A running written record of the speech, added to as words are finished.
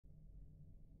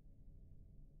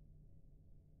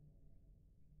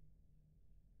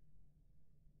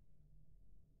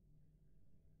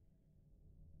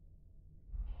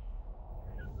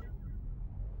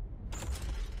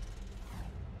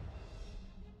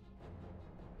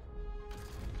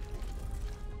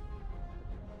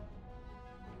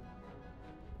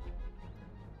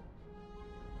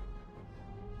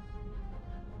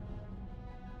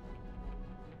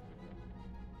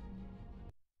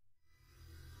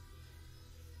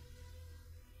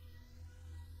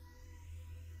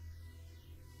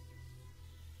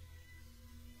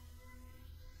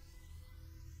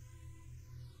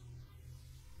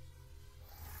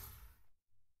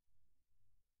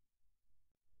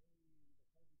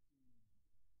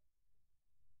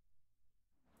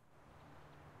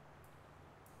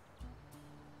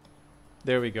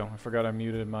There we go. I forgot I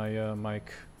muted my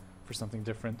mic for something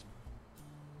different.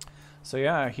 So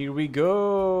yeah, here we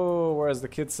go. Or as the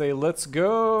kids say, let's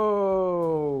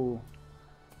go.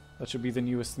 That should be the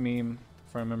newest meme,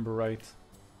 if I remember right.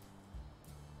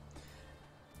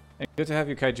 And good to have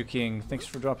you, Kaiju King. Thanks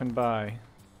for dropping by.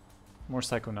 More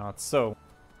Psychonauts. So,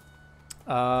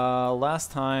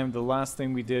 last time, the last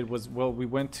thing we did was, well, we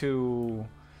went to...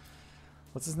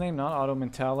 What's his name? Not Otto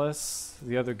Mentalis.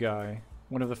 The other guy.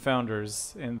 One of the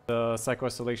founders in the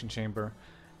Psycho-Isolation Chamber.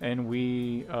 And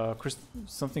we...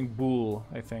 something Boole,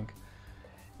 I think.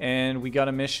 And we got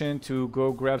a mission to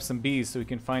go grab some bees so we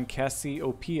can find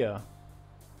Cassiopeia.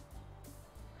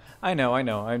 I know.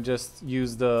 I just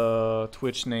use the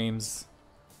Twitch names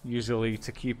usually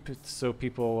to keep it so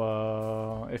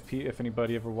people, if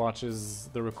anybody ever watches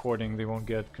the recording, they won't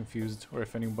get confused, or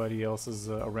if anybody else is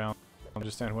around,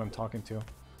 understand who I'm talking to.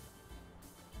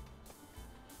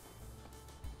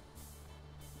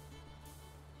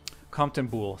 Compton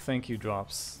Boole, thank you,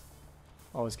 Drops.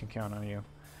 Always can count on you.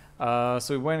 So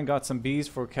we went and got some bees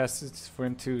for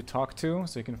him to talk to,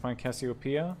 so he can find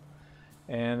Cassiopeia.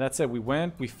 And that's it. We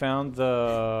went. We found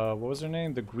the, what was her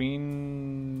name? The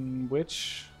Green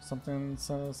Witch, something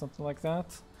like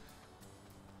that.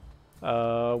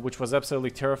 Which was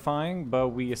absolutely terrifying, but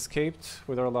we escaped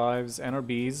with our lives and our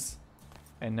bees,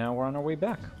 and now we're on our way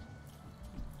back.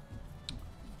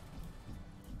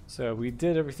 So we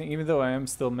did everything, even though I am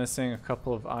still missing a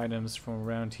couple of items from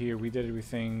around here. We did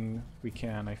everything we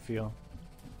can, I feel.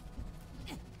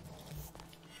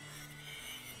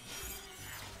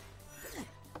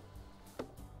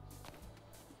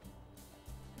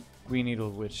 Green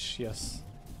Needle Witch, yes.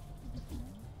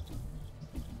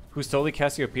 Who's totally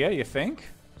Cassiopeia, you think?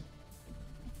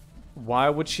 Why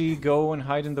would she go and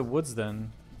hide in the woods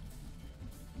then?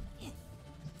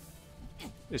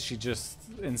 Is she just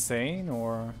insane,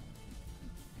 or...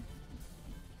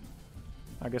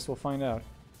 I guess we'll find out.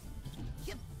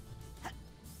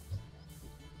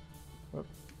 Whoop.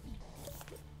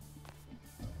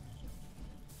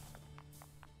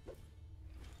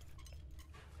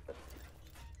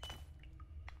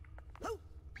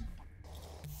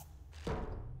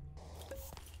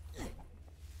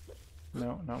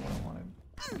 No, not what I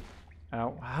wanted.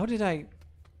 Ow. How did I...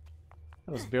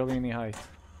 That was barely any height.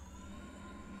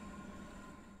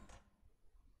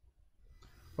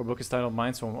 Our book is titled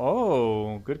Mindstorm.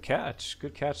 Oh, good catch.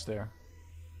 Good catch there.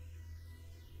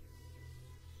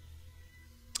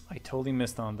 I totally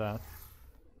missed on that.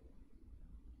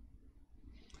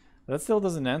 That still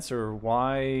doesn't answer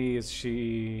why is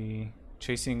she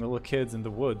chasing little kids in the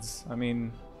woods. I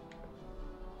mean,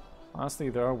 honestly,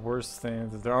 there are worse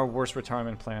things. There are worse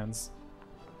retirement plans.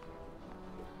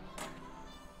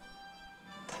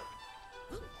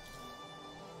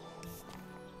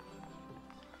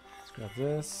 Let's grab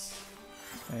this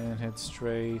and head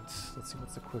straight. Let's see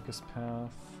what's the quickest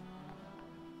path.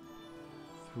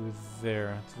 Through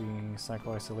there to the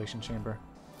Psycho-Isolation Chamber.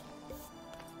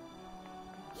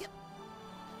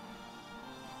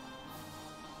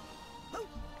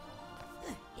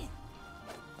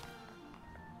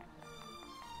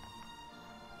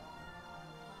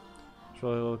 It's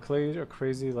really a little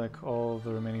crazy like all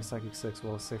the remaining Psychic 6,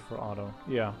 well, safe for Otto.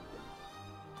 Yeah.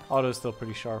 Otto's still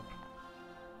pretty sharp.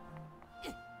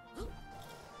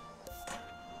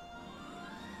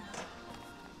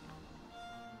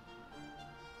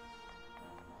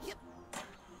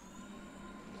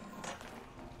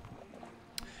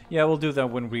 Yeah, we'll do that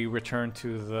when we return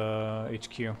to the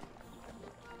HQ.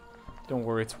 Don't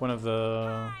worry, it's one of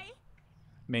the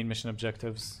main mission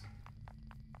objectives.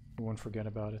 We won't forget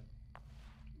about it.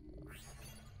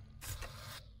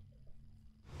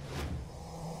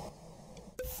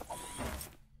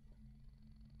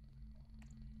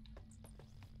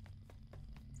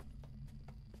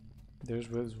 There's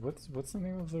what's the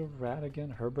name of the rat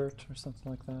again? Herbert or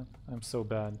something like that? I'm so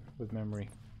bad with memory.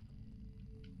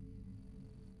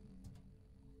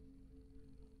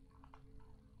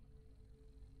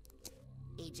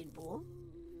 Agent Boole,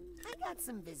 I got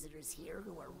some visitors here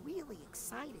who are really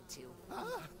excited to.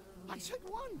 Ah, I said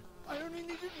one. I only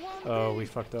needed one. Oh, we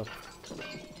fucked up.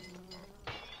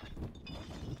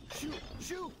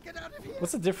 Shoo, get out of here.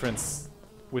 What's the difference?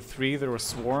 With 3 there was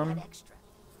swarm? Extra.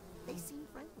 They seem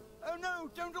friendly. Oh no,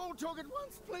 don't all talk at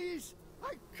once, please.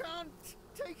 I can't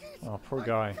take it. Oh, poor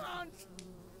guy. I can't.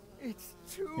 It's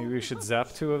too Maybe we should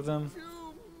zap 2 of them?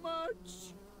 Too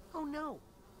much. Oh no,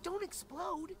 don't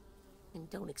explode. And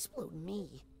don't explode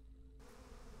me.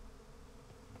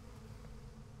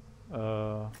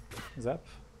 Zap?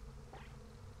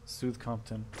 Soothe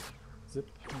Compton. Zip,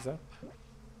 zap.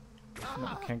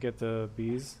 No, can't get the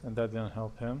bees, and that didn't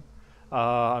help him.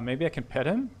 Maybe I can pet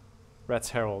him? Rat's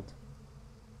Herald.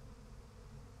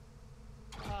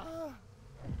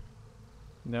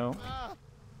 No.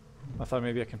 I thought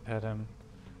maybe I can pet him.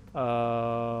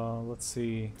 Let's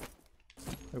see.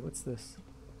 Wait, what's this?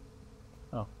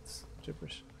 Oh, it's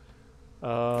gibberish.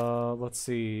 Let's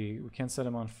see. We can't set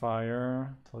him on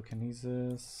fire.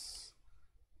 Telekinesis.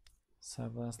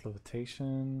 Sandblast,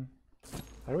 levitation.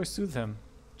 How do I soothe him?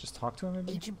 Just talk to him,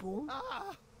 maybe? Agent Boole?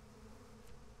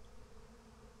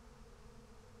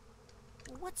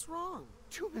 What's wrong?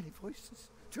 Too many voices.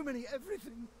 Too many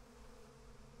everything.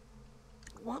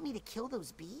 Want me to kill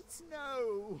those bees?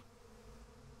 No.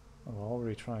 Oh, I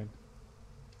already tried.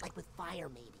 Like with fire,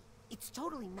 maybe. It's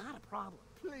totally not a problem.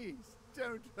 Please,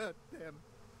 don't hurt them.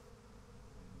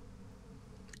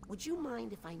 Would you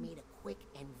mind if I made a quick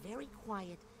and very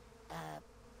quiet,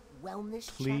 wellness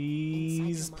check Please,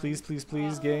 inside your please, mind? please,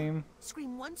 please, game.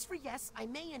 Scream once for yes, I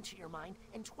may enter your mind,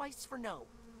 and twice for no.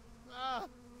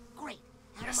 Great.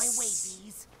 Out of my way,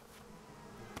 bees.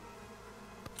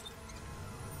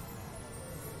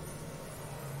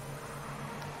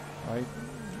 Alright.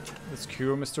 Let's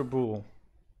cure Mr. Boole.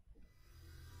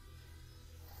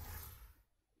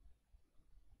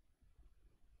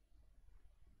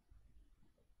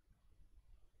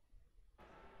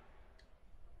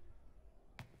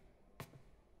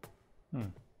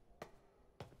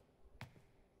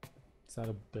 Is that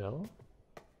a bell?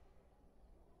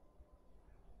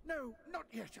 No, not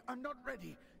yet. I'm not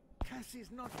ready. Cassie's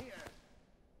not here.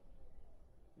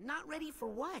 Not ready for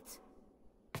what?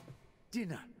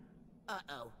 Dinner.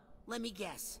 Uh-oh. Let me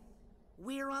guess.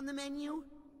 We're on the menu?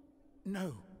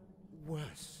 No.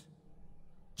 Worse.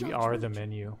 We are the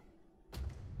menu.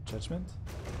 Judgment?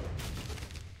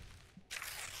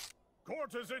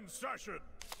 Court is in session.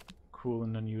 Cool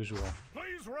and unusual.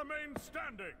 Please remain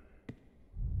standing.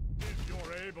 If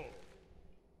you're able.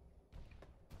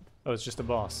 Oh, it's just a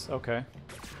boss. Okay.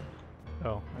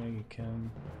 Oh, I can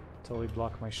totally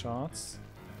block my shots.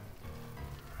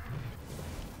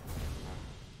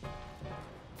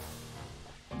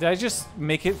 Did I just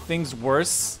make it things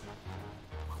worse?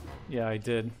 Yeah, I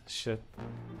did. Shit.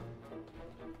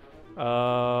 What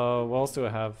else do I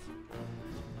have?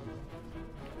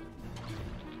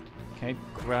 Can I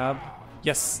grab?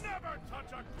 Yes! Never touch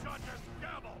a judge's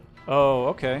gavel. Oh,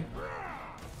 okay.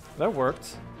 That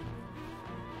worked.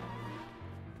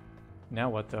 Now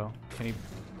what, though? Can he...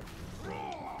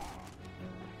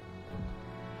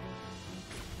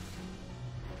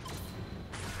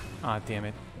 Ah, damn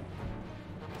it.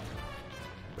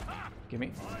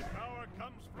 Gimme. My power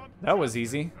comes from That was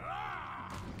easy.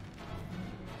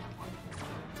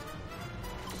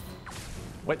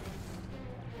 What?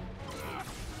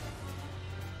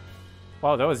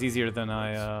 Wow, that was easier than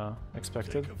I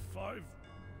expected. Take a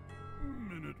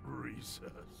 5-minute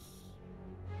recess.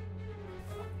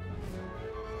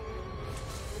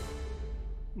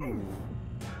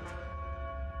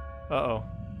 Uh-oh.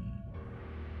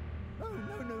 Oh, no,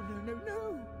 no, no, no,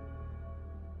 no.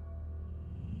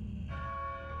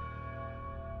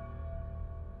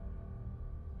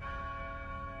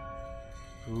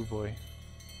 Ooh, boy.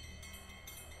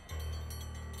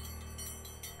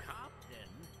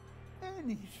 Captain,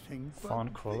 Anything but Fawn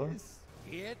crawler? this.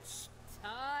 it's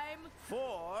time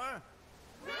for...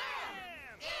 Ram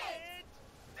it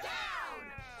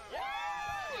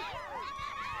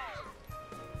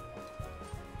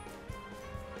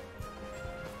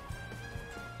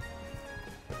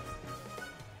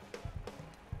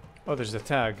Oh, there's a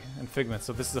tag and Figment,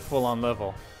 so this is a full-on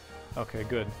level. Okay,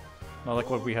 good. Not like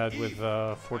what we had with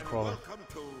Fort Crawler. Welcome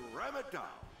to Ram It Down.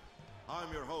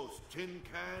 I'm your host, Tin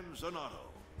Can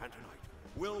Zanotto, and tonight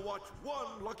we'll watch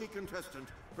one lucky contestant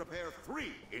prepare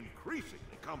 3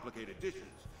 increasingly complicated dishes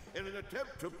in an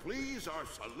attempt to please our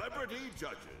celebrity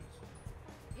judges.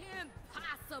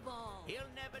 Impossible! He'll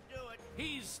never do it.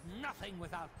 He's nothing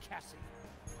without Cassie.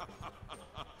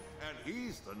 And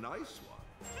he's the nice one.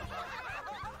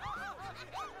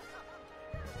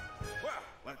 Well,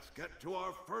 let's get to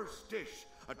our first dish,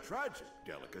 a tragic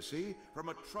delicacy from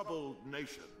a troubled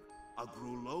nation, a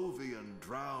Grulovian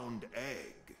drowned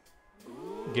egg.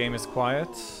 Game is quiet.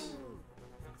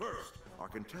 First, our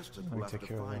contestant Let me will have take to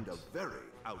care of find that. a very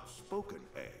outspoken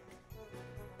egg.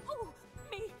 Oh,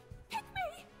 me! Pick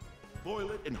me! Boil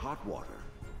it in hot water.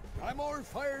 I'm all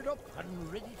fired up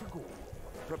and ready to go.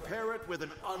 Prepare it with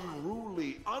an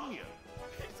unruly onion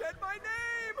He said my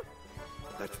name!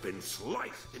 that's been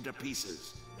sliced into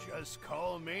pieces. Just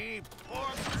call me Pork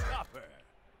Chopper.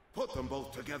 Put them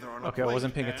both together on a Okay, I plate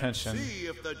wasn't paying and attention. See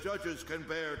if the judges can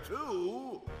bear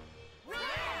 2.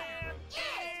 Ram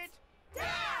it down!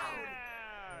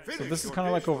 Finish this is your kind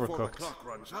of like dish before the Overcooked. clock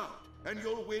runs out, and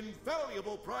you'll win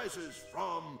valuable prizes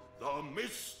from the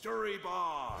Mystery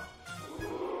Bar.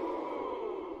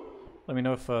 Let me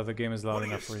know if the game is loud What do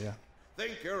enough for you.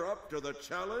 Think you're up to the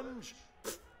challenge?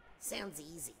 Sounds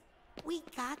easy. We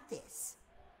got this.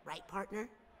 Right, partner?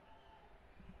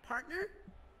 Partner?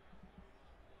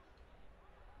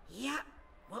 Yeah,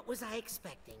 what was I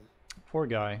expecting? Poor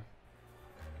guy.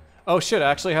 Oh shit, I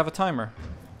actually have a timer.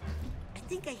 I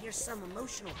think I hear some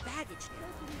emotional baggage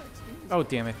now. Oh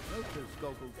damn it. Focus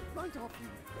goggles right off you.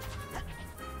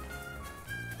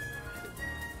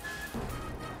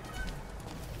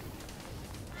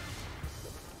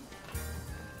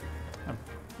 I'm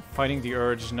fighting the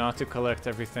urge not to collect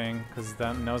everything, because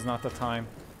now's not the time.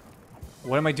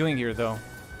 What am I doing here, though?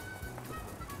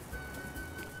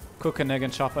 Cook an egg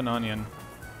and chop an onion.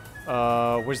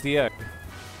 Where's the egg?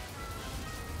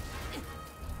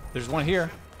 There's one here.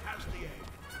 Has the egg.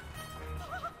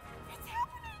 It's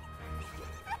happening!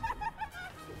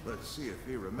 Let's see if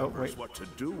he remembers wait. what to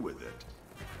do with it.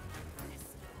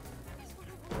 This is what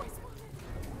I've always wanted.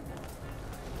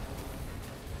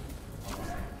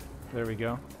 There we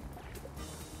go.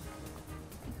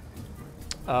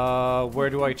 Where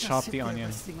do I chop the onion?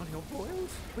 Resting on your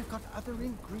boils? We've got other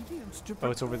ingredients to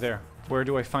Oh, it's over there. Where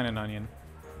do I find an onion?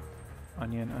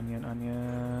 Onion, onion,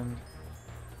 onion.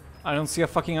 I don't see a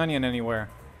fucking onion anywhere.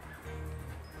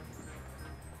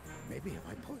 Maybe have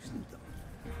I poisoned them?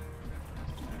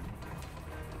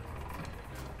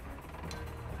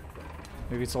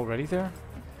 Maybe it's already there?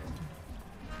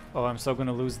 Oh, I'm so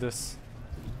gonna lose this.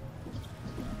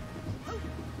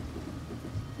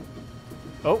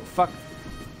 Oh, fuck.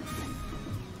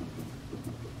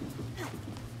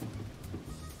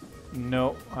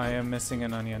 No, I am missing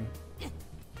an onion.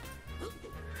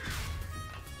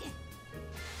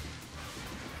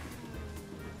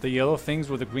 The yellow things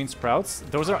with the green sprouts?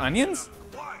 Those are onions?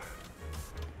 Quiet.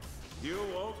 You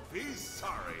won't be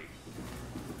sorry.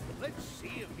 Let's see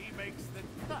if he makes the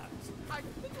cut. I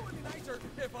think it would be nicer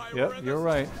if I were Yep, in you're this-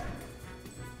 right.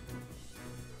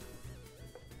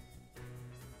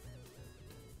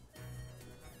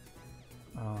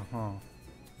 Uh-huh.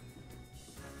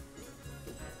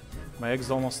 My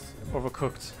egg's almost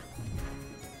overcooked.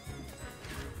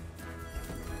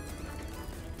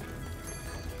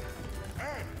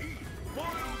 And he boiled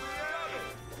the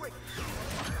egg. Quick.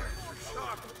 More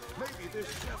shot. Maybe this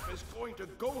chef is going to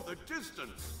go the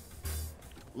distance.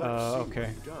 Let's see Okay. what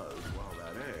he does while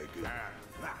that egg is... And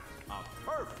that's a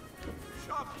perfect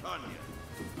chopped onion.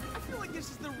 I feel like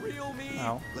this is the real me.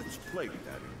 Ow. Let's plate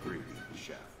that ingredient,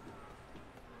 chef.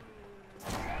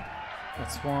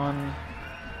 That's one.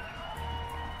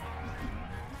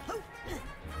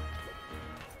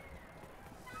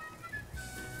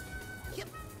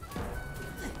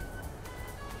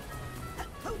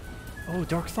 Oh,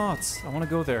 Dark Thoughts. I want to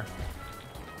go there.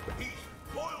 He's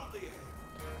boiled the egg.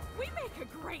 We make a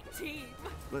great team!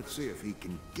 Let's see if he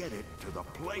can get it to the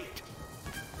plate.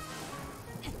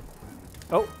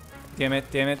 Oh, damn it,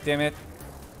 damn it, damn it.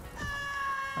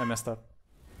 I messed up.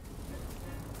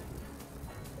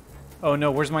 Oh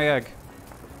no, where's my egg?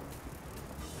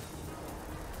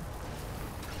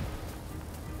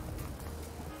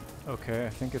 Okay, I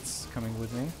think it's coming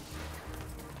with me.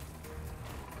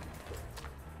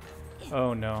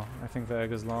 Oh no, I think the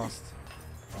egg is lost.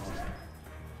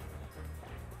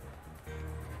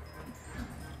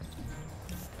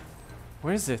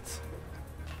 Where is it?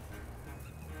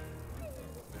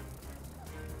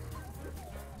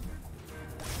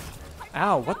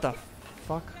 Ow, what the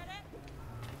fuck?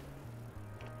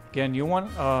 Again, you want,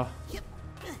 It's happening!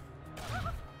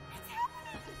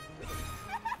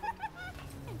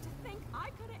 And to think I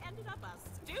could have ended up a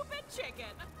stupid chicken!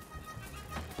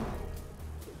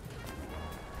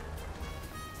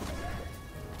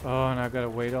 oh, and I gotta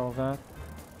wait all that?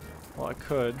 Well, I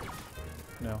could.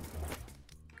 No.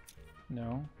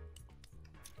 No.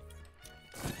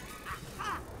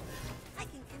 Aha! I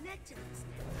can connect to this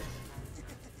now.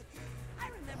 I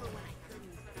remember when I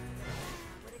couldn't.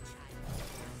 What a child I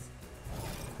was.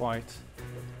 Quite.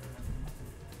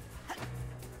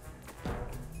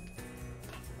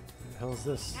 The hell is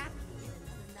this? Happy to get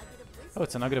another nugget of wisdom. Oh,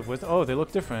 it's a nugget of wisdom. Oh, they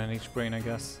look different in each brain, I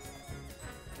guess.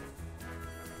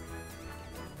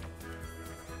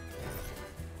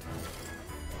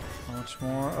 How much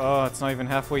more? Oh, it's not even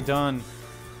halfway done.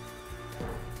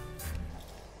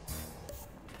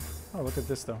 Oh, look at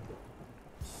this, though.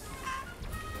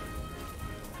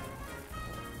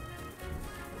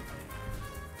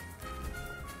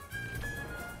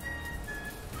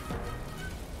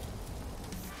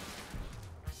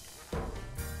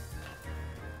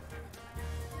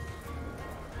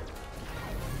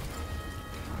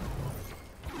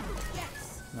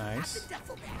 Nice. The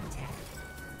duffel bag tag.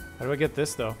 How do I get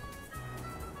this though?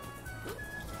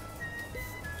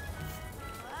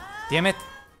 Damn it!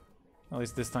 At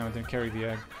least this time I didn't carry the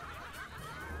egg.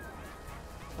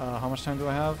 How much time do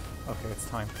I have? Okay, it's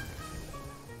time.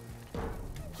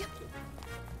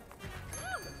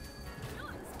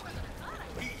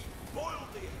 He's boiled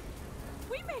the egg.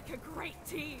 We make a great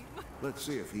team. Let's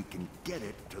see if he can get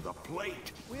it to the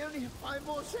plate. We only have 5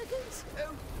 more seconds. Oh,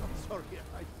 I'm sorry.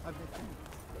 I meant to.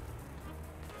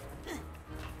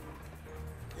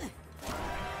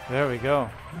 There we go.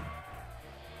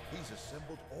 He's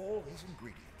assembled all his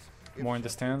ingredients. If More in the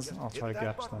Chester stands? just I'll hit try to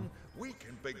that catch them. button, we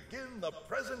can begin the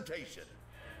presentation.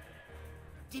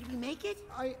 Did we make it?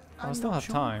 I'm still not have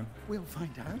sure. time. We'll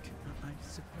find out, I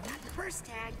suppose. Got the first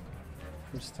tag.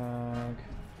 First tag.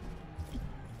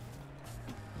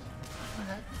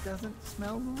 That doesn't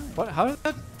smell right. What? How did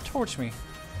that torch me?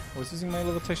 I was using my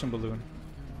levitation balloon.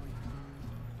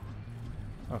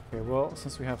 Okay, well,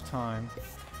 since we have time.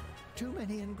 Too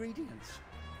many ingredients.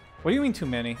 What do you mean too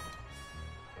many?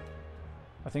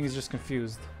 I think he's just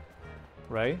confused.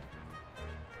 Right?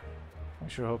 I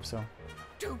sure hope so.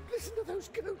 Don't listen to those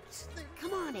goats.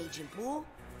 Come on, Agent Bull.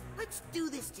 Let's do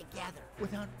this together.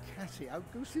 Without Cassie, our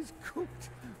goose is cooked,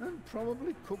 and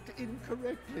probably cooked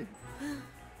incorrectly.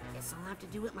 Guess I'll have to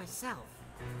do it myself.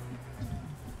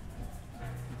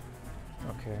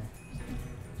 Okay.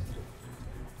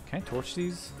 Can I torch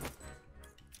these?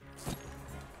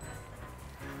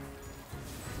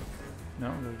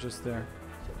 No, they're just there.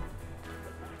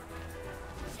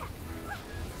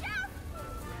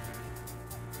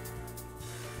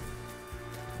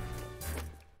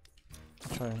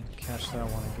 I'll try and catch that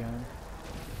one again.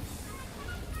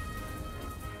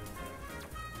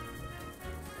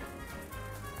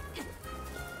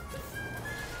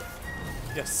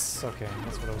 Yes, okay,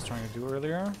 that's what I was trying to do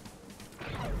earlier.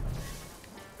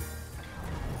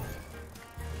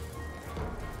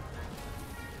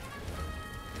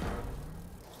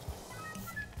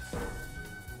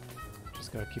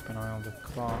 Just gotta keep an eye on the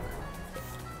clock.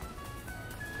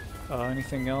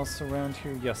 Anything else around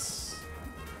here? Yes.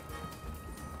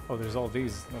 Oh, there's all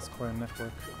these. That's quite a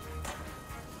network.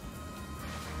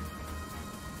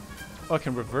 Oh, I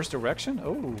can reverse direction?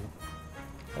 Oh,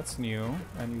 that's new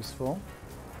and useful.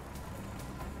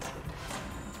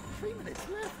 3 minutes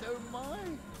left, oh my!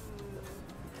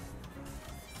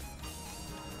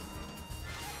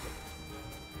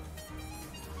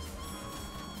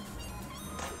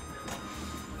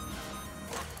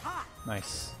 Ah,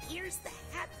 Nice. here's the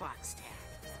Hatbox tag.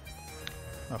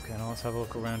 Okay, now let's have a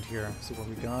look around here. See what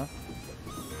we got.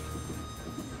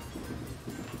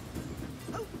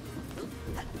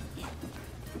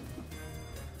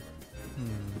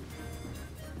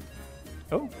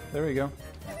 Oh, there we go.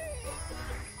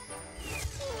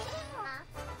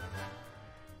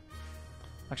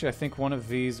 Actually, I think one of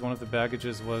the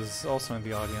baggages was also in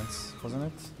the audience, wasn't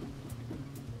it?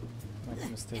 Might be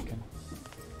mistaken.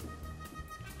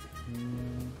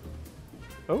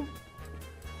 Oh,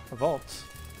 a vault.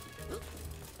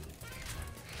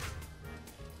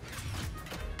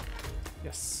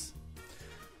 Yes.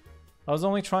 I was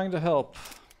only trying to help.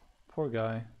 Poor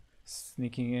guy.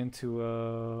 Sneaking into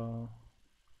a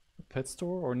pet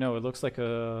store? Or no, it looks like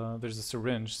there's a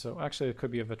syringe. So actually it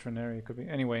could be a veterinary. It could be...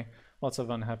 Anyway, lots of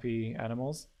unhappy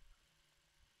animals.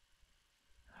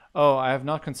 Oh, I have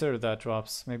not considered that,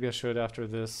 Drops. Maybe I should, after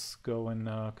this, go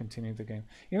and continue the game.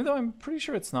 Even though I'm pretty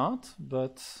sure it's not,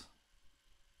 but...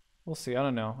 We'll see. I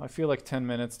don't know. I feel like 10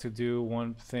 minutes to do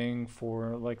one thing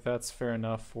for... Like, that's fair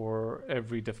enough for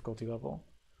every difficulty level.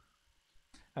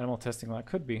 Animal testing lab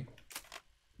could be.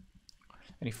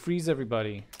 And he frees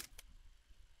everybody.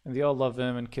 And they all love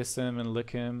him and kiss him and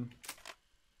lick him.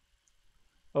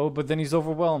 Oh, but then he's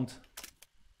overwhelmed.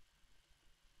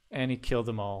 And he killed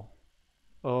them all.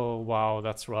 Oh, wow,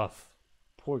 that's rough.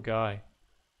 Poor guy.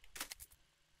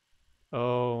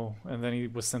 Oh, and then he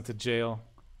was sent to jail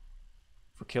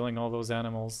for killing all those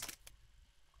animals.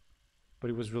 But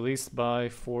he was released by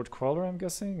Ford Crawler, I'm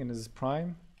guessing, in his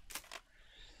prime.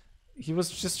 He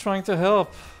was just trying to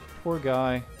help. Poor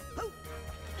guy.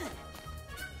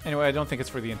 Anyway, I don't think it's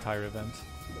for the entire event.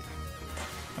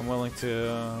 I'm willing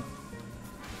to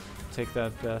take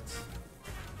that bet.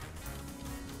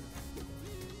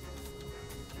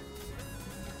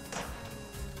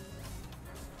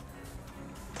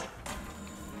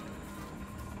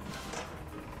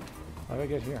 How do I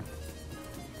get here?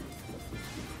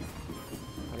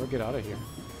 How do I get out of here?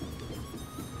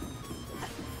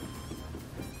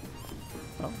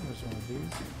 Oh, there's one of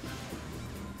these.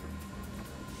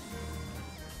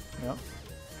 Yep.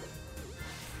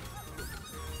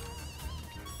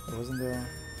 It wasn't there.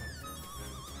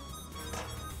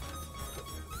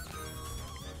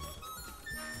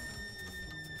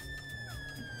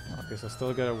 Okay, so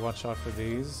still gotta watch out for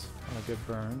these. I'll get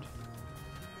burned.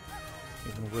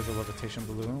 Even with a levitation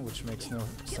balloon, which makes no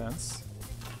sense.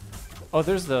 Oh,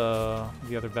 there's the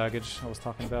other baggage I was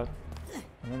talking about. I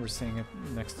remember seeing it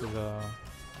next to the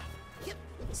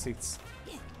seats.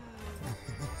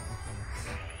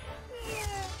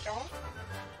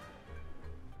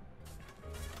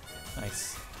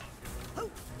 Nice.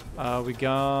 We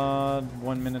got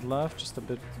 1 minute left, just a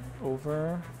bit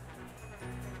over.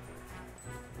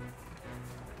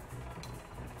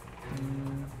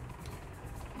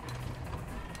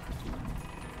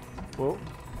 Whoa.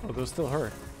 Oh, those still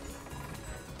hurt.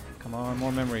 Come on,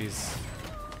 more memories.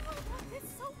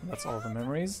 That's all the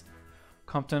memories.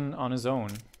 Compton on his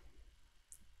own.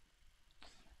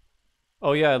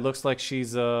 Oh yeah, it looks like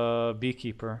she's a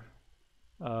beekeeper.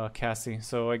 Cassie.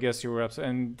 So I guess you were up,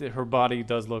 and her body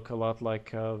does look a lot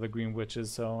like the Green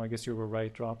Witch's, so I guess you were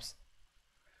right, Drops.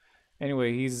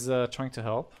 Anyway, he's trying to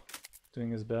help,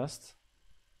 doing his best.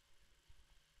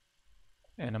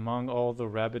 And among all the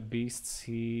rabid beasts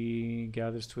he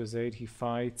gathers to his aid, he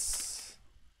fights...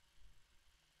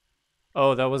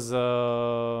 Oh, that was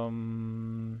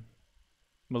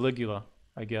Maligula,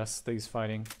 I guess, that he's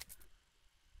fighting.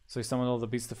 So he summoned all the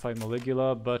beasts to fight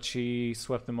Maligula, but she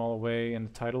swept them all away in the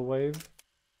tidal wave.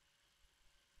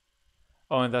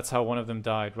 Oh, and that's how one of them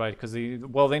died, right? Because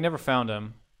well, they never found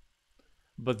him.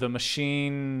 But the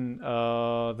machine,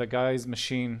 the guy's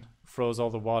machine froze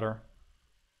all the water.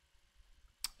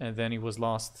 And then he was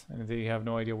lost, and they have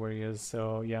no idea where he is,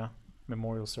 so yeah,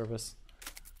 memorial service.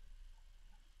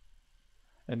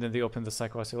 And then they opened the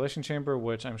psycho-isolation chamber,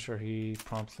 which I'm sure he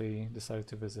promptly decided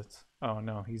to visit. Oh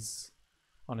no, he's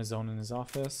on his own in his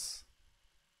office.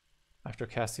 After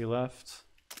Cassie left.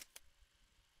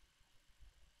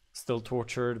 Still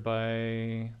tortured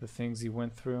by the things he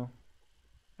went through.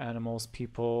 Animals,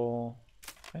 people,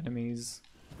 enemies.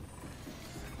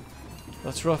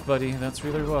 That's rough, buddy. That's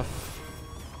really rough.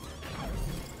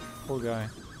 Poor guy.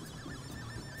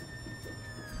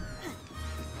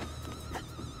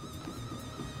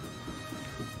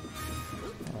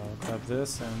 I'll grab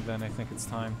this, and then I think it's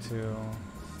time to...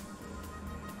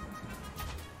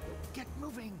 Get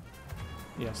moving.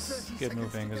 Yes, 30 get seconds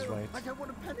moving to is go. right. I don't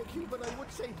want to panic you, but I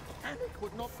would say panic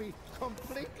would not be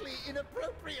completely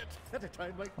inappropriate at a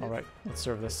time like this. Alright, let's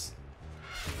serve this.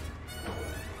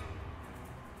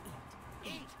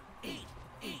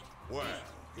 Well,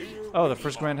 here Oh, we the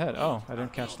first are. grand head. Oh, I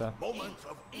didn't catch that. Moment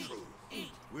of truth.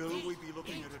 Will we be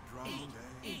looking at a drowned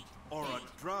egg or a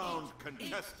drowned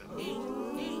contestant?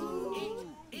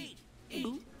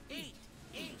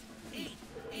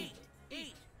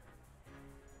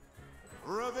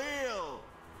 Reveal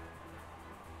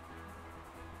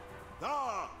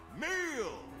the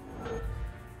meal.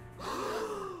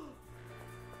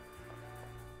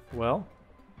 Well,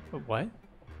 what?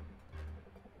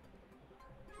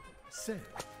 So,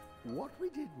 what we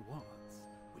did was,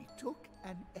 we took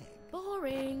an egg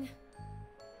Boring.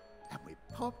 and we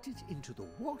popped it into the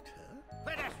water.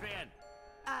 Pedestrian!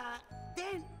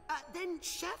 Then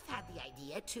Chef had the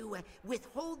idea to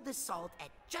withhold the salt at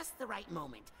just the right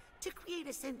moment to create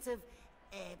a sense of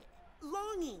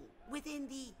longing within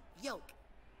the yolk,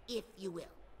 if you will.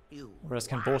 Whereas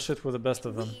can bullshit with the best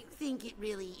of them. We think it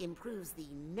really improves the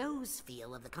nose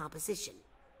feel of the composition.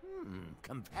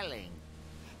 Compelling.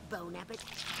 Bon appetit.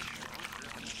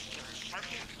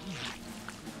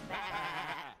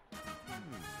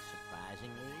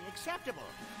 Surprisingly acceptable.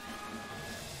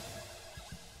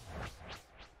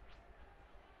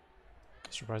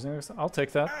 Surprisingly, I'll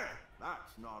take that.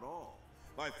 That's not all.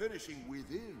 By finishing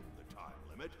within the time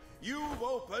limit, you've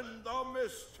opened the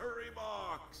mystery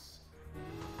box.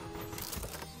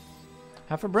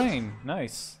 Half a brain.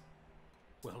 Nice.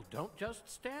 Well, don't just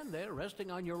stand there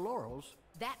resting on your laurels.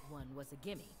 That one was a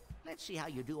gimme. Let's see how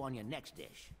you do on your next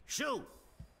dish. Shoo!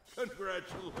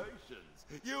 Congratulations.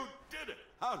 You did it.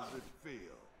 How does it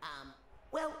feel?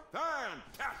 Well,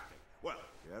 Fantastic. Well,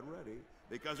 get ready,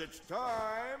 because it's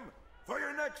time for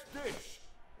your next dish,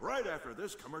 right after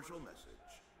this commercial message.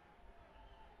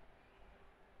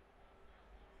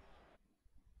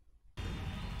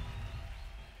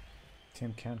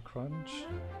 Tin Can Crunch.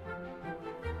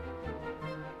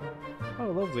 Oh,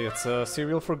 lovely. It's a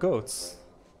cereal for goats.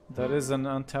 That is an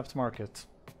untapped market.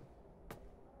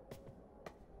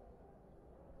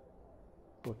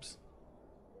 Whoops.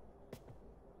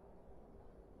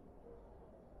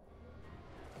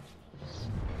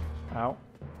 Ow.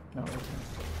 No.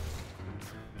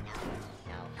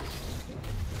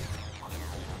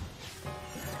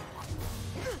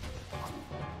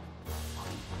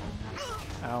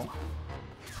 Ow.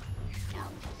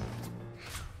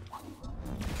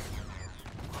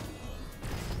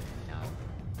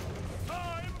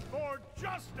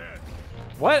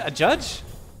 What? A judge?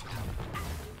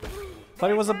 Thought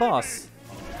he was a boss.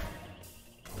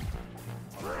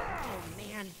 Oh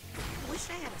man, I wish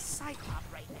I had a Cyclop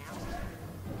right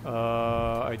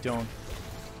now. I don't.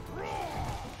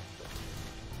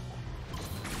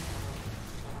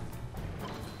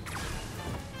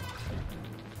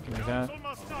 Give me that. Council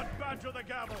must not badger the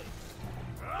gavel.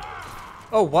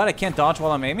 Oh, what? I can't dodge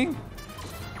while I'm aiming?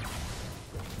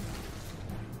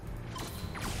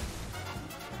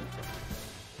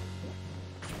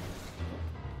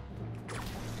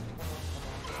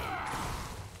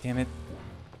 Damn it.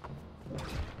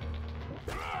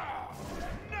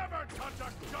 Never touch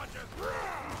a judge's.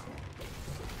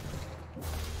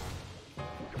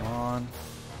 Come on.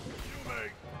 You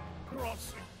may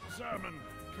cross-examine,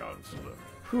 Counselor.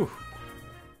 Whew.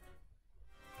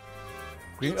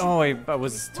 Oh, I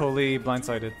was totally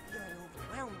blindsided. Feeling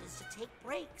overwhelmed is to take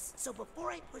breaks. So before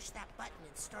I push that button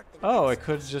and start the Oh, I next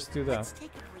could just do that. let's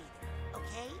take a breather,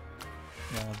 okay?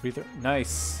 Yeah, breather.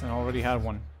 Nice. I already had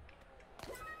one.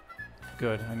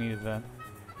 Good, I needed that.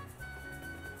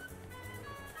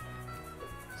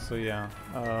 So yeah,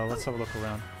 let's have a look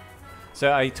around.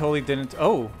 So I totally didn't.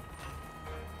 Oh,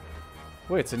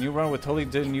 wait, it's a new run with totally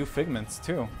new figments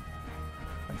too.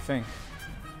 I think.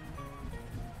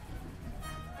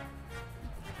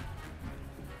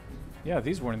 Yeah,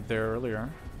 these weren't there earlier.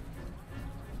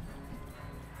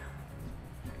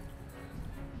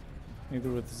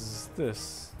 Neither was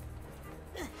this.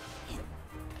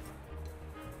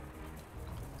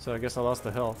 So I guess I lost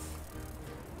the health.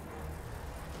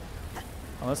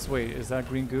 Unless, wait, is that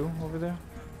green goo over there?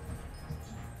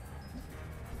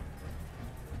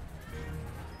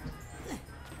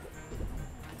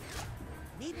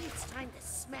 Maybe it's time to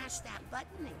smash that button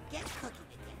and get cooking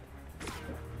again.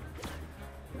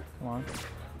 Come on.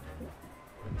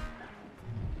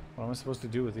 What am I supposed to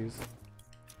do with these?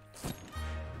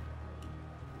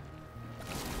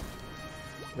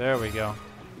 There we go.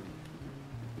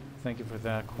 Thank you for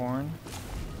that, corn.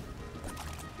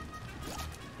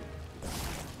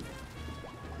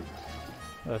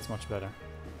 That's much better.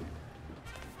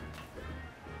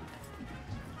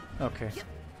 Okay.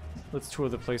 Let's tour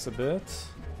the place a bit.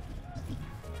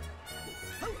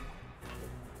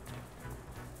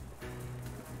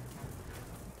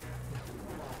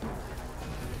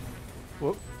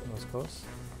 Whoop, that was close.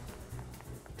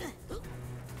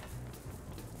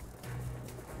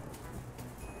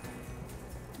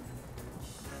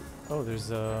 Oh, there's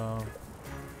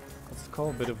what's it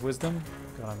called? A bit of wisdom?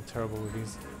 God, I'm terrible with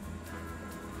these.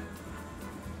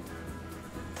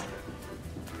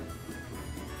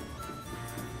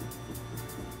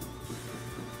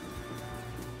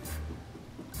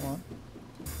 Come on.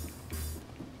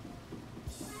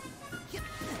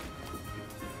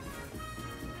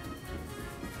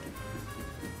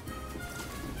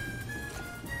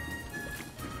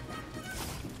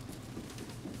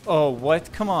 Oh,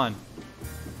 what? Come on.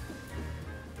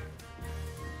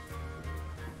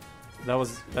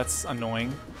 That's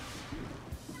annoying.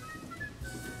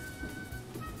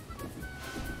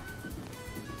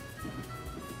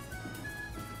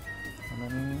 How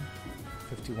many?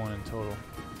 51 in total.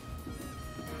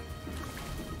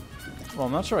 Well,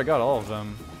 I'm not sure I got all of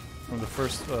them from the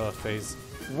first phase.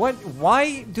 What?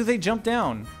 Why do they jump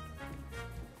down?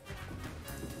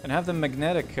 And have the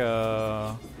magnetic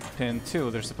pin too.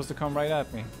 They're supposed to come right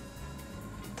at me.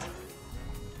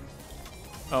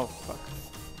 Oh, fuck.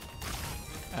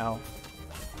 Ow.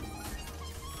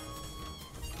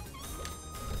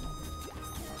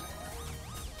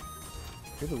 I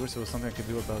really wish there was something I could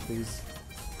do about these.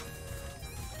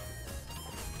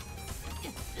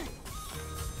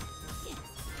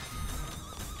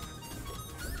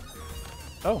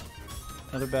 Oh,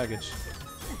 another baggage.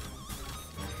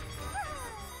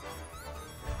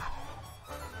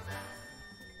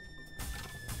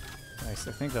 Nice,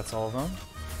 I think that's all of them.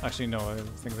 Actually, no, I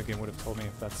think the game would have told me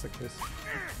if that's the case.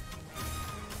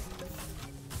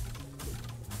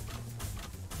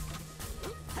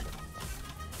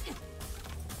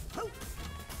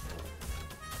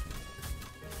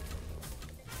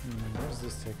 Where's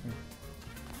this take me?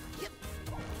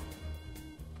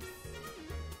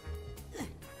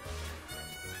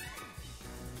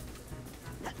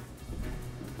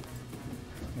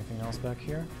 Anything else back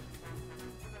here?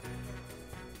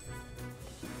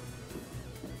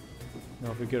 No,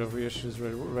 if we get over issues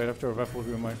right after a ref will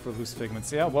be reminded for loose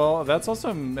figments. Yeah, well, that's also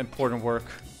important work.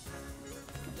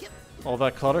 All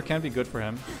that clutter can be good for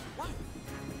him.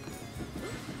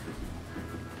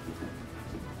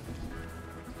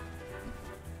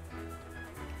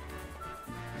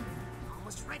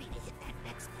 Almost ready to hit that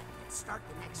next button and start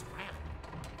the next round.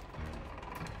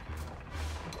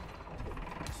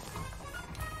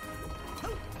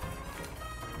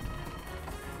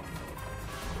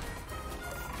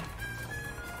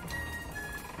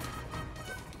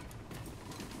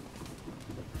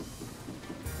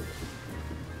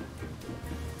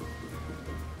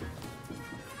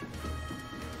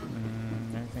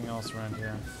 else around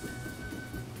here.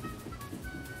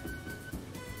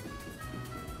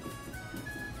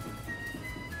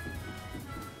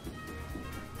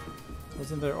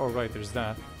 Wasn't there? Oh, right, there's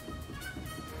that.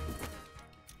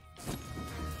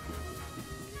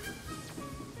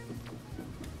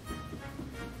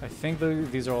 I think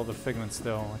these are all the figments,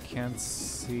 though. I can't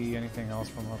see anything else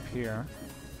from up here.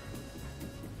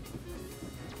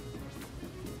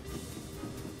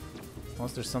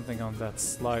 Unless there's something on that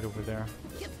slide over there.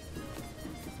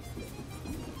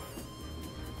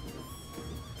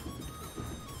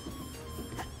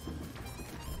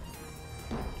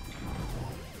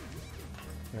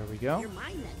 There we go. You're my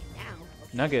nugget now.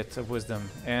 Nugget of wisdom.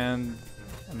 And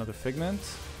another figment.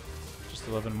 Just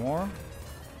 11 more.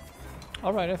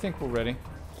 Alright, I think we're ready.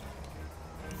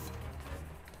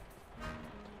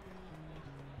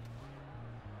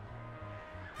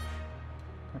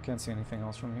 I can't see anything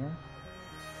else from here.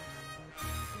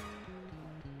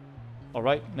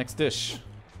 Alright, next dish.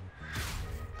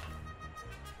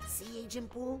 See,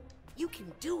 Agent Bull? You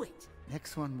can do it.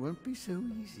 Next one won't be so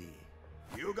easy.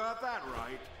 You got that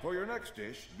right. For your next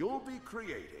dish, you'll be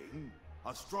creating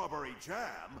a strawberry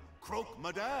jam croque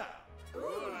madame.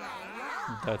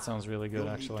 That sounds really good, You'll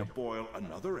actually. need to boil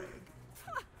another egg.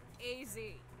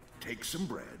 Easy. Take some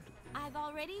bread, I've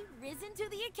already risen to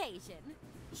the occasion.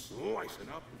 slice it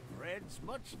up, Bread's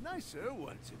much nicer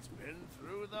once it's been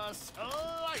through the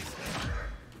slicer.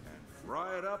 and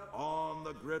fry it up on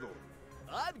the griddle.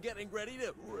 I'm getting ready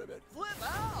to ribbit flip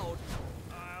out.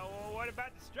 Well, what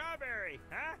about the strawberry,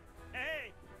 huh?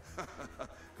 Hey!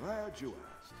 Glad you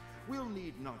asked. We'll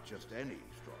need not just any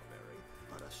strawberry,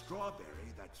 but a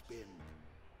strawberry that's been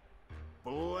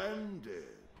blended.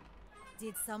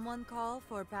 Did someone call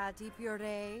for patty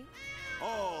puree?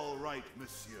 All right,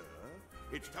 monsieur.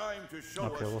 It's time to show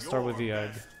Okay, us we'll start with your the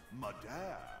egg. best,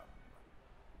 madame.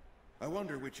 I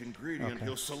wonder which ingredient Okay.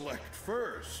 he'll select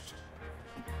first.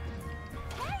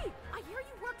 Hey, I hear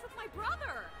you worked with my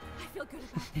brother. I feel good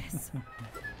about this.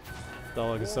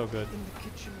 Dog is so good. In the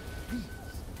kitchen, please.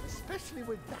 Especially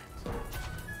with that.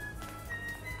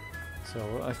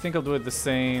 So I think I'll do it in the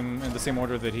same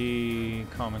order that he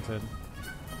commented,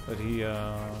 that he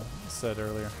said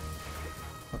earlier.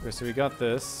 Okay, so we got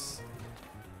this.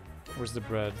 Where's the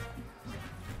bread?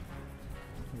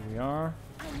 Here we are.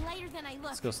 I'm lighter than I look.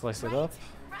 Let's go slice it right? up.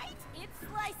 Right? It's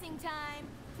slicing time.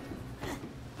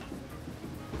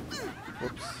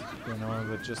 Whoops. You know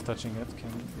that just touching it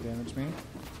can damage me.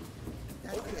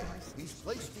 Okay, he's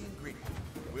placed the ingredient.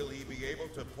 Will he be able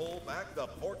to pull back the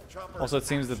pork chopper? Also, it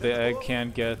seems that the egg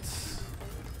can get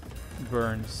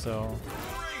burned, so...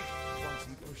 Great! Once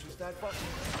he pushes that button,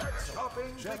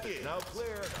 chopping begins. Now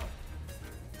clear.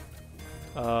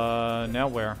 Now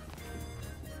where?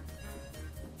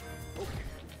 Okay,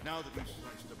 now that we've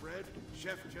sliced the bread,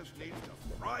 chef just needs to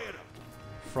fry it up.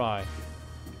 Fry.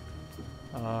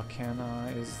 Can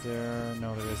I? Is there?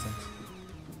 No, there isn't.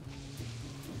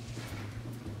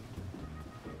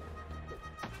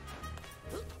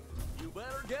 You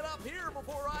better get up here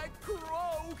before I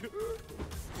croak.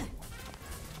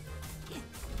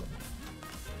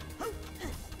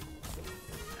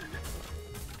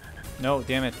 No,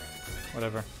 damn it.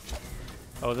 Whatever.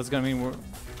 Oh, that's gonna mean we're...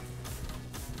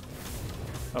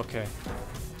 Okay.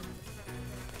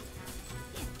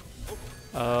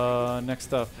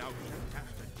 Next up. Now chef has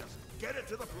to just get it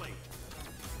to the plate.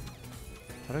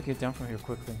 How do I get down from here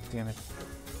quickly? Damn it.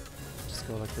 Just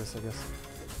go like this, I guess.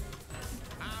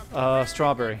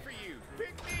 Strawberry. For you,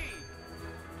 pick me.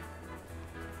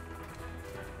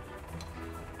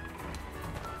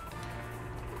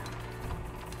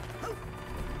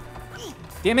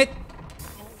 Damn it!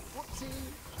 Whoopsie.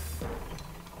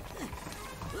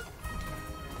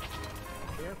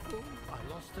 Careful, I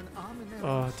lost an arm in there.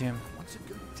 Oh, damn. Once a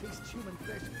goat tastes human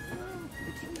flesh, well,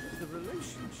 it changes the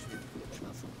relationship.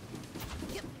 Trust me.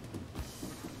 Yep.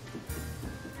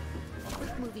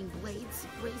 Quick moving blades,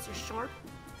 razor sharp.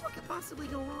 What could possibly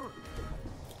go wrong?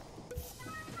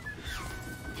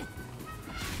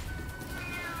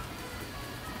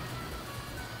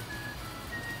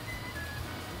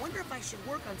 I wonder if I should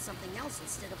work on something else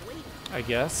instead of waiting. I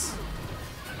guess.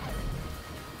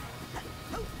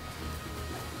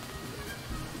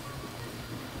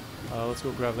 Let's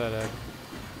go grab that egg.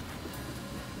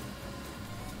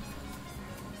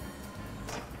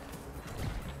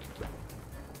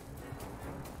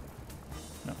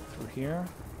 No, through here.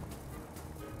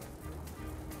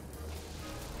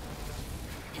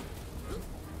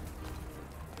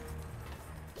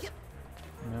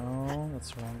 No,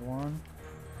 that's the wrong one.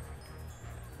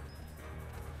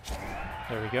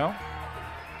 There we go.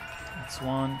 That's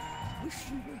one. Wish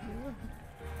you were here.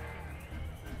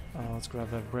 Let's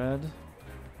grab that bread.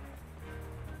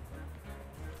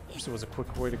 Wish there was a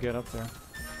quick way to get up there.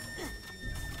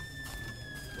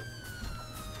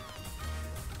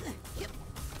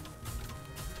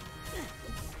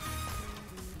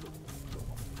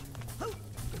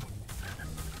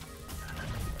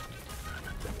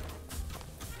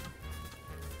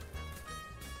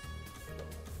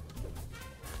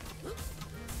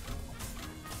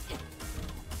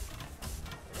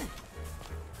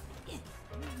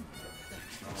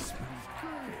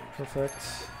 Perfect.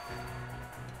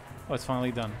 Oh, it's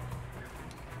finally done.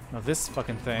 Now this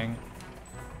fucking thing.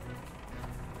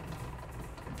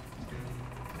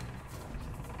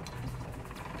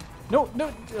 No,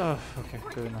 no. Okay,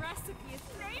 good enough. Recipe is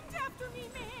named after me,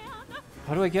 man.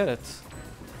 How do I get it?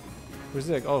 Where's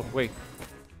the egg? Oh, wait.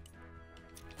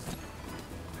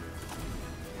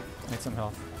 Need some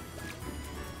health.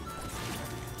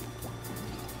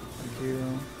 Thank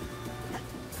you.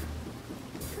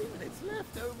 3 minutes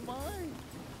left, oh my!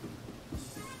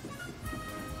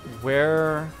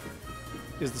 Where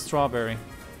is the strawberry?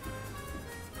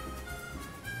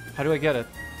 How do I get it?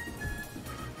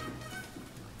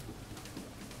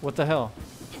 What the hell?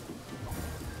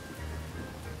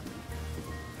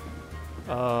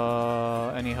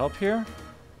 Any help here?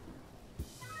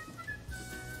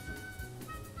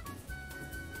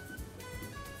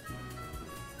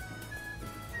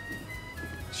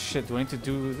 Shit, do I need to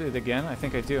do it again? I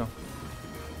think I do.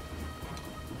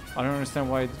 I don't understand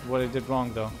what I did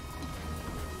wrong though.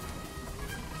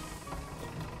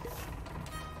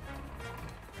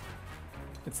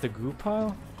 It's the goo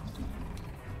pile?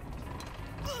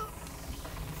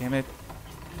 Damn it.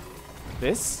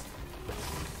 This?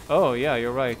 Oh yeah,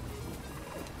 you're right.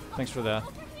 Thanks for that.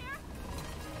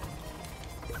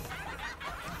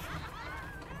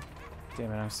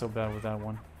 Damn it, I'm so bad with that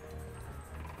one.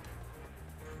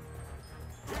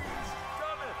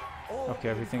 Okay,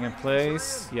 everything in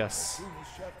place. Yes. Whose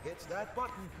chef hits that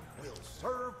button will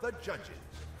serve the judges.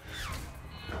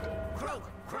 Croak,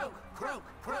 croak, croak,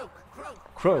 croak,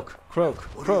 croak. Croak, croak,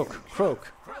 croak,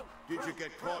 croak. Did you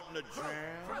get caught in a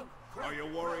jam? Are you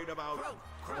worried about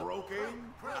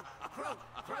croaking?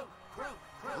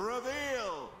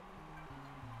 Reveal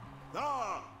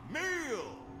the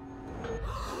meal!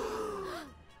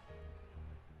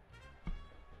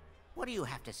 What do you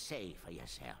have to say for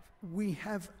yourself? We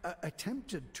have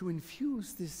attempted to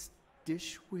infuse this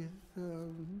dish with,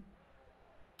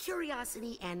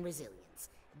 Curiosity and resilience.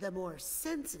 The more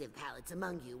sensitive palates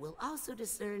among you will also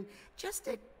discern just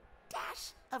a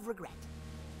dash of regret.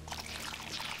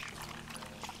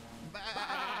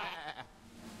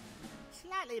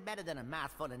 Slightly better than a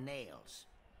mouthful of nails.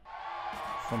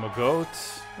 From a goat.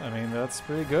 I mean, that's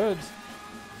pretty good.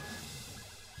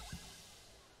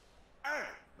 And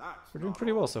that's We're doing not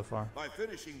pretty well all. so far. By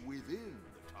finishing within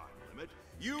the time limit,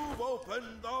 you've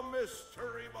opened the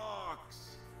mystery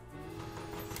box.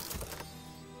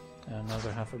 And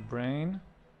another half a brain.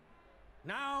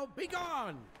 Now be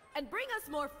gone! And bring us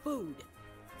more food.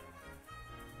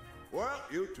 Well,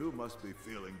 you two must be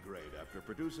feeling great after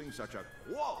producing such a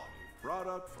quality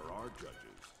product for our judges.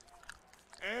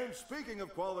 And speaking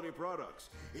of quality products,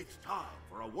 it's time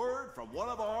for a word from one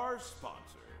of our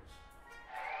sponsors.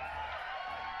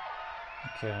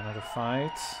 Okay, another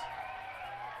fight.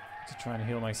 To try and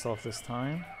heal myself this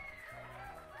time.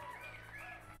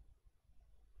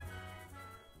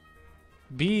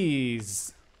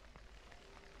 Bees!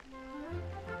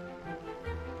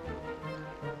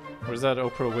 Where's that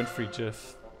Oprah Winfrey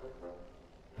gif?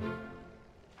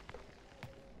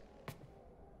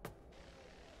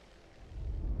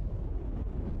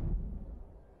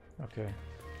 Okay.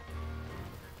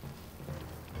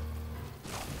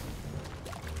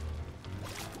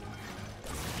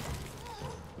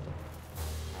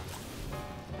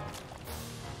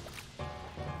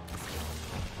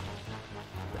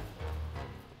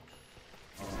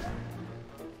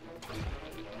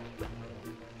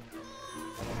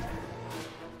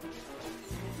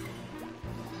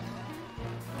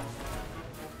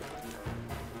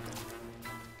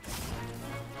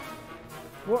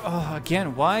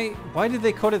 Again, why did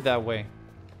they code it that way?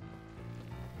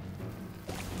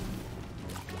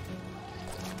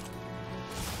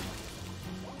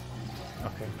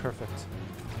 Okay, perfect.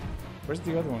 Where's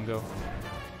the other one go?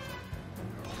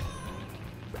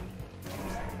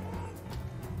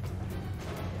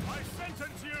 I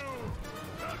sentence you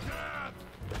to death!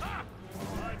 Ha!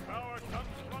 My power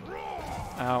comes from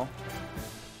raw! Ow.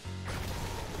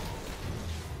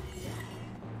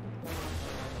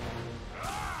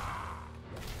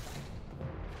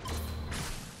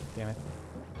 Damn it.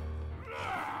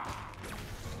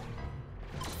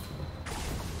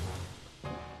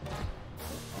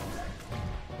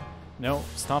 No,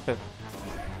 stop it.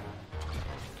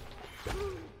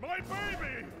 My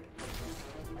baby!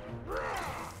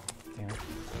 Damn it.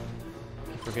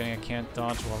 Keep forgetting I can't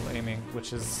dodge while aiming,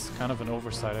 which is kind of an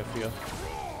oversight, I feel.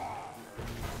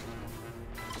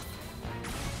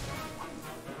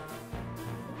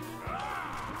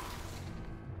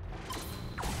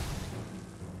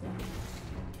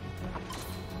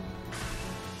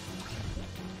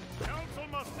 Council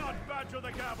must not badger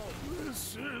the gavel.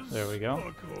 This is There we go.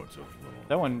 a court of law.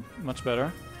 That one, much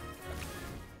better.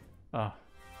 Ah.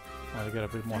 Now to get a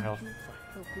bit more health. Thank you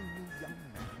for helping me, young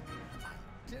man.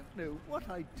 I don't know what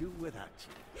I'd do without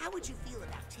you. How would you feel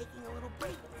about taking a little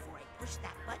break before I push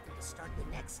that button to start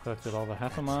the next Collected all the Just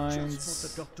Half-a-Minds.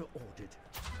 what the doctor ordered.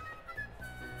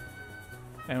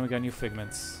 And we got new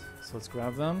figments. So let's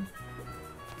grab them.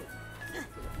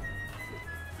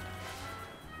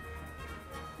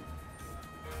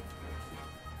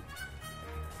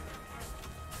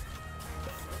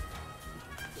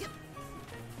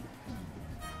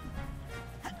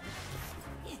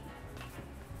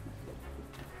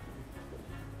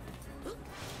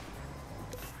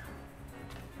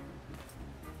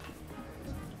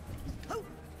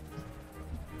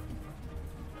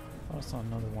 Oh, I saw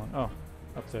another one. Oh,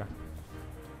 up there.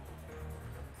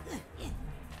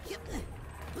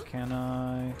 Can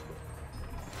I?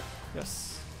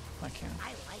 Yes, I can. I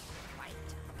like to fight.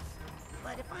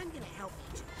 But if I'm gonna help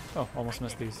you two, Oh, almost I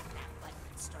missed better these. hit that button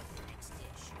and start the next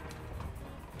dish.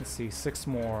 Let's see, 6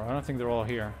 more. I don't think they're all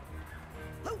here.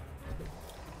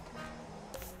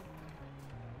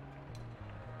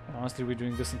 Honestly,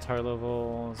 redoing this entire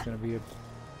level is going to be a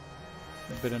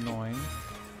bit annoying.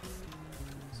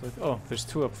 So, oh, there's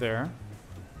 2 up there.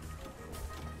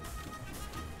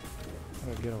 How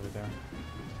do I get over there?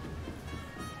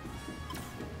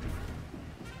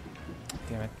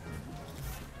 Damn it.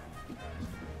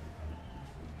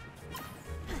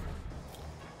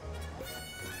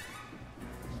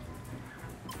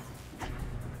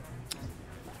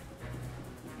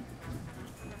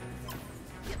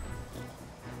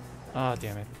 Ah,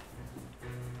 damn it.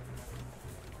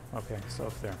 Okay, so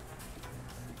up there.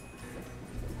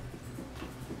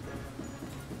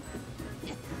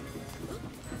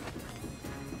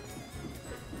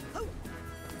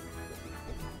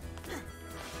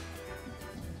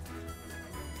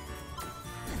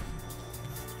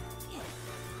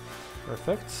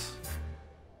 Perfect.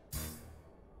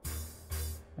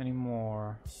 Any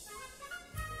more?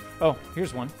 Oh,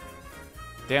 here's one.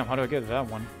 Damn, how do I get that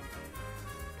one?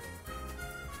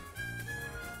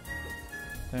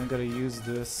 Then I gotta use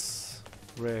this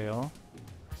rail.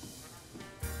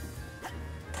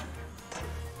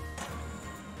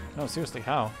 No, seriously,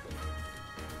 how?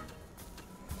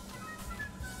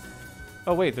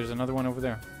 Oh wait, there's another one over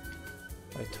there.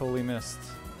 I totally missed.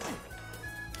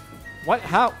 What?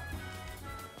 How?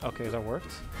 Okay, that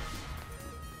worked.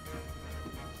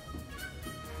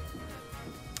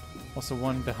 Also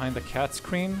one behind the cat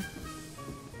screen.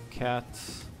 Cat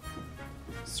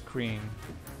screen.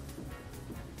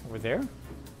 Over there?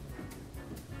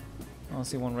 I don't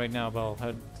see one right now, but I'll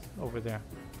head over there.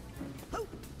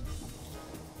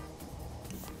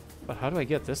 But how do I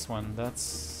get this one?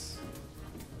 That's...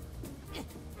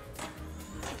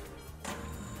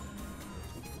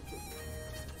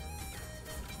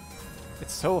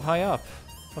 It's so high up.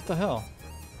 What the hell?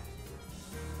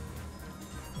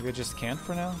 Maybe I just can't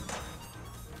for now?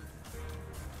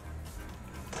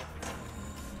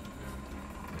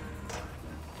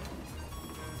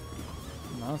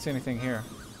 I don't see anything here.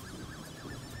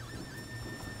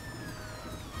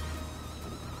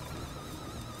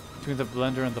 Between the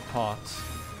blender and the pot.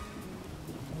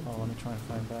 Oh, let me try and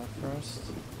find that first.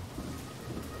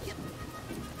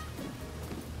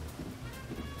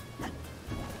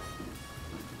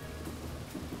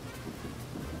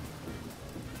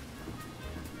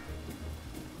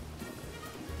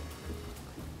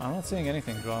 I'm not seeing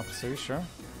anything drop, so are you sure?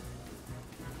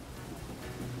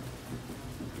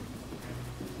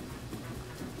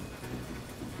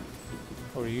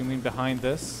 Or you mean behind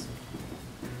this?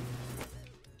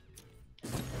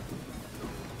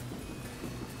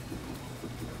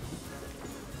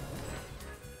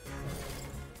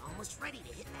 Almost ready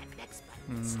to hit that next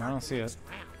button. and I start don't the see it. next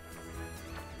round.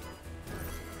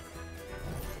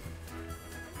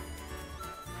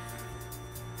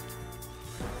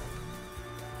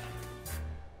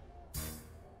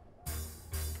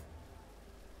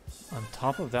 On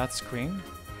top of that screen?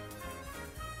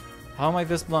 How am I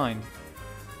this blind?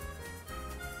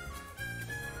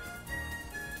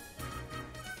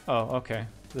 Oh, okay.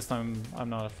 This time I'm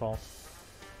not at fault.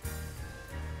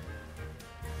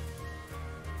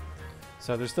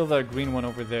 So there's still that green one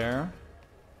over there.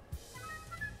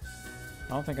 I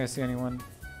don't think I see anyone.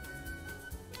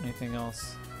 Anything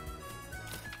else?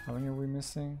 How many are we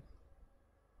missing?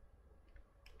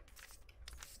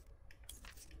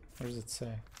 What does it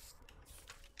say?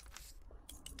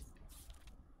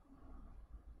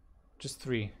 Just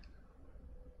 3.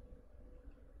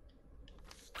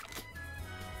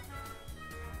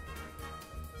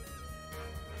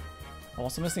 I'm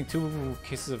also missing 2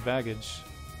 cases of baggage.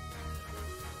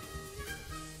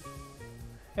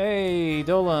 Hey,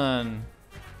 Dolan!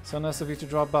 So nice of you to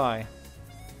drop by.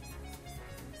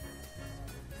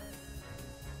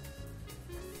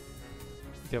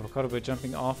 The avocado by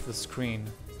jumping off the screen.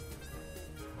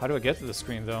 How do I get to the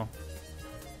screen though?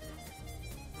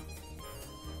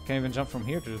 Can't even jump from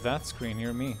here to that screen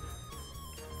near me.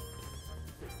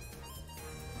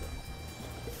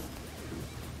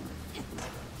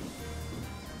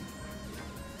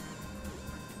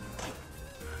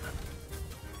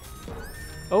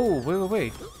 Oh,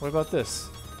 wait. What about this?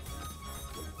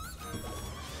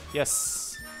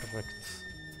 Yes! Perfect.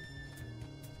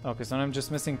 Okay, so now I'm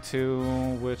just missing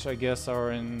 2, which I guess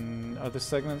are in other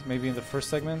segments. Maybe in the first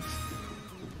segment?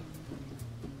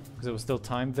 Because it was still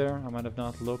timed there. I might have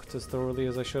not looked as thoroughly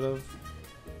as I should have.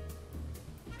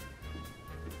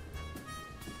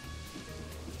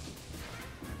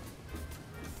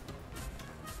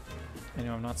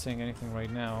 Anyway, I'm not seeing anything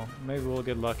right now. Maybe we'll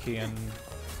get lucky and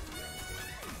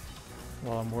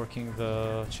while I'm working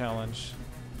the challenge,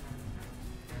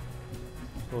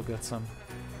 we'll get some.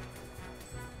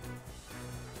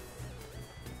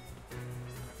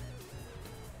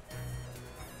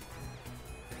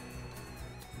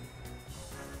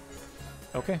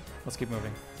 Okay, let's keep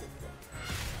moving.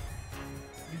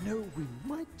 You know, we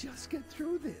might just get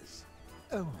through this.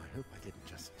 Oh, I hope I didn't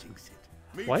just jinx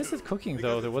it. Why is it cooking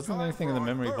though? There wasn't anything in the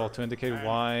memory vault to indicate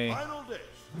why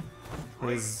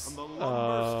his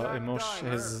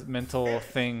emotion, his mental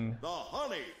thing,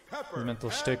 his mental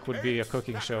shtick would be a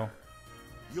cooking show.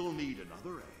 You'll need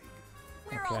another egg.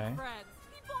 We're Okay. all friends.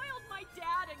 He boiled my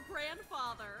dad and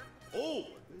grandfather. Oh,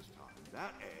 but this time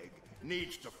that egg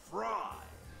needs to fry.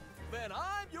 Then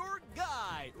I'm your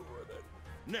guide.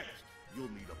 Next, you'll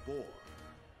need a boar.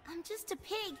 I'm just a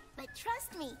pig, but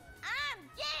trust me, I'm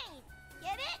game.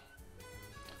 Get it?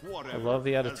 Whatever, I love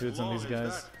the as attitudes on long these as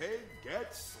guys. That pig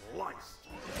gets sliced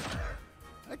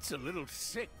That's a little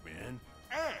sick, man.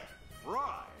 and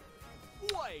fried.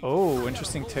 Wait. Oh,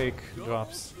 interesting take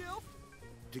drops.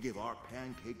 To give our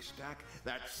pancake stack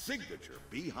that signature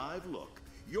beehive look,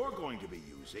 you're going to be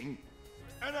using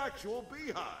an actual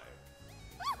beehive.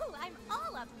 Woo, I'm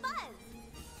all a buzz.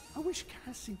 I wish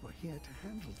Cassie were here to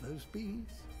handle those bees.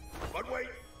 But wait,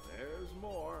 there's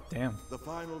more. Damn. The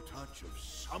final touch of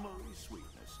summery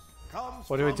sweetness comes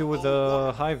What do I from do with a the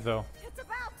watermelon hive though? It's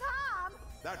about Tom.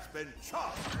 that's been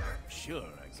chopped Sure,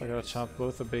 I guess. So I gotta chop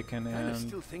both the bacon Kinda and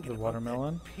still thinking the about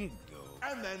watermelon. that pig, though.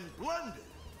 and then blended.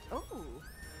 Oh.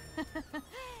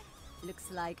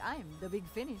 Looks like I'm the big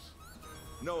finish.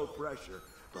 No pressure,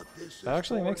 but this is That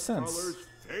actually makes Forest sense. Color's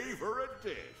favorite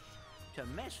dish. To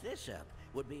mess this up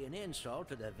would be an insult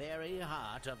to the very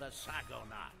heart of the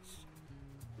Psychonauts.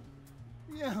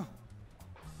 Yeah.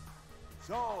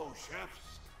 So,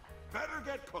 chefs, better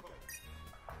get cooking.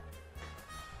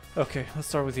 Okay, let's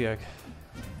start with the egg.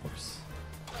 Oops.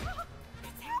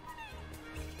 It's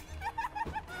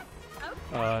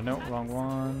happening. No, wrong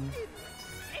one.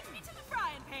 Take me to the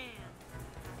frying pan.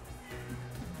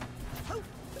 Oh,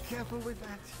 careful with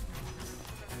that.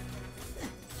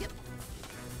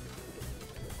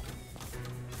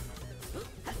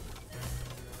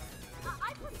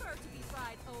 I prefer to be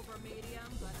fried over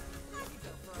medium, but I could go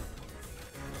for a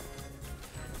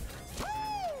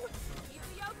Woo! Keep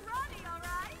the yolk runny, all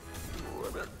right?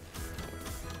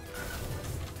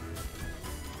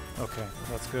 Okay,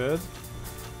 that's good.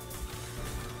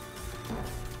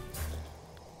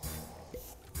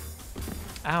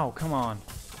 Ow, come on.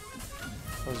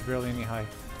 That was barely any height.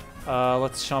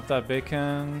 Let's chop that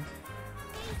bacon.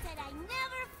 They said I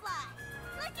never fly.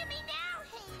 Look at me now,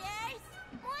 haters.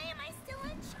 Why am I still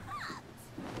unchopped?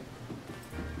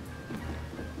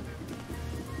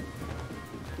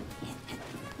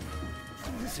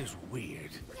 This is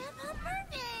weird. Grandpa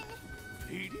Mervin.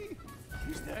 Edie?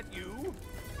 Is that you?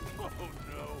 Oh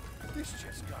no, this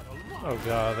just got a lot. Oh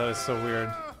god, that is so weird.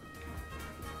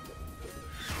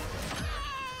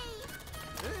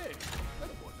 Hey, that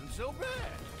wasn't so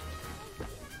bad.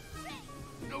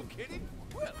 No kidding?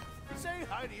 Well, say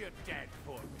hi to your dad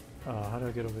for me. Oh, how do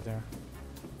I get over there?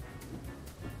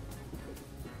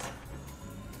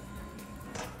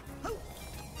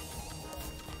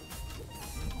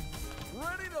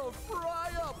 Ready to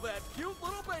fry up that cute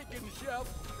little bacon, Chef.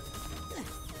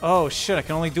 Oh shit, I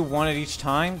can only do one at each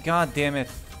time? God damn it.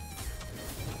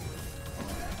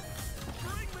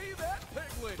 Bring me that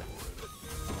piglet.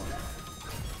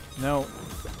 No.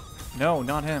 No,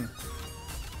 not him.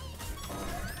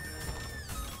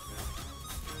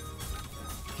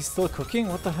 He's still cooking?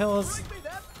 What the hell is... Bring me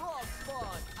that frog spawn.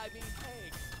 I mean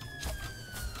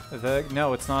egg. The egg?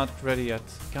 No, it's not ready yet.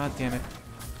 God damn it.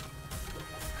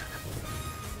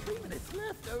 3 minutes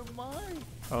left, oh my.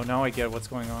 Oh, now I get what's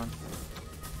going on.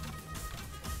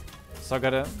 So I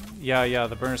gotta... Yeah,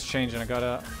 the burner's changing. I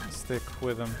gotta stick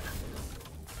with him.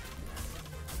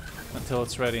 Until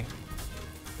it's ready.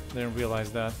 Didn't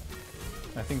realize that.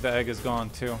 I think the egg is gone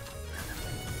too.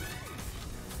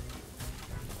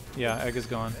 Yeah, egg is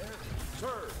gone.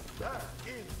 Serve that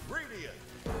ingredient.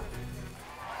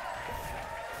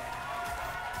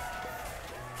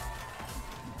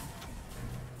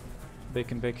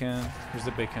 Bacon, bacon. Here's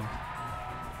the bacon.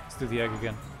 Let's do the egg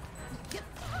again.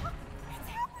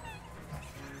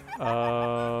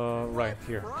 Right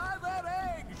here. Fry that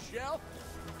egg, Chef.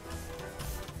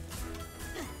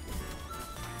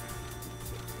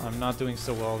 I'm not doing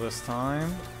so well this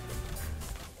time.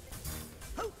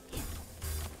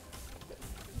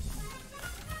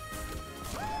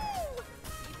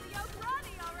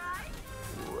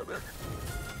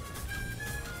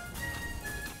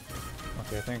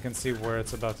 Okay, I think I can see where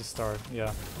it's about to start.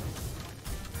 Yeah.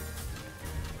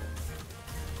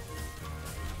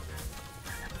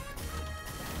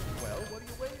 Well, what are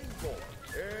you waiting for?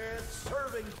 It's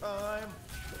serving time.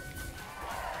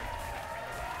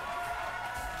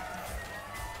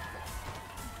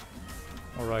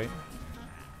 All right.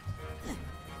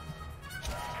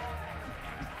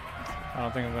 I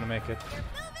don't think I'm gonna make it.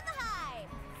 Move in the hive.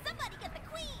 Somebody get the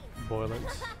queen. Boil it.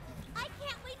 I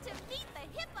can't wait to meet the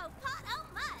hippopotamus.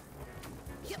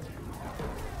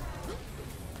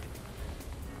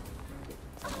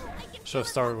 Oh, I can Should have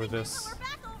started with this. we're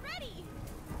back already.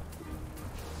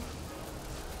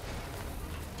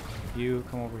 You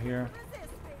come over here.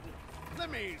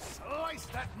 Let me slice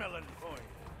that melon for you.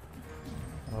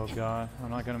 Oh god, I'm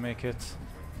not gonna make it.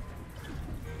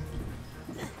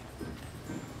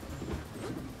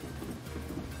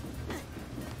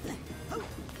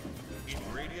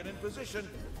 Ingredient in position.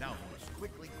 Now let's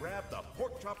quickly grab the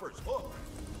pork chopper's hook.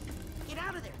 Get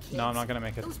out of there, kids. No, I'm not gonna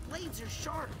make it. Those blades are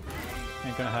sharp.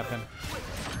 Ain't gonna happen.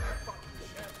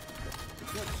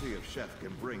 Let's see if Chef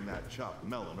can bring that chopped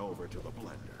melon over to the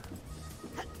blender.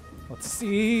 Let's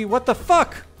see. What the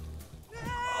fuck?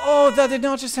 Oh, that did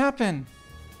not just happen.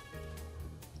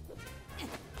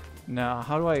 Nah,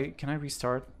 how do I... Can I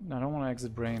restart? No, I don't want to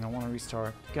exit brain. I want to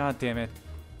restart. God damn it.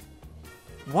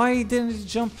 Why didn't it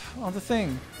jump on the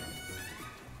thing?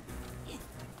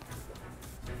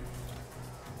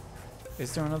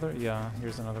 Is there another? Yeah,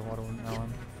 here's another watermelon. I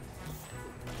knew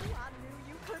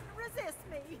you couldn't resist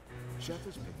me. Chef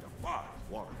has picked a fine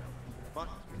watermelon, but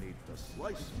he needs to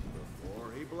slice it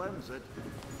before he blends it.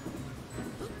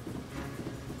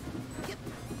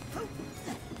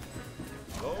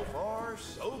 So far,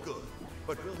 so good.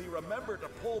 But will he remember to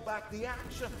pull back the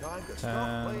action? Time to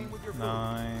stop playing with your food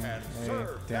 9, and 8,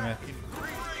 serve damn that it.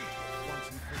 ingredient. Once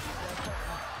he pushes that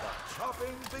button, the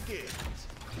chopping begins.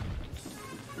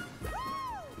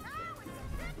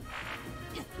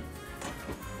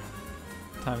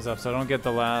 Time's up, so I don't get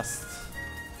the last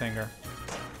finger.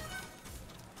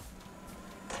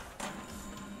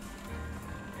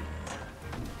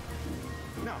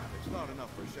 Now, it's not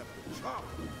enough for Chef to chop.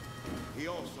 He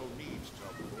also needs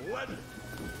to blend it.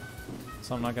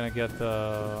 So I'm not gonna get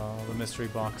the mystery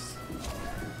box.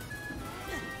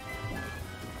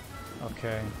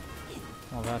 Okay.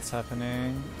 While that's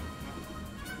happening,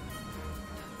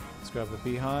 let's grab the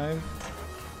beehive.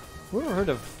 Who ever heard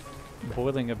of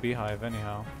boiling a beehive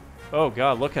anyhow? Oh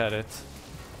god, look at it.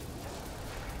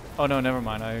 Oh no, never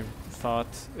mind. I thought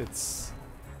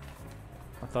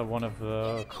one of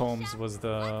the combs was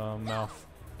the mouth.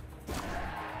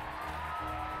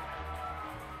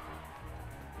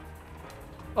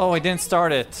 Oh, I didn't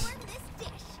start it.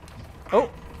 Oh!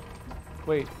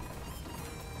 Wait.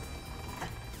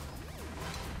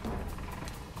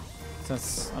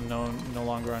 Since I'm no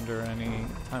longer under any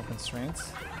time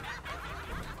constraints.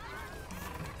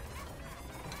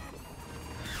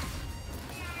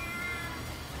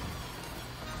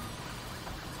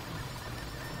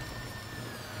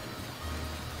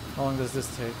 How long does this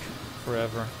take?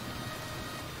 Forever.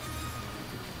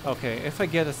 Okay, if I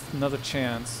get another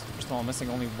chance, first of all, I'm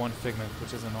missing only one figment,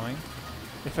 which is annoying.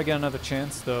 If I get another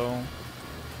chance, though,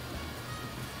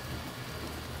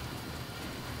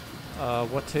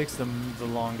 what takes the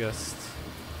longest?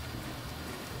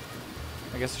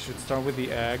 I guess I should start with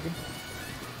the egg.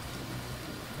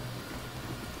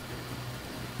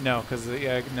 No, because the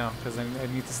egg. No, because I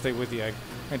need to stay with the egg.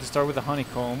 I need to start with the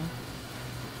honeycomb.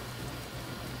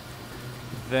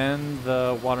 Then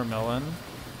the watermelon.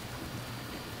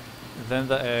 Then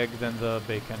the egg. Then the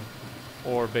bacon.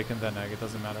 Or bacon then egg. It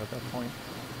doesn't matter at that point.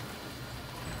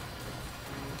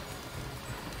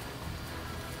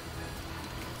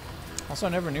 Also, I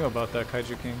never knew about that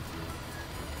Kaiju King.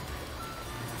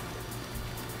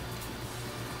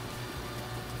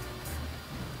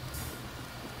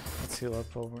 Let's heal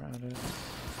up while we're at it.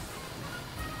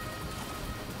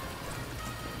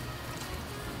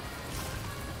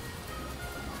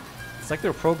 It's like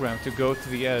they're programmed to go to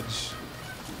the edge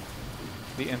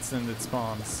the instant it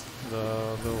spawns,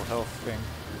 the little health thing.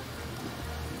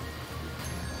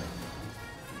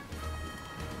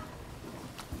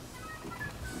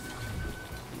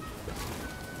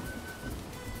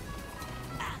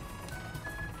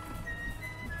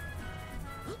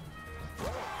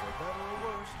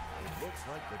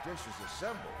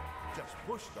 Assembled. Just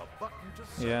push the button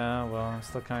to yeah, well, I'm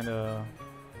still kind of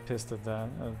pissed at that,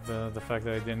 the fact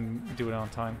that I didn't do it on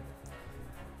time.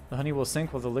 The honey will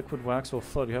sink while the liquid wax will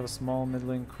float. You have a small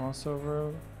middling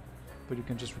crossover, but you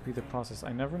can just repeat the process.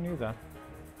 I never knew that.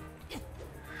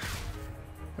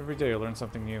 Every day I learn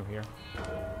something new here.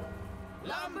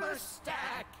 Lumber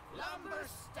stack! Lumber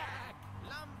stack!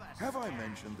 Lumber stack! Have I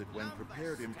mentioned that when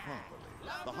prepared improperly,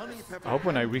 the honey pepper... I hope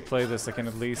when I replay this I can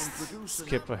at least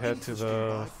skip ahead to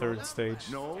the third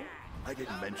stage. No, I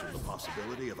didn't mention the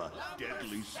possibility of a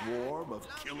deadly swarm of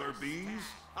killer bees.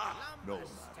 Ah, no matter.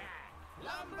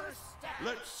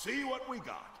 Let's see what we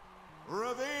got.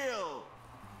 Reveal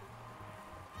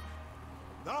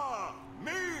the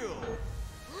meal!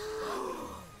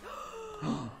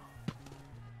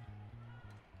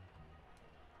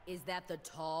 Is that the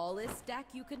tallest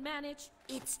stack you could manage?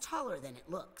 It's taller than it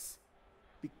looks.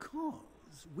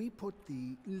 Because we put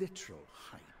the literal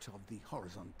height of the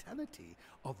horizontality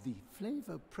of the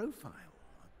flavor profile,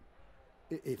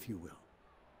 if you will.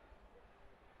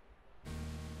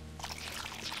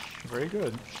 Very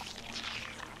good.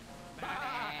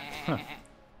 Huh.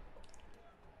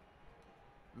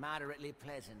 Moderately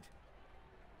pleasant.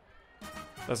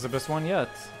 That's the best one yet.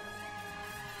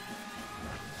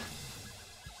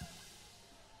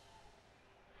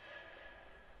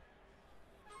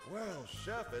 Well,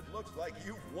 Chef, it looks like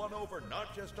you've won over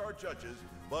not just our judges,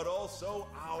 but also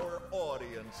our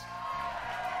audience.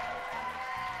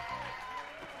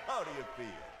 How do you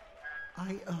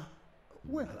feel?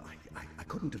 Well, I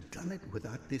couldn't have done it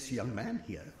without this young man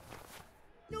here.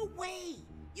 No way!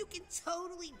 You can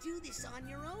totally do this on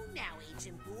your own now,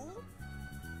 Agent Boole.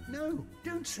 No,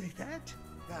 don't say that.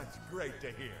 That's great to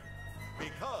hear.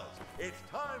 Because it's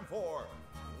time for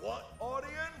what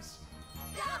audience?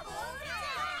 Double down!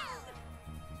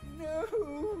 No!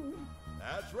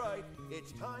 That's right.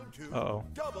 It's time to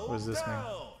double what does this down.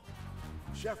 mean?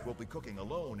 Chef will be cooking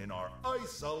alone in our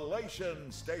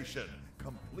isolation station,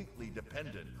 completely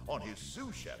dependent on his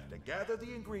sous chef to gather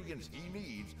the ingredients he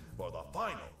needs for the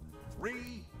final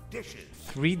 3 dishes.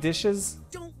 3 dishes?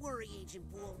 Don't worry, Agent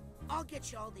Boole. I'll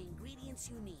get you all the ingredients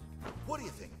you need. What do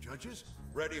you think, judges?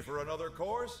 Ready for another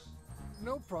course?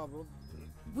 No problem.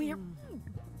 We're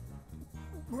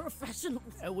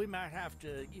professionals. We might have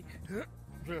to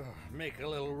make a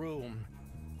little room.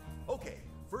 Okay,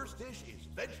 first dish is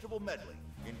vegetable medley.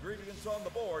 Ingredients on the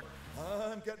board.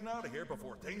 I'm getting out of here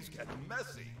before things get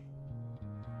messy.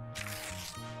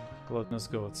 Gluttonous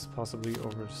goats, possibly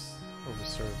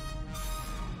overserved.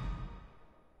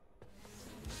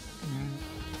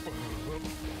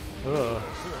 Ugh.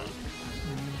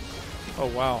 Oh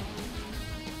wow.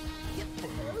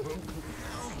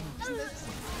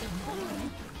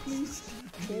 Please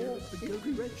pour the goat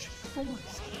reg for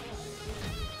once.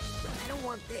 I don't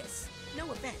want this.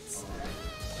 No offense.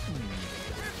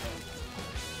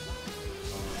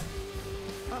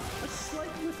 A slight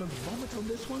whiff of vomit on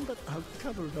this one, but I'll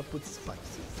cover it up with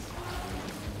spices.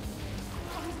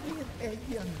 Give me an egg,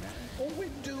 young man, or we're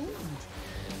doomed.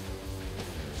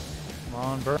 Come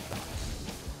on, Bert.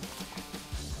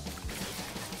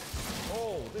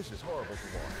 Oh, this is horrible to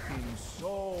watch. In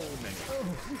so many.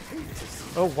 Oh, I hate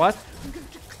this. Oh, what? I'm going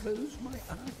to close my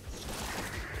eyes.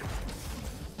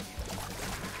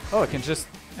 Oh, I can just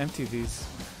empty these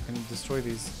and destroy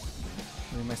these.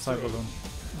 Maybe my side balloon.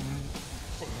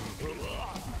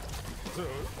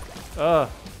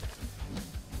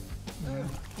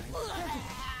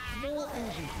 More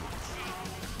ingredients.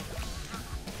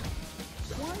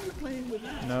 Why are you playing with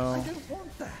that? No. I don't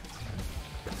want that.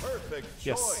 Perfect choice.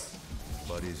 Yes.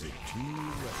 But is it too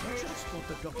late? Just what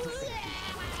the doctor ordered.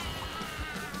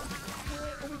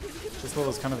 This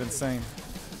level is kind of insane.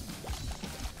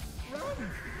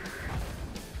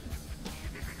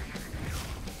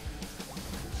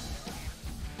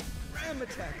 Ram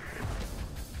attack.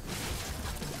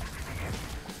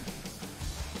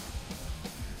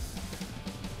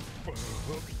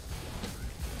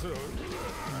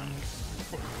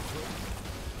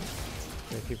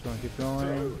 Okay, keep going, keep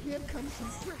going. Here comes some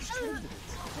fresh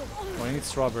candidates. Oh, I need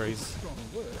strawberries. Strong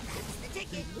word. The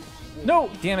ticket. No!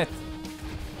 Damn it!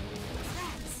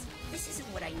 Rats. This isn't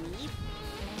what I need.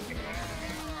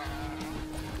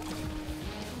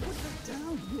 Put that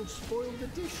down. You'll spoil the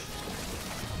dish.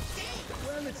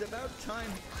 Well, it's about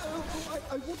time.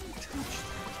 I wouldn't touch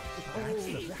that. That's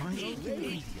the final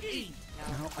ingredient.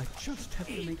 Now I just have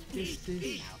to make this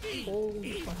dish all by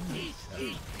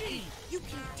myself. You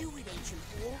can do it, ancient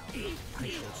fool. I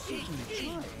shall certainly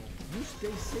try. You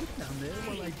stay safe down there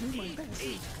while I do my best.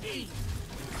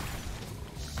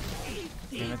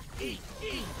 Damn it.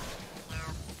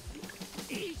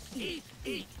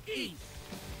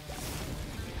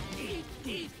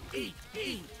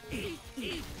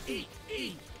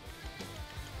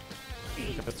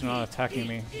 If it's not attacking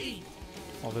me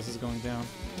while this is going down.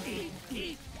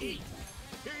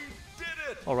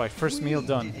 Alright, first meal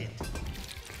done.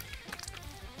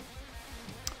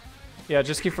 Yeah,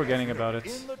 just keep forgetting about it.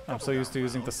 I'm so used to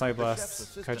using the Psy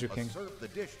Blasts, Kaiju King. Serve the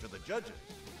dish to the judges.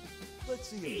 Let's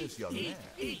see if this young man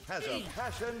has a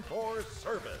passion for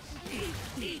service.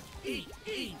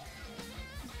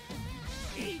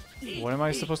 What am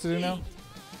I supposed to do now?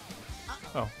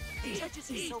 Oh. The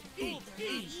judges are so full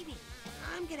they're not eating.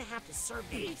 I'm gonna have to serve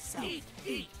them myself.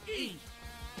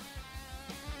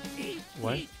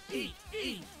 What?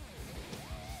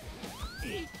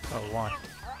 Oh, why?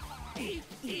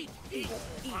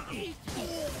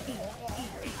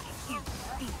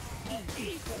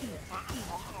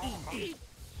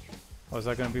 Oh, is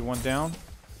that gonna be one down?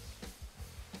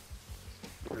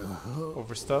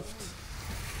 Overstuffed?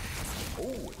 Oh,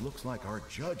 it looks like our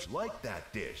judge liked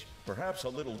that dish. Perhaps a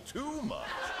little too much.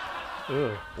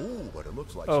 Ugh. Oh, but it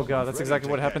looks like. Oh god, that's someone's exactly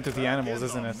ready what to happened get to the back animals, in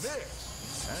isn't the it? mix.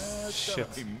 That's Shit.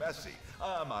 gonna be messy.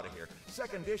 I'm out of here.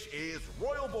 Second dish is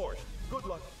royal borscht. Good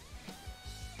luck.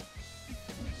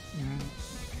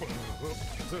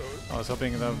 I was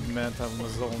hoping that meant I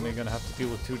was only gonna have to deal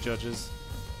with 2 judges.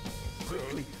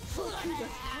 Quickly, float through that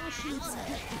partially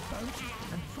digested pouch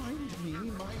and find me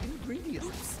my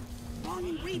ingredients. Wrong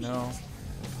ingredients. No.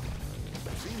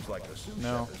 Seems like the sous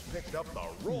No. chef has picked up the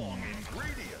wrong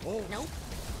ingredient. Nope.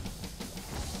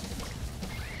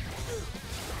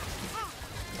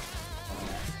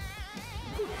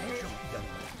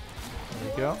 There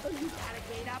you go. Got a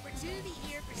great opportunity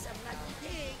here for some lucky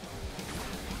pig.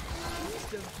 Please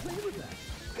don't play with that.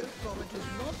 Goat vomit is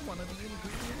not one of the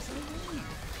ingredients I need.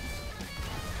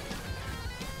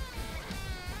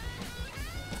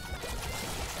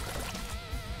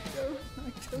 Oh, I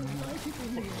don't like it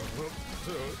in here.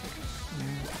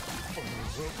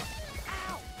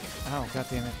 Ow, god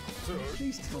damn it.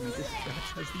 Please tell me this batch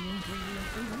has the ingredient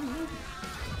I need.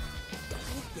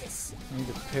 This. I need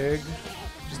a pig.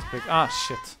 Just a pig. Ah,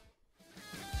 shit.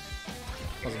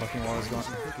 I was looking while I was gone.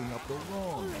 Picking up the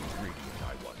wrong ingredient,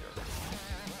 I wonder.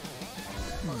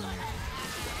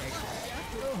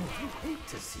 Oh, I hate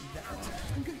to see that.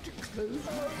 I'm going to close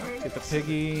my eyes. Get the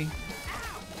piggy.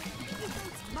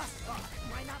 Must bark.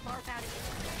 Why not bark out of it?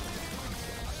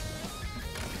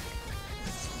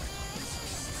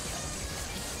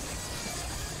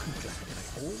 I'm glad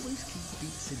I always keep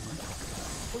beets in my pocket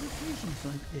for occasions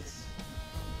like this.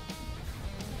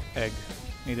 Egg.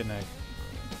 Need an egg.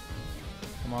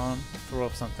 Come on, throw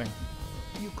up something.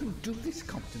 You can do this,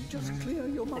 Compton. Just clear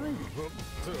your mind.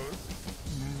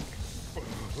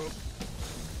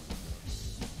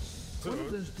 One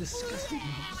of those disgusting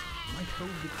mobs might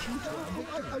hold the key to our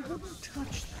victory. I wouldn't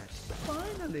touch that.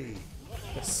 Finally!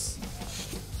 Yes.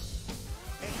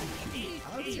 Thank you.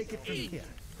 I'll take it from here.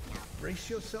 Brace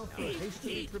yourself for a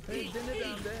hastily prepared dinner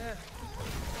down there.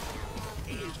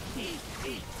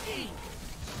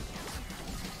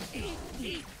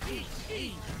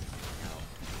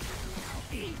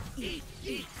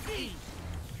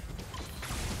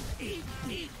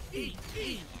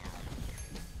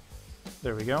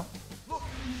 There we go. Look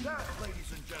at that,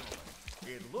 ladies and gentlemen.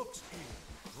 It looks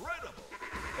incredible,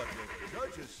 but the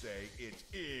judges say it's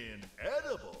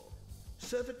inedible.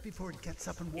 Serve it before it gets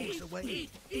up and walks away.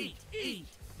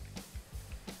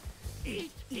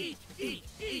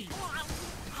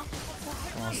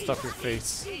 Oh, stuff your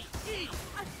face.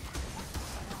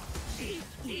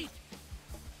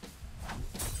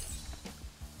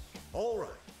 All right,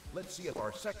 let's see if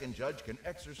our second judge can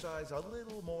exercise a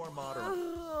little more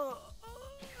moderation.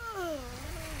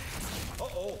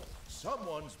 Uh-oh,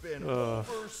 someone's been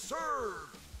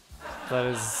overserved. That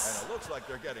And is it looks like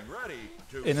they're getting ready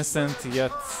to innocent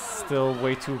yet still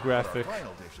way too graphic. The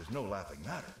final dish is no laughing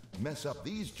matter. Mess up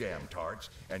these jam tarts,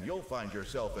 and you'll find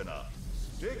yourself in a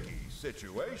sticky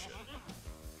situation.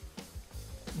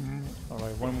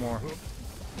 Alright, one more.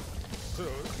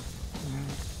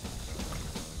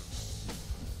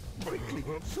 Quickly,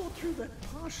 sort through that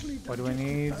partially Why do I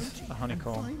need digested a bounty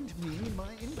honeycomb? and find me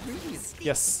my ingredients.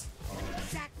 Yes.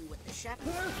 Exactly what the chef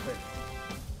Perfect.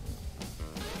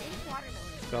 Think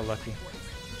watermelon. Got lucky.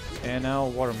 And now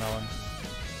watermelon.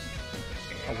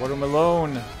 A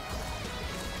watermelon.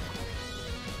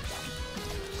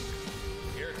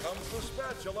 Here comes the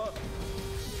spatula.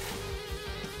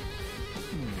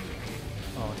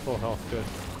 Oh, full health, good.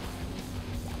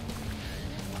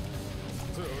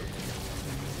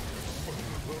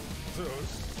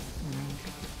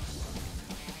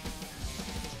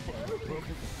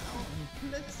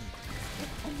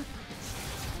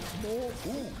 More.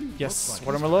 Yes,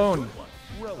 watermelon.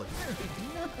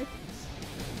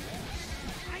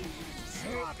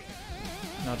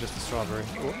 Not just a strawberry.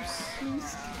 Whoops. Please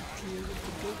stay clear of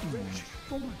the gold wrench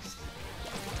for my sake.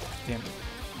 Damn it.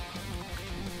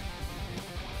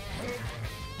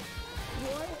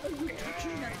 Why are you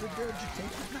touching that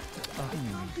regurgitated matter? It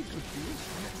can't be good for you,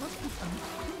 and it must be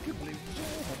unthinkably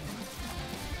warm.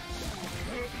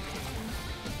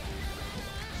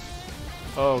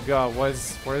 Oh god, what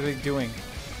are they doing?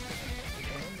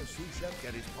 Can the sous chef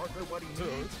get his partner what he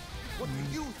needs? What do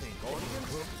you think,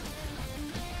 audience?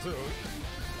 Oh,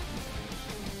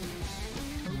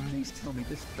 please tell me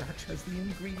this batch has the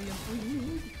ingredient we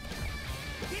need.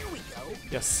 Here we go.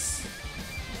 Yes.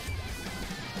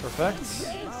 Perfect.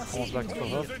 Almost back to full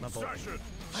health.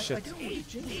 I Shit. don't want to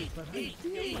jinx it, but I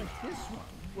feel like this one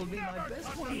will be my best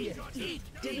one yet.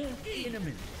 Dinner in a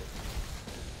minute.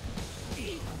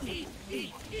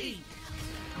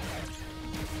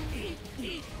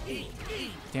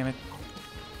 Damn it.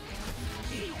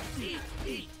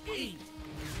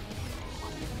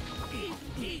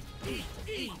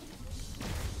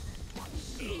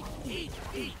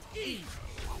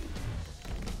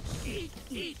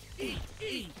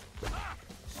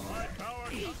 My power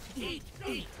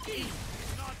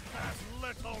not past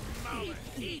little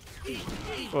malice.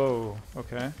 Oh,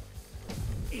 okay.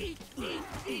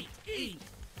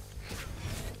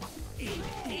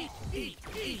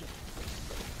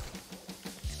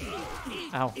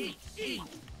 Ow.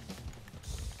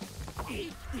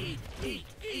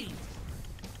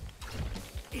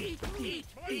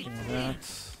 That.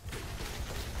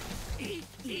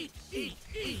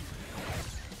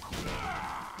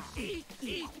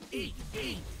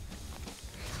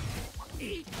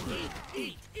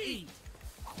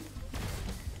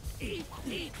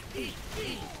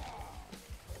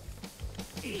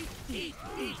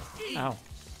 Ow.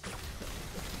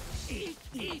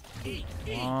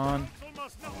 Come on.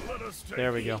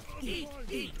 There we go.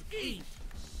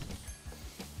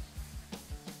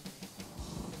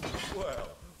 Well,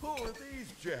 who are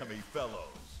these jammy fellows?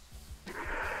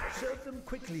 Serve them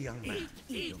quickly, young man.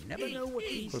 You'll never know what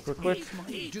these Quick, quick, quick. things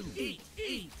might do.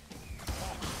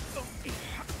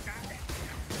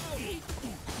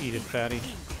 Eat it, fatty.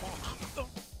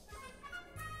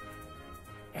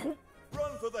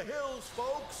 Run for the hills,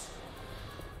 folks!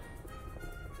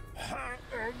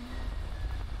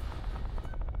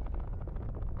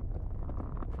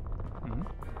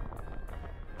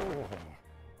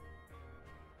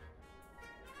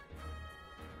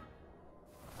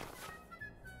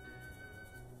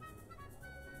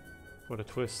 What a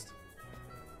twist.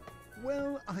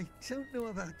 Well, I don't know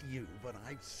about you, but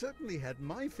I've certainly had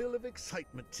my fill of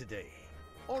excitement today.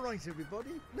 All right,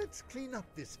 everybody, let's clean up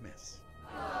this mess.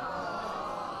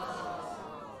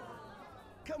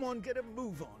 Come on, get a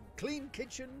move on. Clean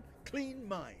kitchen, clean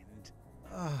mind.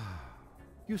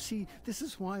 You see, this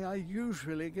is why I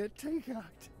usually get takeout.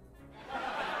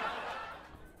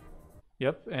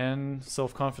 Yep, and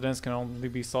self-confidence can only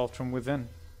be solved from within.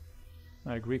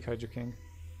 I agree, Kaiju King.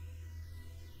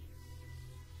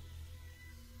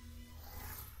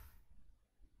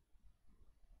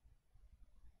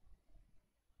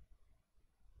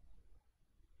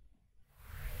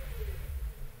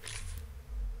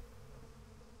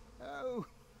 Oh,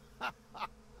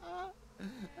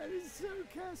 that is so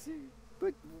Cassie.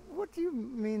 But what do you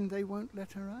mean they won't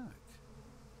let her out?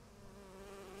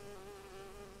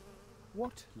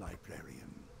 What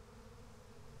librarian?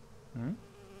 Hmm?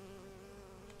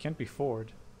 Can't be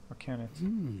Ford, or can it?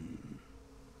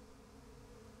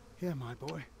 Here, my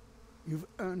boy. You've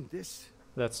earned this.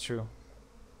 That's true.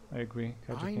 I agree.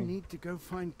 Kaiju I King. need to go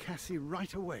find Cassie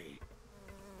right away.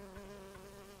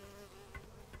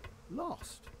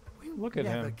 Lost? We'll Look at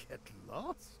never him. get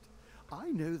lost. I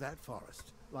know that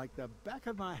forest like the back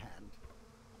of my hand.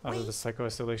 Out of the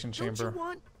psycho-isolation Don't you chamber,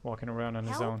 want walking around on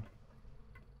his help?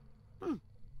 own.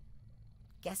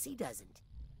 Guess he doesn't.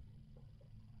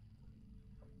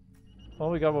 Well,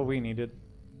 we got what we needed.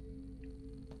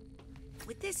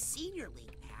 With this senior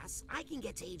league pass, I can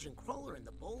get to Agent Crawler in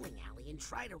the bowling alley and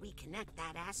try to reconnect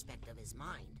that aspect of his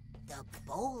mind. The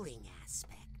bowling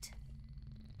aspect.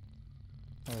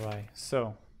 Alright,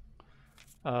 so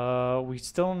we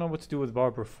still don't know what to do with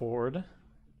Barbara Ford.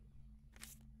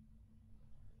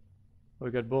 We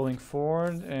got Bowling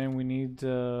Ford, and we need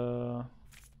to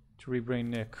rebrain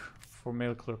Nick for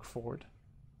Mail Clerk Ford.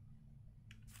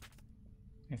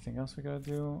 Anything else we gotta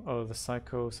do? Oh, the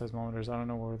psycho seismometers. I don't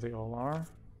know where they all are.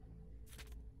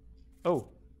 Oh!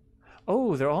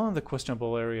 Oh, they're all in the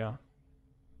questionable area.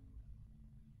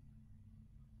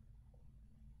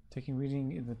 Taking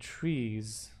reading in the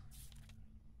trees.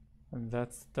 And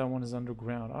that one is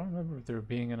underground. I don't remember there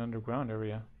being an underground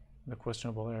area. The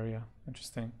questionable area.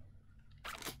 Interesting.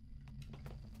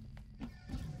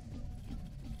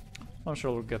 I'm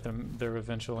sure we'll get them there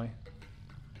eventually.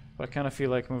 But I kind of feel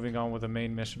like moving on with the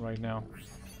main mission right now.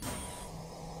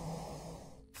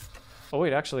 Oh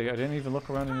wait, actually, I didn't even look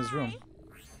around in his room.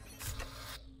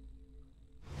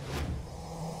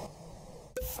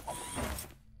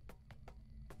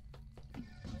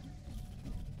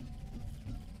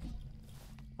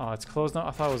 Oh, it's closed now?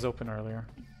 I thought it was open earlier.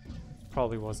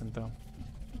 Probably wasn't though.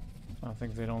 I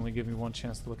think they'd only give me one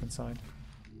chance to look inside.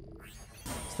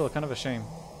 Still, kind of a shame.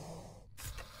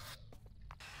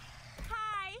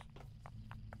 Hi.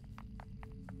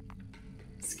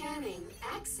 Scanning.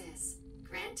 Access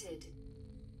granted.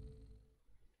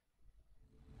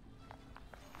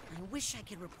 I wish I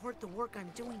could report the work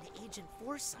I'm doing to Agent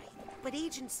Forsyth, but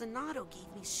Agent Sonato gave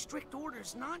me strict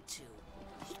orders not to.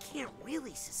 He can't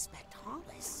really suspect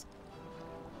Hollis.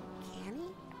 Can he?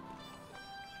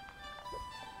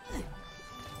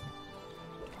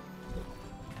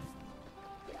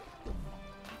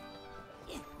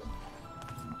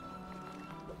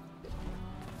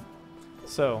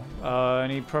 So,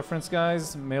 any preference,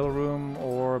 guys? Mailroom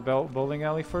or bowling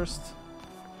alley first?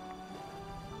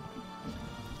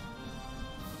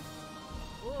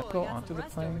 Ooh, Go got onto some the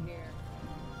rust over plane. here.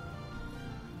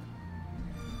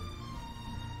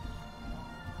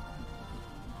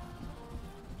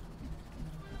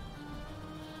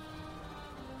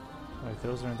 Right,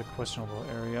 those are in the questionable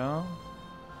area.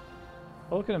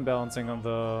 Oh, look at him balancing on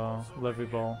the levy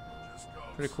ball.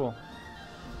 Pretty cool.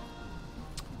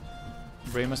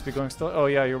 Brain must be going still. Oh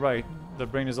yeah, you're right. The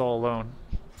brain is all alone.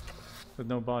 With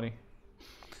no body.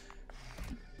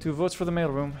 2 votes for the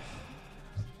mailroom.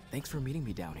 Thanks for meeting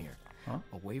me down here. Huh?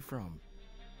 Away from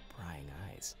prying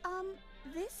eyes.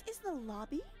 This is the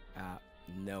lobby?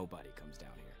 Nobody comes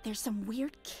down here. There's some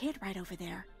weird kid right over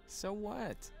there. So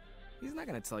what? He's not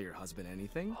gonna tell your husband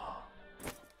anything.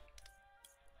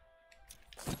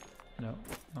 No,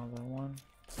 not that one.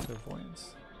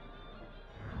 Clairvoyance.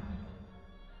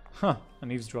 Huh,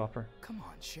 an eavesdropper. Come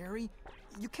on, Sherry.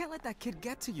 You can't let that kid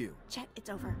get to you. Chet, it's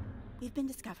over. We've been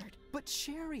discovered. But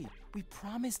Sherry, we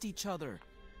promised each other.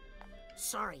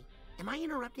 Sorry, am I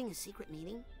interrupting a secret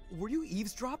meeting? Were you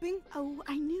eavesdropping? Oh,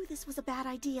 I knew this was a bad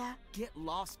idea. Get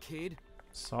lost, kid.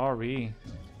 Sorry.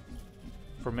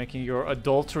 For making your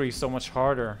adultery so much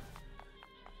harder.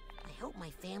 I hope my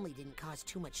family didn't cause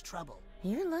too much trouble.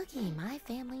 You're lucky my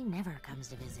family never comes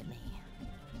to visit me.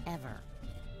 Ever.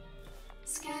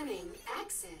 Scanning.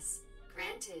 Access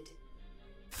granted.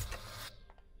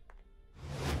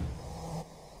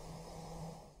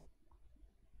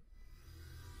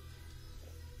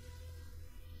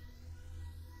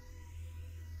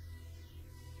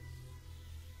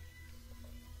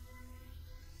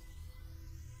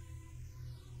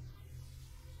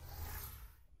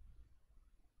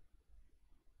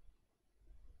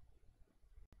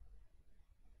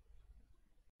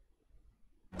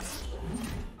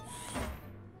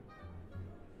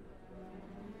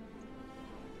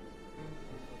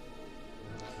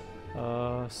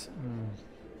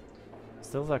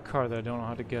 Still that car that I don't know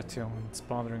how to get to. It's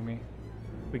bothering me.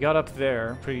 We got up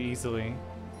there pretty easily.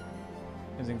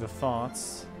 Using the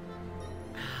thoughts.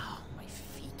 Ow, my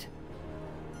feet.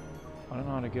 I don't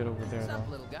know how to get over there What's up,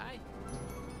 though. little guy?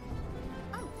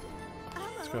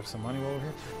 Let's grab some money while we're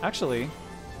here. Actually...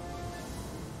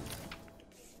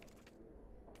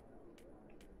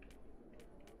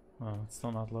 Oh, it's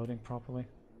still not loading properly.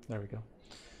 There we go.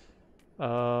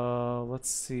 Let's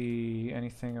see.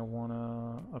 Anything I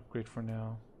wanna upgrade for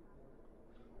now?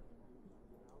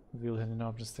 Reveal hidden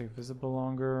objects stay visible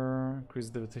longer. Increase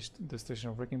the devastation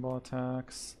of wrecking ball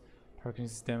attacks.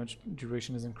 Pyrokinesis damage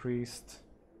duration is increased.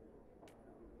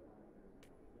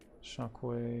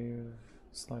 Shockwave.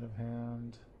 Sleight of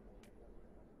hand.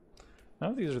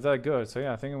 None of these are that good, so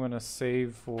yeah, I think I'm gonna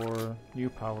save for new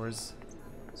powers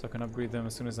so I can upgrade them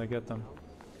as soon as I get them.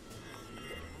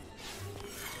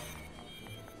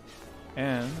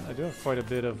 And I do have quite a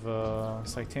bit of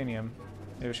Psytanium.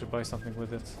 Maybe I should buy something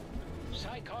with it.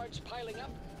 Psy cards piling up.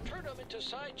 Turn them into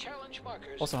Psy challenge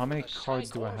markers. Also, how many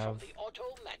cards do I have?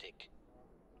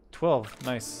 12.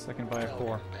 Nice. I can buy a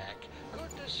core. Good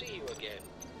to see you again.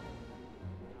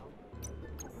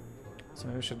 So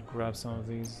maybe I should grab some of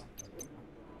these.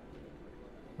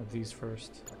 Of these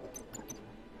first.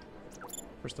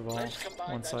 First of all,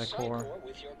 one Psy core.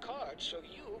 With your cards so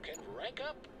you can rank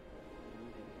up.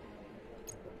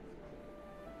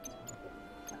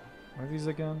 What are these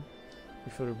again?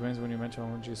 You fill your brains when your mental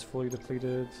energy is fully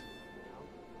depleted.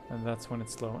 And that's when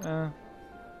it's low.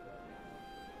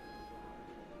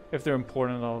 If they're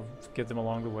important, I'll get them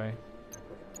along the way.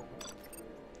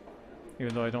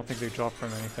 Even though I don't think they drop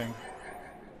from anything.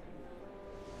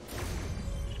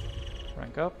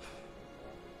 Rank up.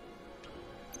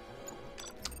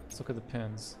 Let's look at the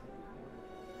pins.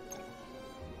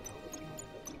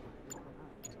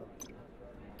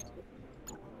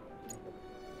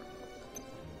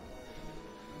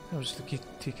 Oh, just the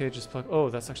TK just plug. Oh,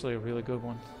 that's actually a really good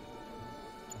one.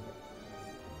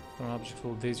 An object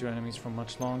will daze your enemies for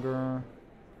much longer.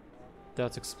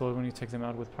 Doubts explode when you take them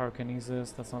out with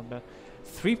pyrokinesis. That's not bad.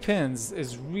 3 pins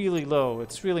is really low.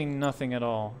 It's really nothing at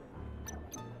all.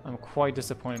 I'm quite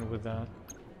disappointed with that.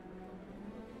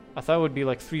 I thought it would be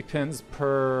like 3 pins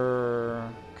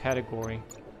per category.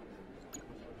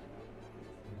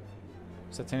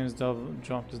 Titanium's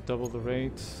jump is double the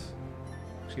rate.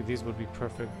 Actually, these would be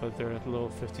perfect, but they're at low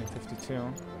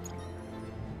 1552.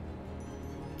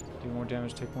 Do more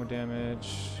damage, take more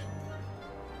damage.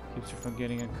 Keeps you from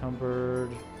getting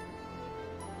encumbered.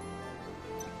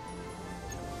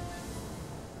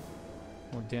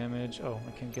 More damage. Oh,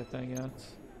 I can't get that yet.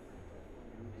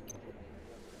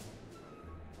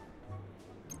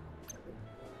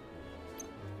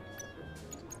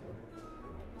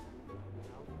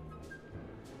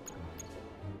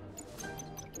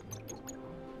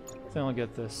 Then I'll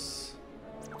get this.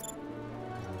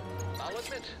 I'll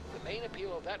admit, the main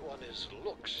appeal of that one is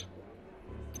looks.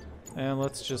 And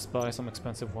let's just buy some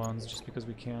expensive ones, just because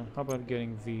we can. How about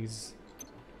getting these?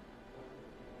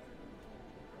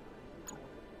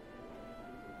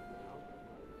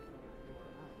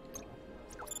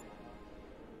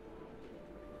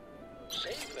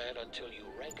 Save that until you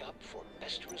rank up for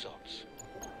best results.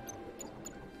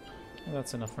 And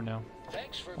that's enough for now.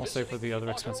 Thanks for I'll save for the other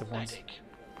expensive ones. Ouch!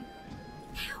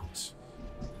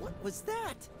 What was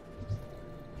that?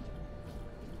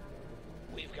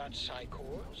 We've got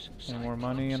Psychors. And more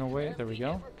money in a way. There we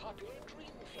go.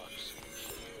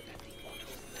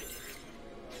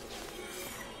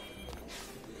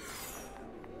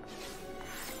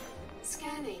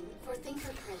 Scanning for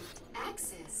fingerprint.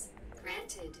 Access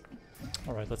granted.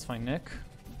 Alright, let's find Nick.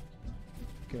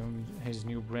 Give him his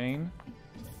new brain.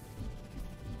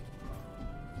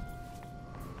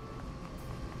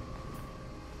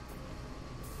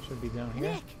 Should be down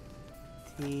here. Nick!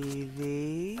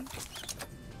 TV?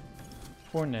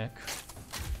 Poor Nick.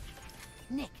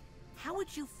 Nick, how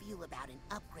would you feel about an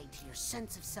upgrade to your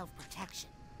sense of self-protection?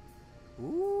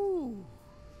 Ooh.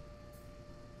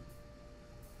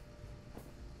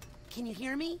 Can you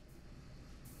hear me?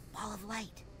 Ball of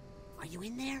light. Are you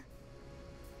in there?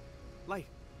 Light,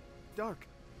 dark,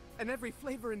 and every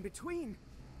flavor in between.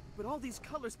 But all these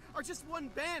colors are just one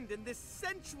band in this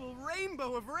sensual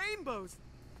rainbow of rainbows.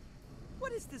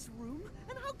 What is this room,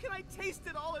 and how can I taste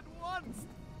it all at once?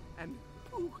 And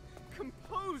who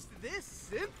composed this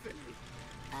symphony?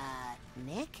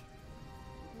 Nick?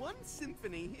 One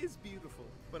symphony is beautiful,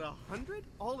 but 100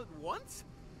 all at once?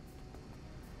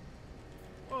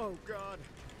 Oh God,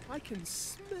 I can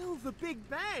smell the Big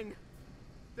Bang.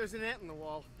 There's an ant in the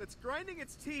wall that's grinding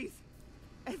its teeth.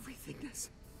 Everythingness,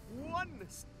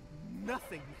 oneness,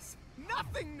 nothingness,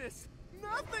 nothingness,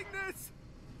 nothingness!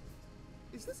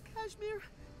 Is this cashmere?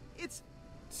 It's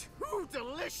too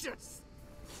delicious!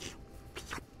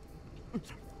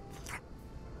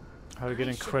 How to get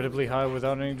incredibly high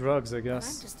without any drugs, I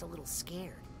guess. I'm just a little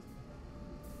scared.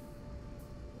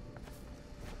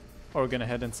 Or we're gonna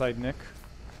head inside Nick.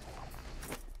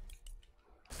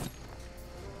 Or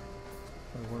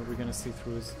what are we gonna see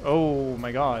through his... Oh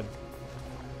my god.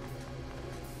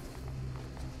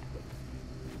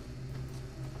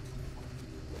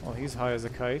 Well, he's high as a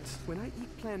kite. When I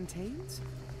eat plantains,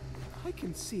 I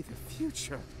can see the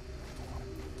future.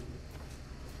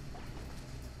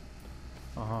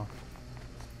 Uh-huh.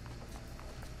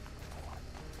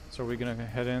 So are we gonna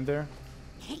head in there?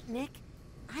 Hey, Nick,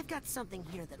 I've got something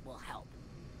here that will help.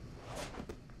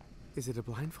 Is it a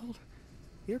blindfold?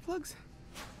 Earplugs?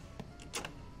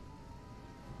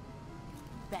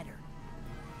 Better.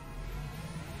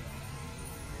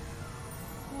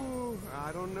 Oh,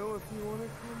 I don't know if you want to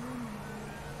come in.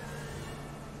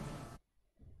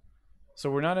 So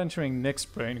we're not entering Nick's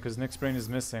brain, because Nick's brain is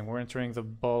missing. We're entering the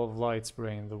Ball of Light's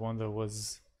brain, the one that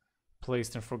was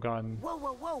placed and forgotten. Whoa,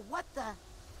 whoa, whoa, what the?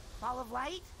 Ball of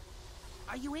Light?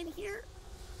 Are you in here?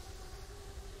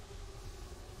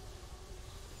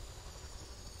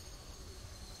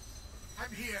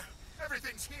 I'm here.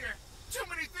 Everything's here. Too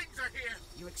many things are here.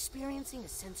 You're experiencing a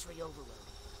sensory overload.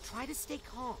 Try to stay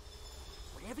calm.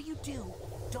 Whatever you do,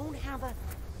 don't have a...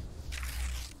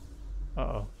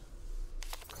 Uh-oh.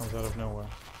 Comes out of nowhere.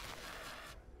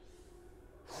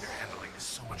 Your handling is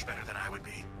so much better than I would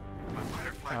be. My fight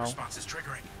or flight Ow. response is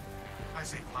triggering. I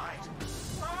say flight.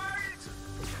 Flight!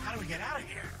 How do we get out of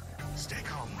here? Stay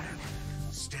calm, man.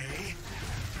 Stay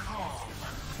calm.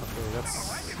 Okay,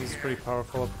 that's... he's pretty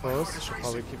powerful up close. Should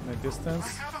probably keep him at distance. I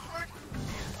have a heart.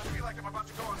 I feel like I'm about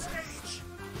to go on stage.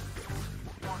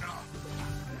 Oh no.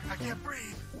 I can't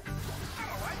breathe. I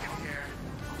don't like it here.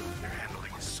 Your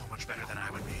handling is so much better than I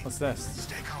would be. What's this?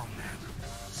 Stay calm, man.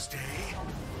 Stay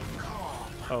calm.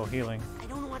 Oh, healing. I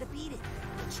don't know how to beat it.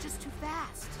 It's just too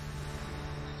fast.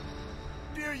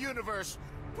 Dear universe,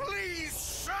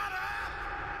 please shut up!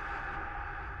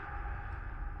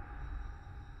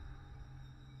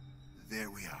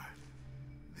 There we are.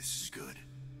 This is good.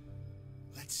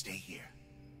 Let's stay here.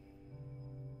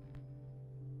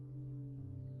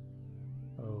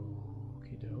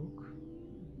 Okie doke.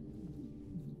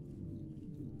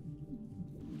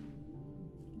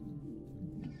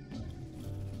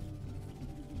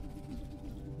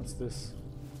 What's this?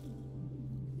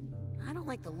 I don't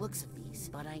like the looks of these,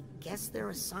 but I guess they're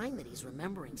a sign that he's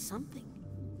remembering something.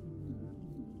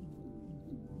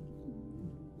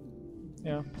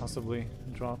 Yeah, possibly.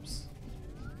 Drops.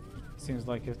 Seems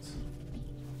like it.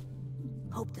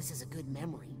 Hope this is a good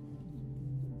memory.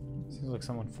 Seems like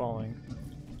someone falling.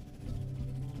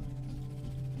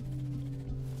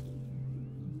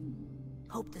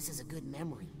 Hope this is a good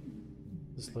memory.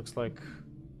 This looks like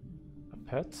a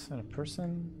pet and a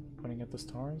person pointing at the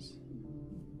stars.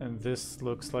 And this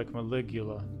looks like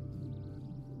Maligula.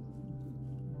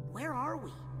 Where are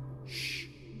we? Shh.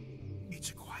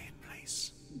 It's a quiet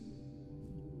place.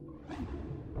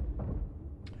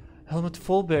 Helmut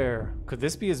Fullbear. Could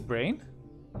this be his brain?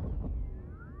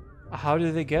 How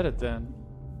did they get it then?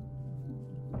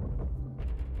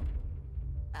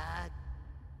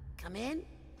 Come in?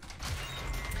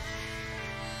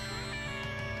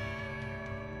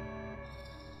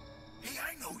 Hey,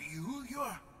 I know you.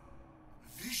 You're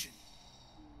Vision.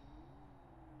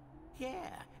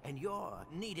 Yeah, and you're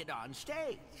needed on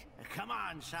stage. Come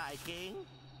on, Psy King.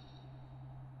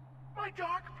 My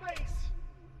dark place.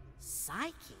 Psy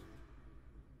King?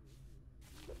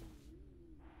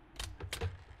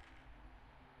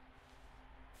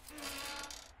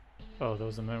 Oh, that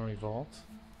was a memory vault.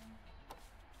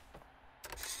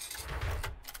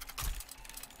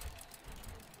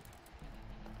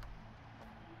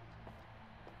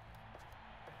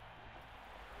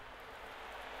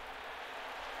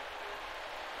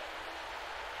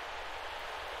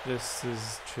 This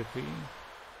is trippy.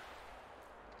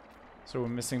 So we're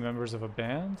missing members of a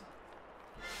band?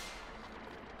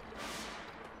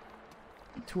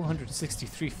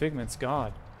 263 figments,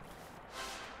 God.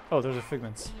 Oh, those are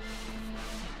figments.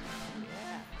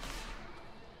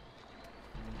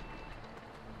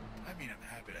 I mean, I'm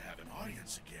happy to have an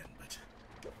audience again, but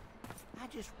I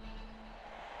just...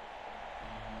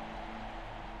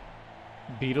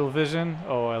 Beetle vision?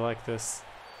 Oh, I like this.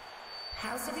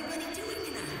 How's everybody doing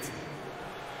tonight?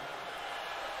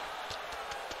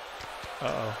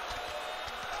 Uh-oh.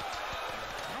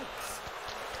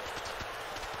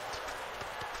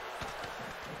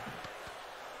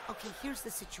 Okay, here's the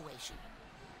situation.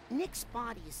 Nick's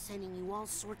body is sending you all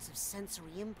sorts of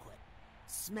sensory input.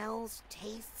 Smells,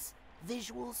 tastes,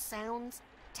 visuals, sounds,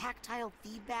 tactile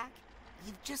feedback.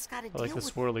 You've just got to I like deal the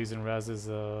with swirlies in Raz's,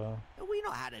 We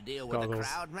know how to deal with the goggles.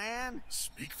 crowd, man.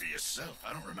 speak for yourself.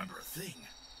 I don't remember a thing.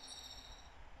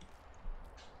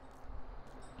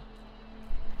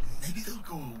 Maybe they'll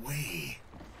go away.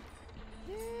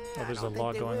 Oh, there's I a don't think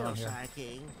lot they going will, on here. Psy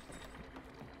King.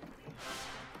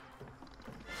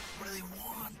 What do they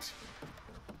want?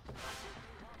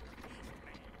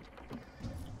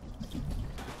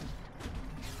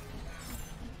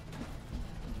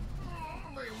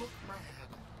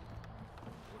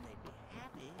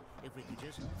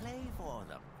 villagers play for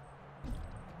them.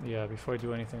 Yeah, before I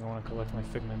do anything, I want to collect my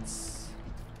figments.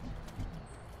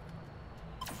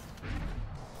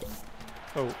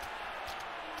 Oh.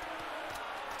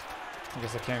 I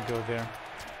guess I can't go there.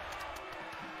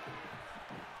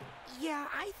 Yeah,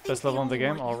 I think Best they level in the only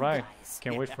game? want you Alright. guys.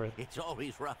 Can't wait for it. It's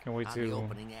always rough Can't wait on the to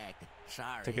opening act.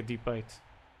 Sorry. take a deep bite.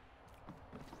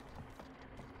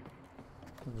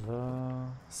 The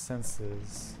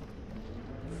senses.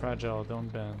 Fragile,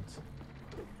 don't bend.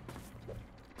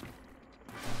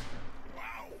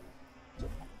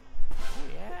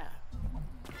 Yeah.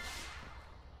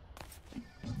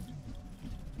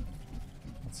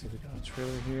 Let's see, we got a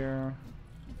trailer here.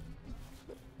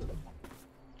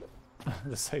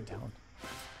 The side down.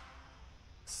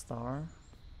 Star.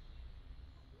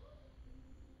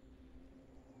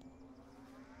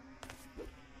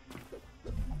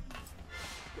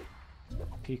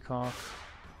 Peacock.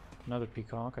 Another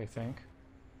peacock, I think.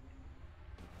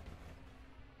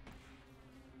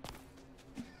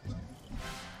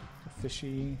 A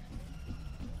fishy.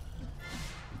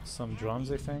 Some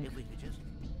drums, I think. If we could just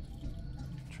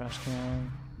Trash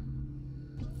can.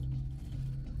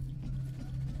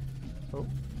 Oh.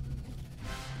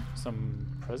 Some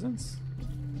presents?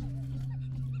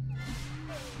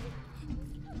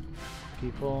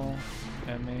 People,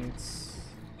 inmates.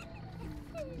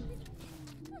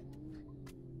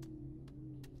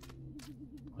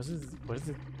 What does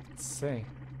it say?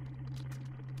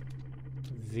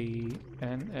 The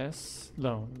NS?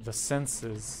 No, the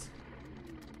senses.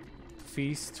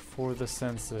 Feast for the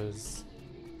senses.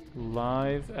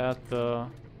 Live at the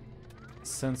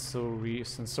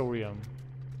Sensorium.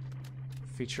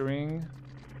 Featuring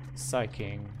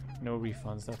Psyching. No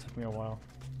refunds, that took me a while.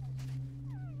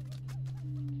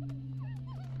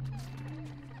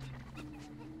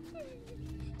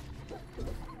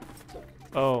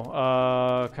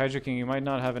 Oh, Kaiju King, you might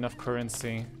not have enough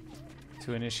currency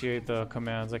to initiate the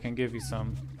commands. I can give you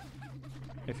some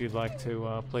if you'd like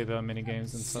to play the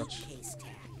minigames and such. Suitcase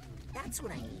tag. That's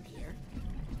what I need here.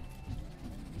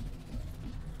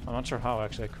 I'm not sure how,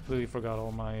 actually. I completely forgot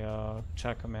all my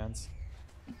chat commands.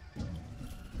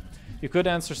 You could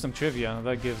answer some trivia.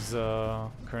 That gives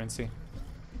currency.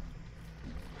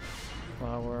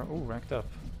 Flower. Ooh, ranked up.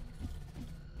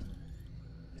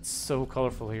 It's so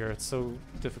colorful here. It's so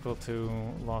difficult to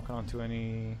lock onto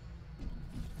any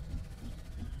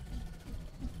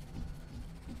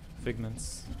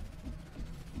figments.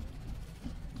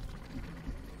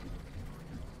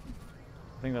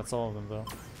 I think that's all of them, though.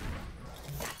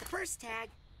 Got the first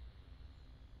tag.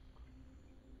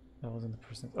 That wasn't the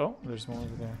person. Oh, there's one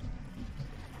over there.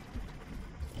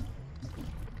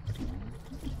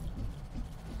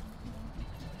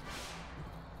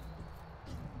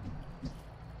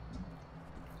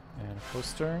 And a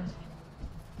poster.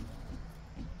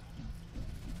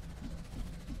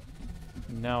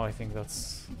 Now I think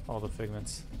that's all the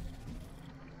figments.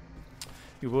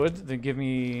 You would? Then give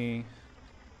me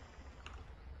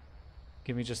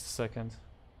just a second.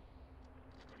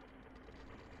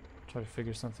 Try to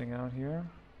figure something out here.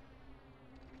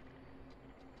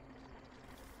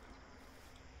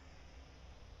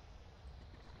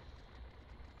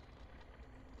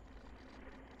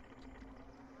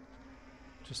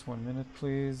 Just 1 minute,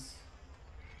 please.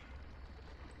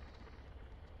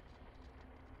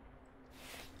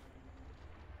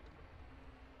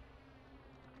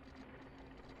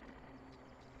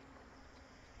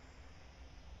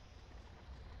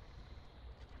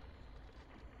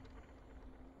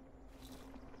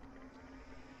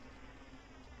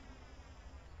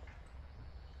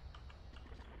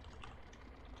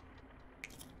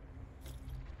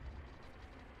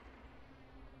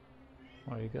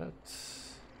 What do you got?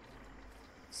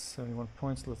 71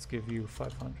 points. Let's give you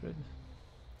 500.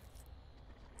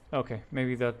 Okay,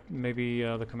 maybe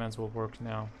the commands will work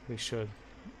now. They should,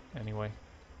 anyway.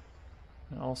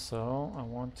 And also, I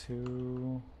want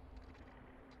to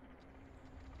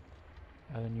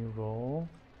add a new role.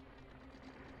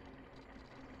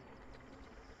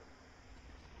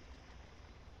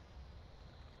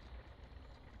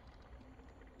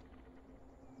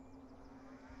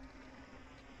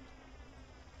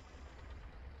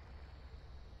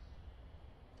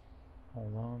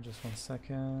 Hold on, just 1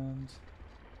 second.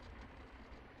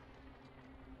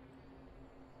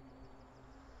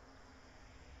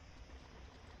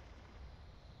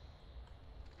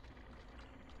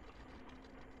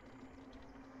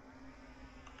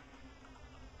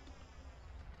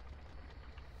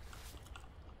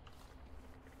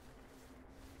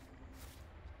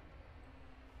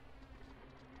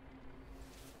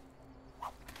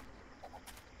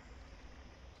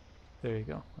 There you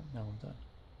go. Now I'm done.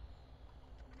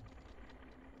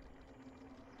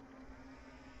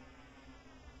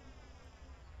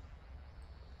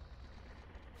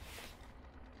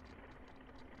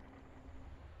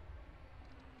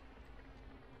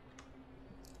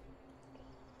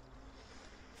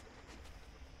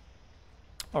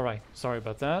 Alright, sorry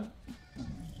about that.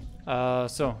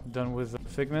 So, done with the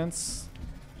figments.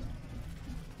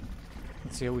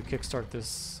 Let's see how we kickstart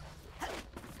this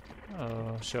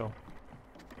show.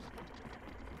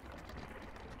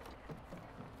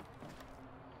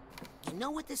 You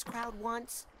know what this crowd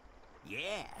wants?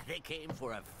 Yeah, they came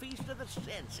for a feast of the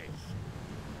senses.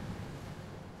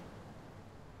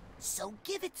 So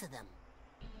give it to them.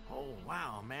 Oh,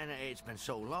 wow, man, it's been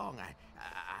so long,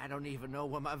 I don't even know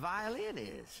where my violin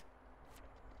is.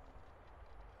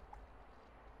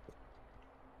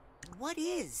 What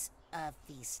is a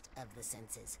feast of the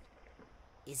senses?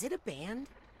 Is it a band?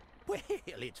 Well,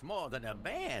 it's more than a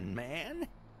band, man.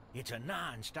 It's a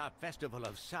non-stop festival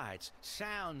of sights,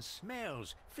 sounds,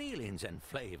 smells, feelings, and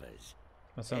flavors.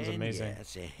 That sounds amazing.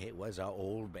 Yes, it was our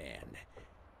old band.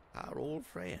 Our old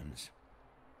friends.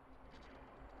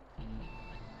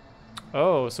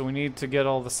 Oh, so we need to get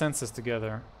all the senses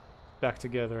together. Back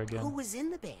together again. Who was in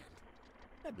the band?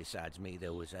 Besides me,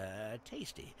 there was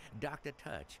Tasty, Dr.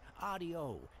 Touch,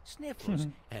 Audio, Sniffles,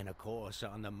 and of course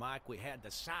on the mic we had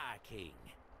the Psy King.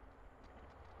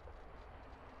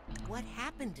 What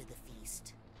happened to the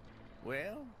feast?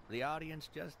 Well, the audience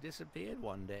just disappeared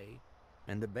one day,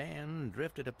 and the band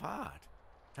drifted apart.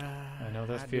 I know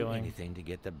that I'd feeling. do anything to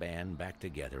get the band back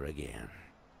together again.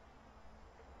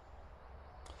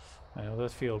 I know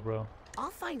that feel, bro. I'll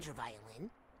find your violin.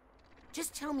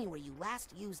 Just tell me where you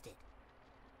last used it.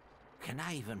 Can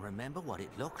I even remember what it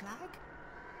looked like?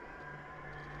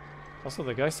 Also,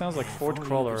 the guy sounds like Ford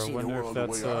Crawler. I wonder if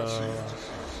that's a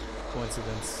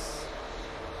coincidence.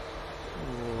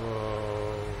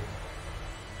 Whoa.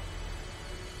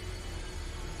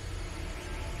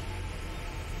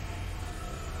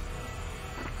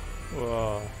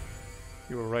 Whoa.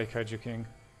 You were right, Kaiju King.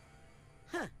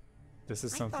 Huh. This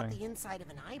is I something. thought the inside of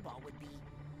an eyeball would be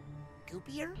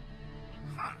goopier.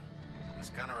 Huh. This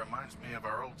kind of reminds me of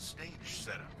our old stage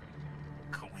setup.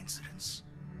 Coincidence?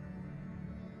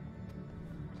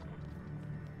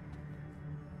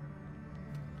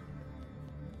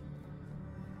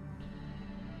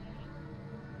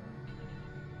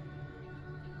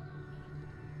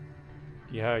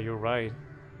 Yeah, you're right.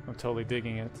 I'm totally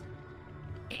digging it.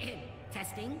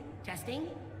 Testing, testing.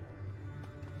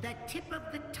 The tip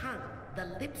of the tongue, the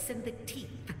lips and the teeth.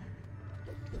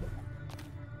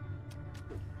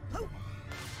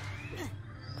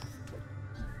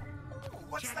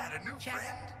 What's that, a new friend?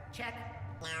 Check.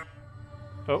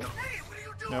 Oh. Hey, what are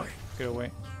you doing? No, get away.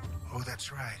 Oh,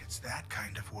 that's right. It's that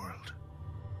kind of world.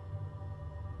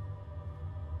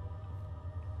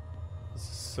 This is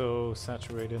so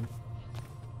saturated.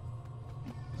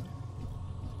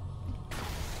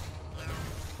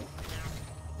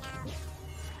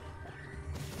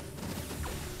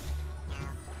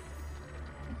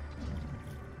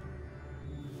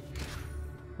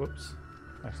 Whoops.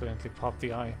 Accidentally popped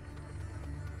the eye.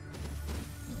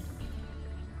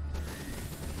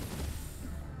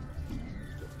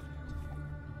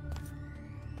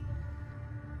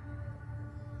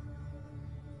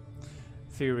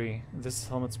 Theory. This is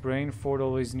Helmut's brain. Ford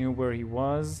always knew where he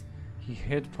was. He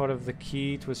hid part of the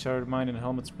key to his shattered mind in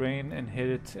Helmut's brain and hid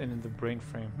it in the brain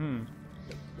frame.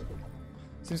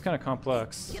 Seems kind of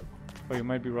complex. But you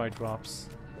might be right, Drops.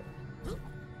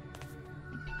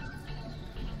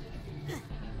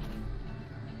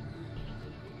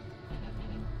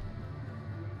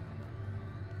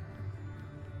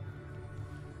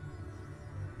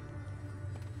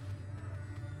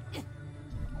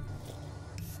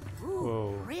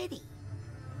 Whoa. Pretty.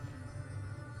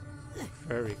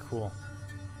 Very cool.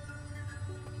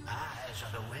 Eyes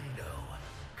are the window.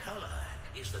 Color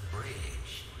is the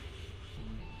bridge.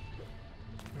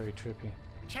 Very trippy.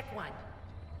 Check one.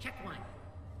 Check one.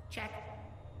 Check.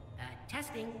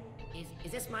 Testing.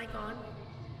 Is this mic on?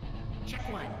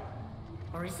 Check one.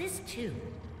 Or is this two?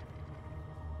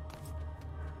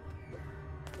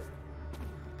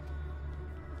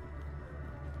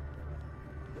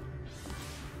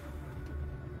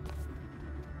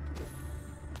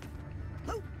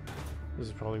 This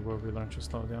is probably where we learn to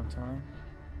slow down time.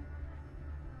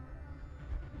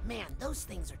 Man, those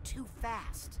things are too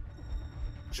fast.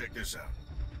 Check this out.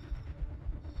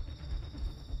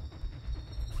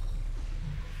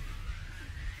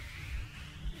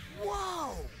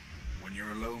 Whoa! When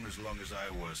you're alone as long as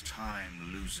I was,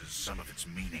 time loses some of its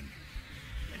meaning.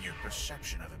 And your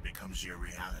perception of it becomes your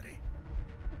reality.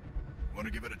 Want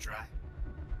to give it a try?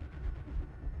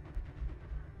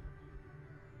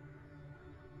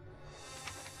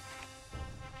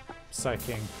 Psy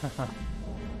King.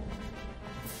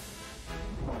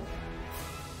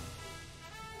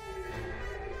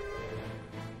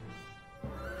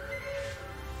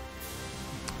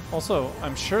 Also,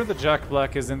 I'm sure that Jack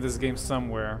Black is in this game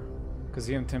somewhere, because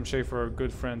he and Tim Schafer are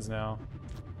good friends now.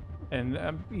 And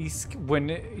when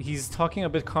he's talking a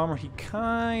bit calmer, he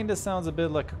kind of sounds a bit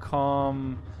like a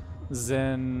calm,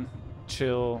 zen,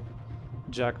 chill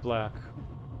Jack Black.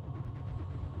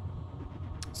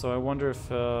 So I wonder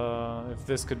if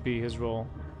this could be his role.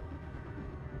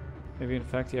 Maybe in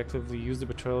fact he actively used the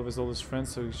betrayal of his oldest friend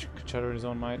so he could shatter his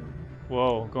own might.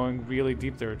 Whoa, going really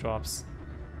deep there, Drops.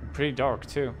 Pretty dark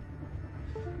too.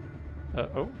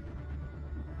 Oh.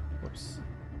 Whoops.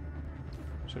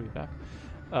 Should be back.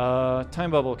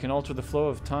 Time bubble can alter the flow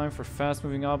of time for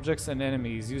fast-moving objects and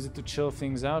enemies. Use it to chill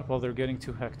things out while they're getting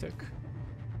too hectic.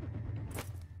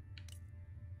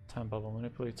 Time bubble.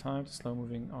 Manipulate time to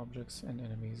slow-moving objects and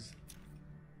enemies.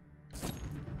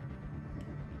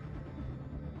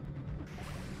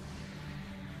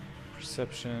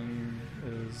 Perception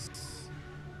is...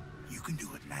 You can do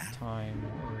it, man. Time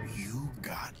is... You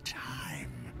got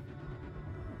time.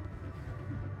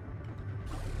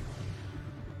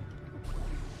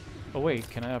 Oh wait,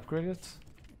 can I upgrade it?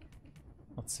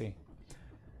 Let's see.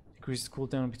 Decreases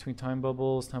cooldown between time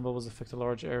bubbles. Time bubbles affect a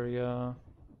large area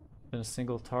than a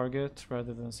single target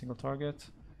rather than a single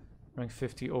target. Rank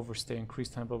 50 overstay.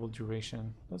 Increased time bubble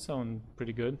duration. That sounds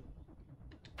pretty good.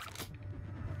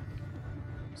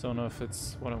 So I don't know if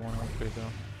it's what I want to upgrade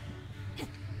though.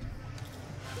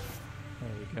 There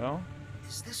we go.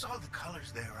 Is this all the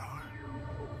colors there are?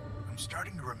 I'm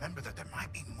starting to remember that there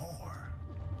might be more.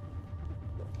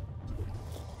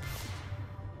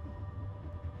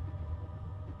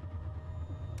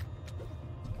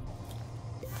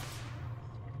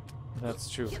 That's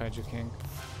true, Kaiju King.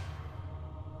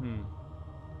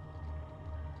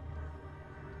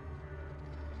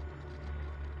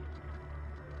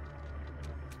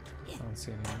 I don't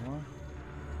see any more.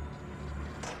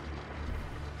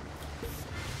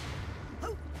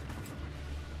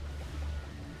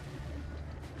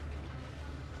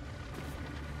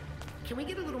 Can we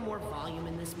get a little more volume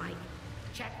in this mic?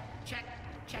 Check, check,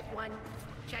 check one,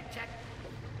 check, check.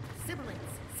 Sibilance,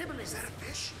 sibilance. Is that a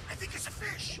fish? I think it's a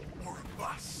fish. Or a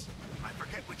bus. I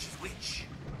forget which is which.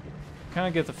 Kind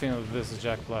of get the feeling that this is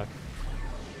Jack Black.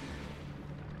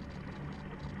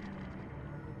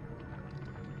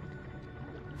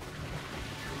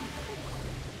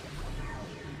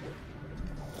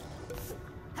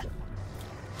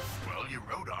 Well, you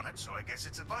rode on it, so I guess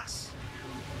it's a bus.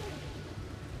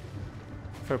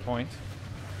 Fair point.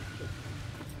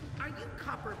 Are you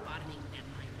copper bottoming them,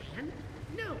 my man?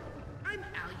 No, I'm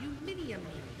aluminium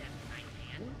them, my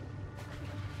man.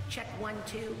 Check 1,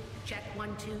 2, check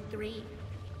 1, 2, 3.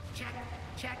 Check,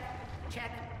 check,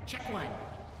 check, check 1.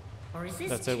 Or is this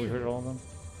That's two? it, we heard all of them?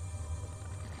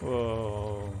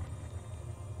 Whoa.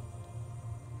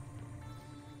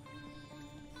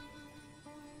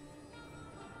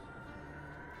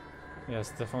 Yes,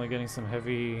 definitely getting some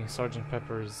heavy Sgt.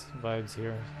 Pepper's vibes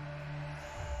here.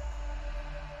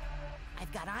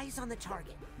 I've got eyes on the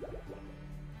target.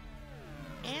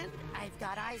 And I've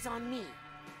got eyes on me.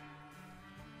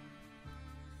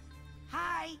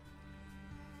 Hi!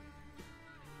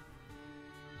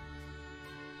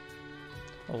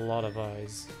 A lot of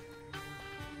eyes.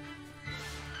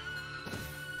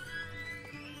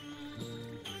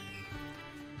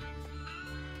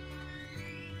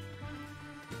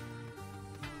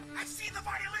 I see the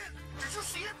violin! Did you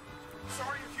see it?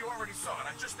 Sorry if you already saw it.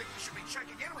 I just think we should be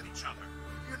checking in with each other.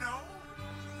 You know?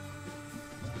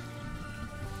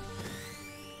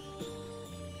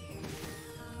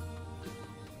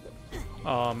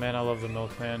 Oh man, I love the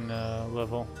Milkman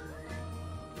level.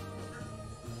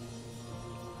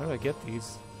 How do I get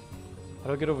these? How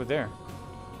do I get over there?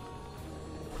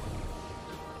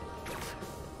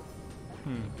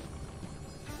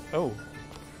 Oh.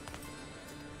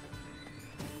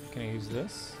 Can I use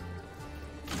this?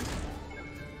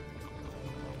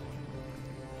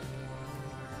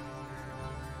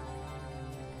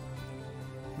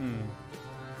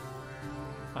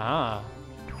 Ah.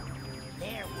 There we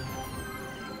go.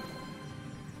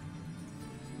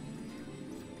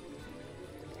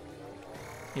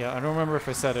 Yeah, I don't remember if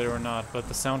I said it or not, but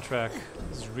the soundtrack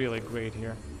is really great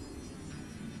here.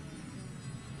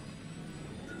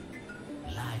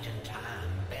 Light and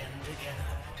time bend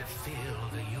together to fill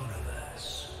the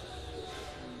universe.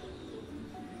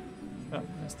 Oh,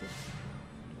 missed it.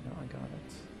 No, I got it.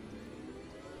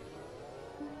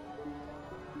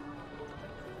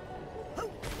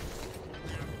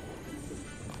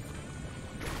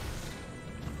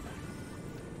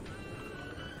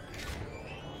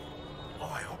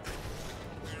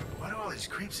 These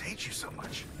creeps hate you so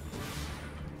much.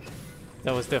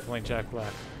 That was definitely Jack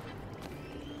Black.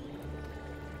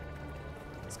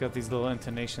 got these little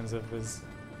intonations of his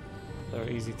that are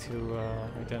easy to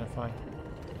identify.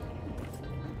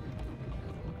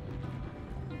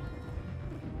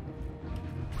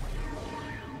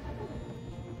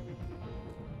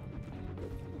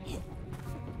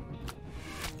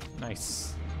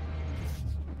 Nice.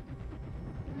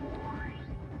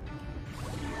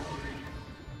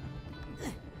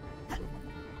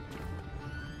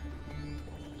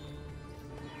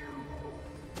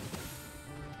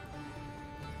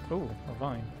 Oh, a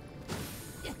vine.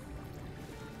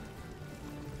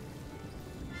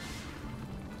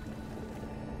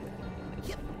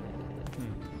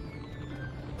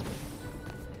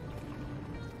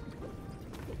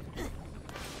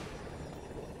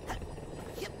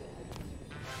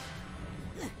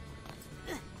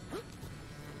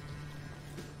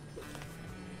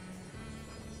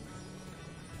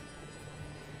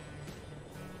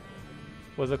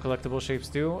 What do the collectible shapes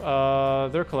do?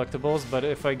 They're collectibles, but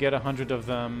if I get 100 of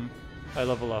them, I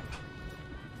level up.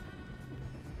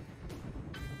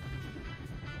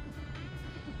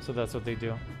 So that's what they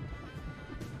do.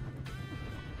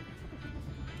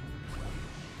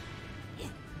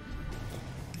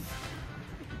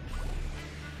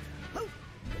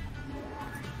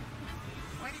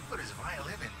 Why did he put his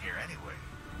violin in here anyway?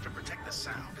 To protect the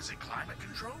sound? Is it climate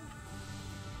controlled?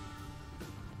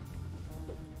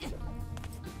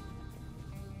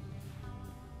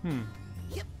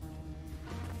 Yep.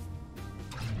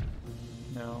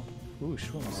 No. Ooh,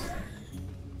 shrooms.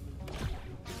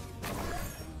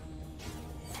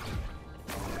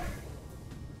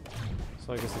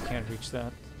 So I guess I can't reach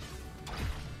that.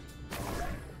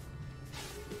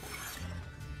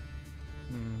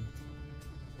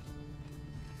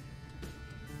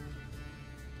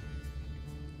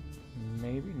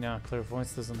 Maybe? Nah,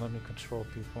 clairvoyance doesn't let me control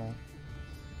people.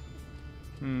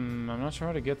 I'm not sure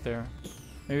how to get there.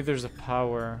 Maybe there's a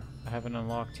power I haven't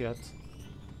unlocked yet.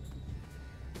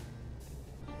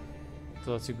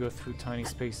 That lets you go through tiny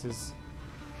spaces.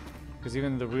 Because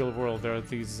even in the real world, there are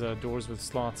these doors with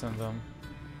slots in them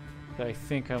that I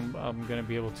think I'm gonna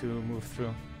be able to move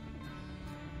through.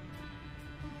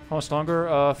 How much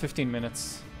longer? 15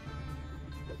 minutes.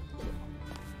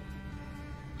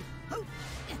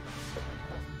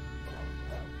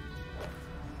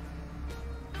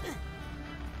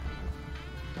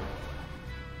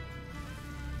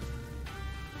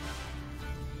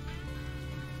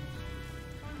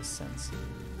 The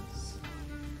senses.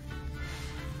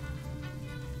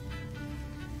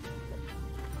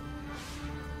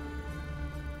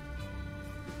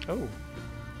 Oh. Ooh,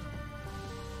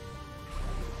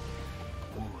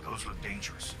 those look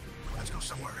dangerous. Let's go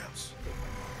somewhere else.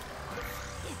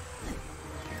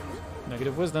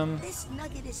 Negative wisdom. This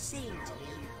nugget is saying to me,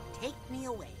 take me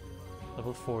away.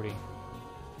 Level 40.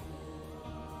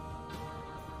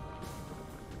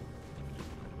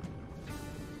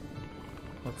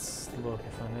 Let's look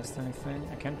if I missed anything.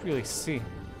 I can't really see.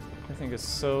 Everything is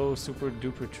so super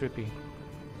duper trippy.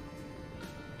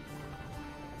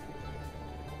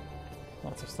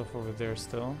 Lots of stuff over there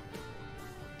still.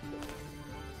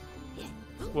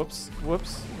 Whoops,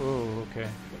 whoops. Oh, okay.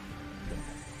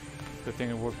 Good thing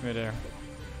it worked midair.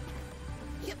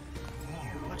 Yep.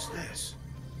 Ooh, what's this?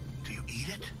 Do you eat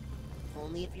it?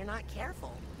 Only if you're not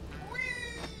careful.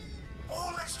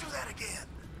 Oh, let's do that again.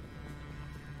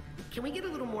 Can we get a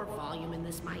little more volume in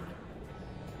this mic?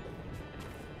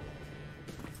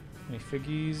 Any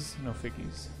figgies? No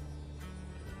figgies.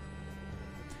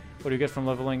 What do you get from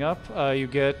leveling up? You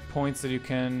get points that you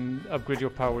can upgrade your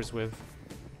powers with.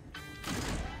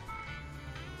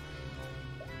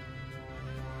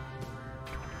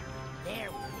 There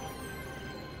we go.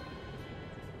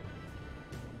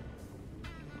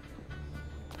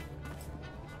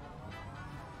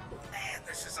 Man,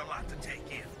 this is a lot to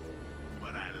take in,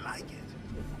 but I like it.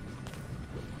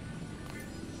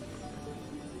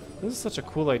 This is such a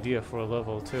cool idea for a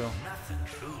level, too. Nothing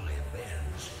truly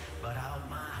bends but our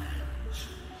minds.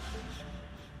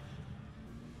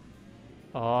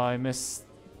 Oh, I missed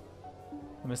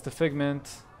the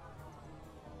figment.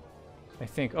 I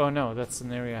think. Oh no, that's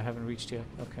an area I haven't reached yet.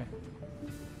 Okay.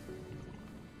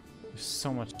 There's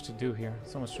so much to do here.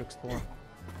 So much to explore.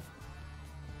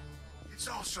 It's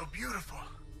all so beautiful,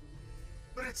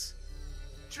 but it's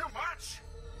too much.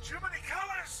 Too many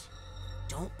colors.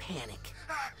 Don't panic.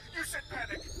 Ah, you said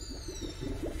panic.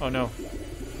 Oh no.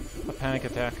 A panic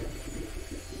attack.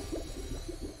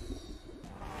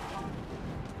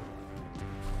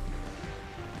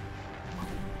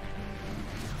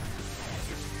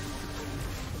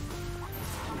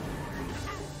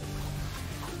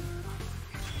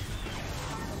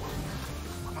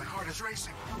 My heart is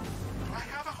racing. Do I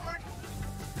have a heart?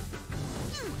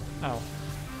 Ow.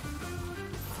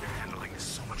 Your handling is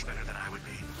so much better than I would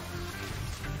be.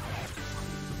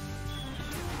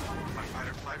 My fight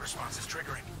or flight response is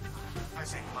triggering. I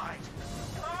say flight.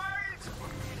 Flight!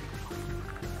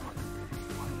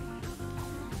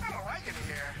 I don't like it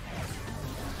here.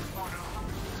 Oh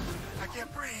no. I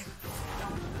can't breathe.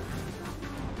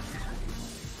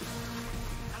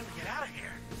 How do we get out of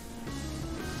here?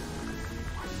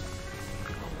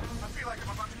 I feel like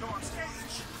I'm about to go on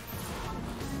stage.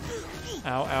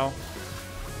 Ow, ow.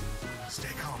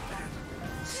 Stay calm, man.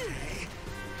 Stay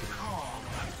calm.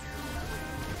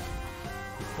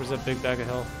 Where's that big bag of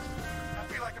health? I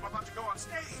feel like I'm about to go on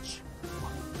stage.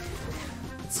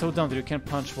 It's so dumb that you can't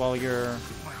punch while you're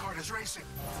My heart is racing.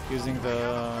 using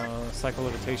the cycle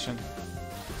levitation.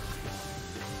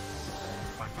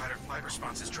 My fight or flight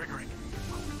response is triggering.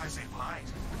 I say flight.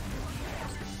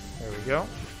 There we go.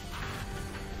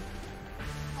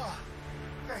 Oh,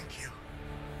 thank you.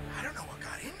 I don't know what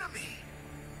got into me.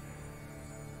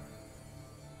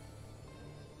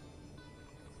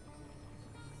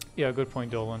 Yeah, good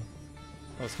point, Dolan.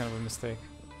 That was kind of a mistake.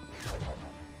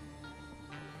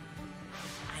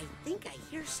 I think I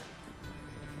hear something.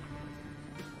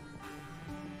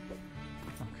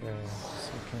 Okay,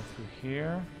 so we came through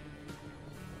here.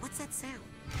 What's that sound?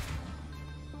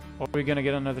 Are we gonna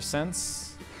get another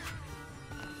sense?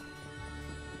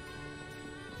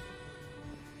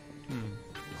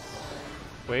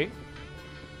 Wait.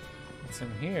 What's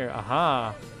in here?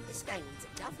 Aha! This guy needs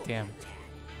a duffel Damn. bag tag.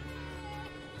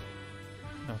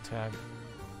 No tag.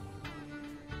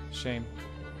 Shame.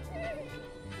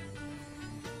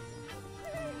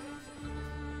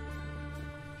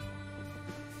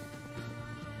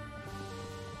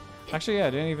 Actually, yeah, I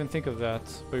didn't even think of that.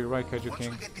 But you're right, Kaiju Once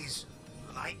King. we get these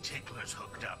light ticklers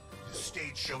hooked up, the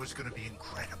stage show is going to be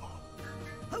incredible.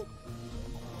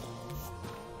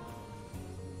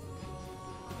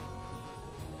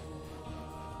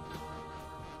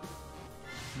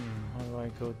 How do I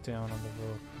go down on the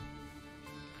rope?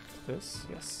 This?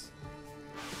 Yes.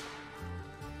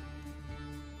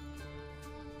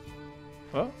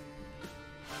 Well,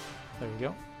 there we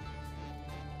go.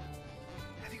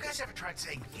 Have you guys ever tried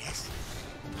saying yes?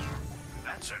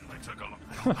 That certainly took a long.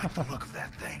 I don't like the look of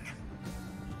that thing.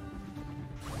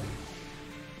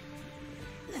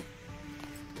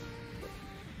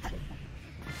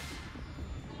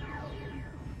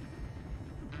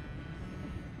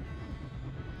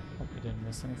 Hope we didn't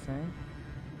miss anything.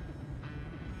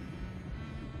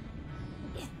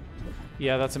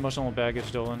 Yeah, that's emotional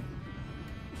baggage, Dolan.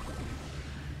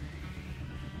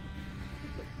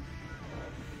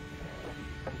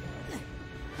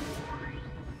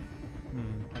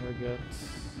 How do I get...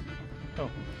 Oh.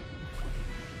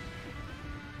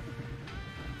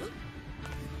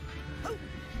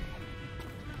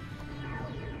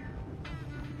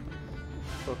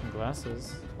 Broken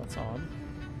glasses. That's odd.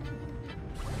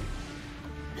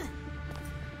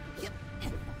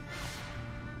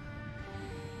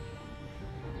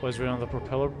 Was written on the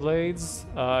propeller blades.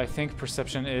 I think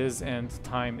perception is and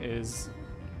time is.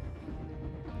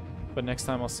 But next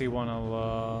time I'll see one,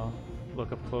 I'll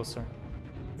look up closer.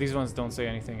 These ones don't say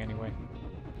anything anyway.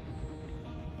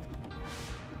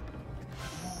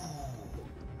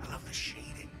 I love the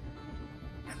shading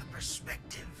and the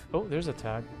perspective. Oh, there's a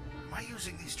tag. Am I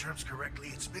using these terms correctly?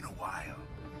 It's been a while.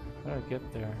 How do I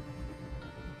get there?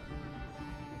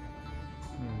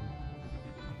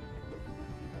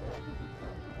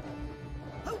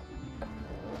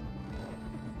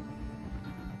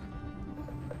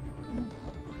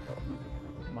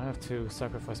 Might have to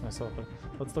sacrifice myself, but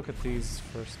let's look at these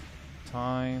first.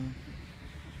 Time.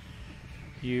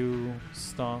 You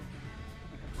stop.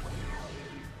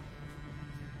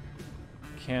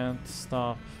 Can't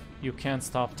stop. You can't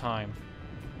stop time.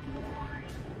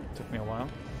 Took me a while.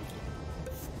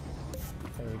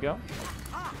 There we go.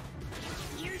 Ah,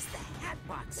 here's the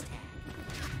hatbox tag.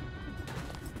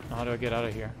 Now how do I get out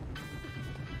of here?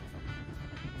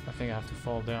 I think I have to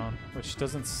fall down, which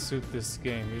doesn't suit this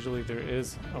game. Usually there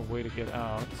is a way to get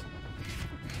out.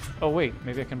 Oh wait,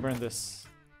 maybe I can burn this.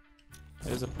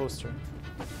 There's a poster.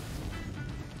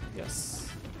 Yes.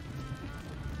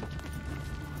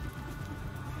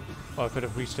 Oh, I could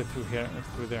have reached it through here,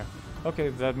 through there. Okay,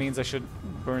 that means I should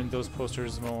burn those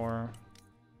posters more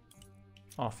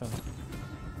often.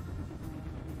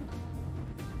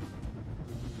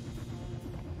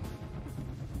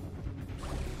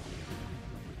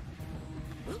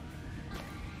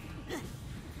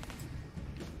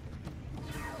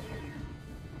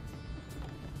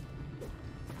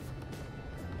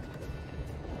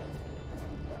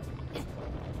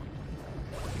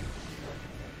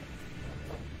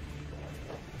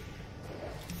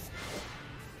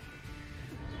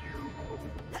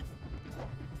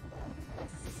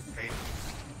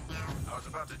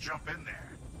 jump in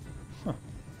there. Huh.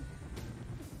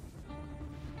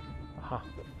 Aha.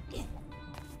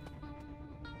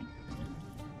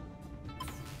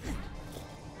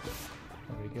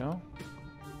 There we go.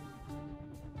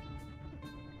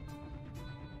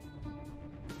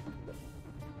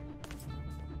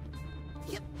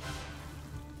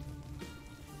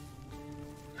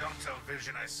 Don't tell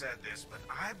Vision I said this, but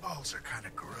eyeballs are kind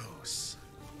of gross.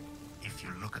 If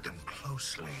you look at them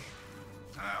closely.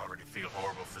 I already feel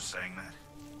horrible for saying that.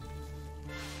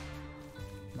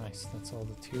 Nice, that's all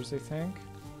the tears, I think.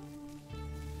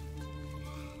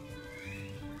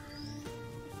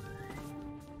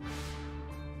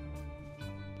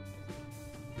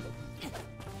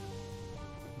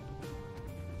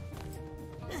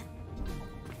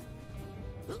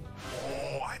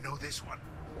 Oh, I know this one.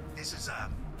 This is a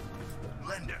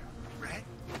blender, right?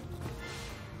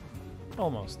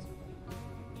 Almost.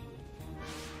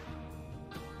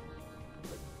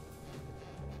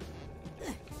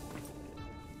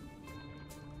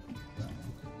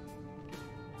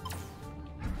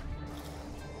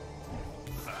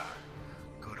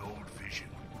 Good old Vision.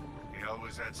 He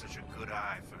always had such a good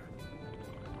eye for,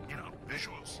 you know,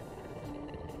 visuals.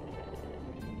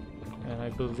 And I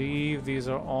believe these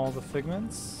are all the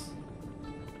figments.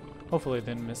 Hopefully I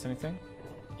didn't miss anything.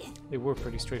 They were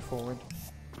pretty straightforward.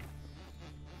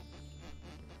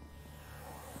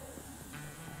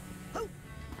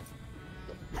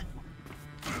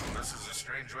 This is a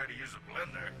strange way to use a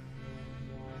blender.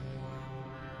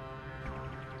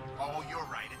 Oh, you're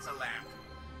right. It's a lamp.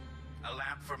 A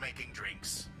lamp for making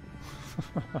drinks.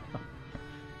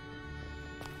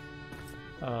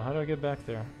 How do I get back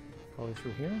there? Probably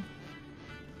through here?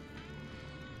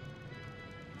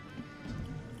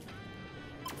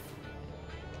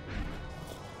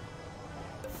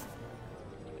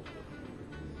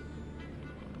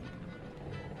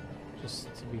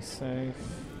 Just to be safe,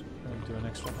 and do an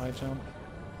extra high jump.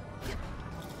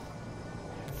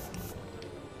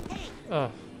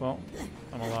 Well,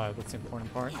 I'm alive, that's the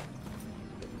important part.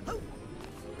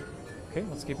 Okay,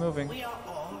 let's keep moving. We are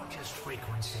all just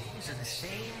frequencies in the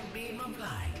same beam of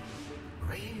light,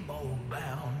 rainbow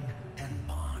bound and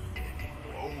bonded.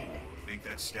 Whoa, think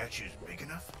that statue's big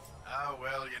enough? Ah,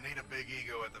 well, you need a big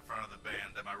ego at the front of the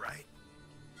band, am I right?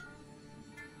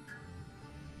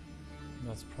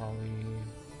 That's probably...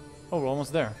 Oh, we're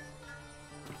almost there.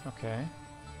 Okay.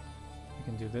 We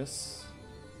can do this.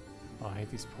 Oh, I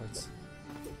hate these parts.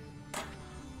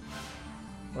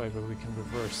 Right, but we can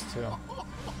reverse too.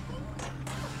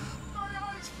 My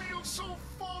eyes feel so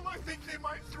full, I think they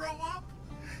might throw up.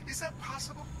 Is that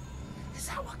possible? Is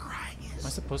that what crying is? Am I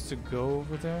supposed to go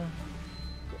over there?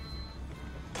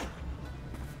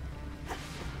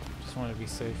 Just want to be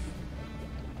safe.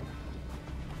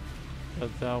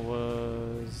 But that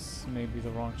was maybe the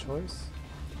wrong choice.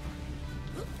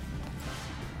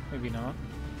 Maybe not.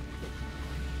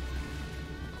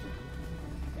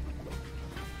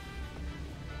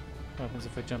 What happens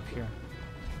if I jump here?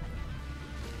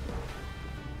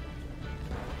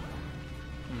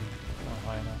 Not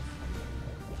high enough.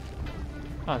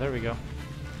 Ah, there we go.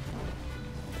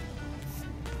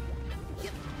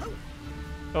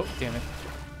 Oh, damn it.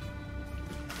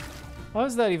 How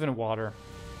is that even water?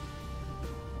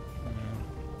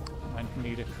 I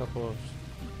need a couple of...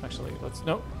 Actually, let's...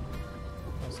 Nope.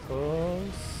 That's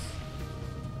close.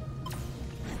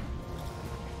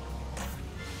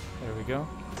 There we go.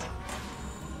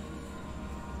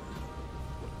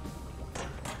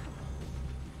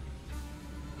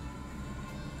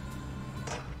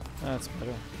 That's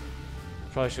better.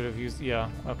 Probably should have used... Yeah,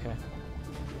 okay.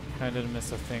 Kinda didn't miss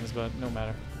the things, but no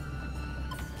matter.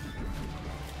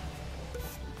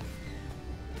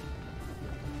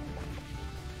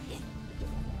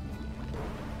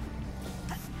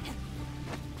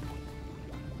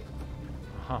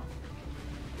 Huh.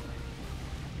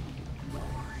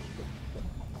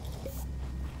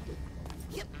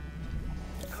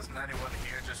 Doesn't anyone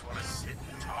here just want to sit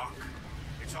and talk?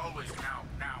 It's always now,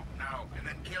 now, now, and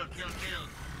then kill, kill, kill.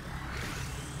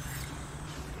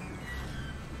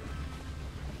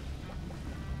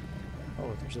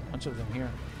 Oh, there's a bunch of them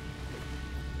here.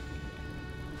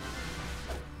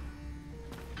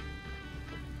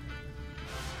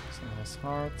 Some nice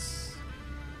hearts.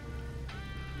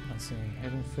 Not seeing any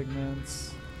hidden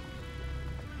figments.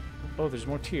 Oh, there's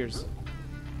more tears.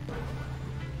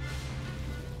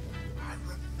 I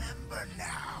remember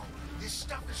now. This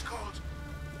stuff is called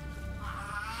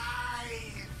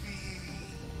ivy.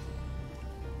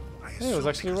 Hey, it was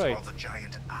actually right. All the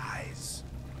giant eyes.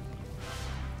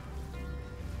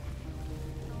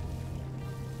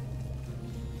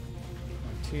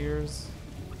 More tears.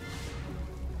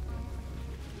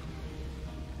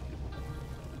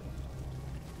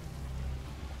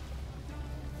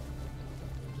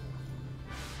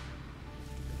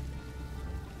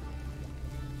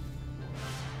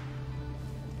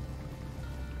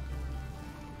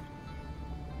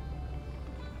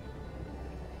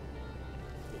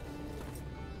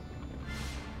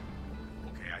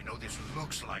 This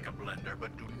looks like a blender,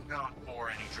 but do not pour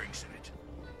any drinks in it.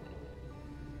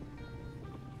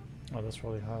 Oh, that's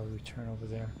probably how we turn over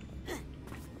there.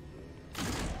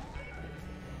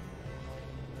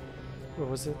 Where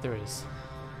was it? There it is.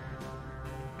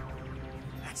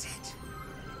 That's it.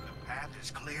 The path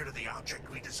is clear to the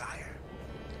object we desire.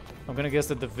 I'm gonna guess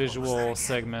that the visual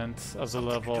segment of the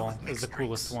level is the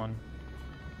coolest one.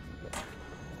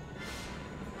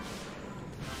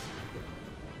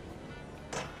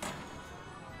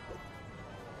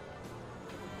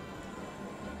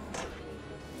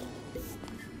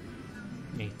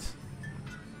 Neat.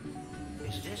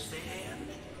 Is this the end?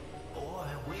 Or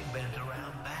have we bent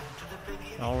around back to the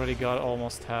beginning? I already got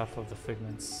almost half of the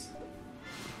figments.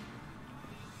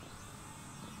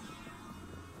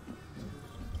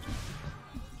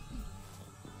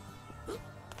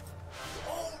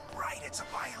 Oh, right, it's a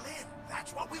violin.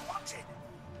 That's what we wanted.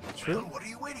 True. Well, what are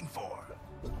you waiting for?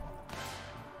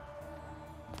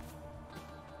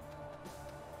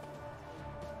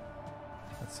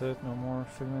 That's it, no more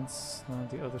figments. Not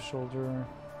the other shoulder.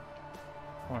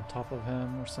 Or on top of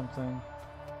him or something.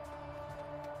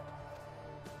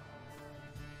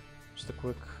 Just a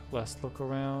quick last look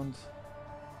around.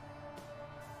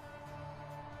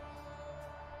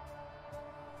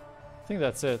 I think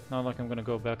that's it. Not like I'm gonna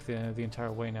go back the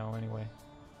entire way now anyway.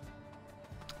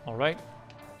 Alright.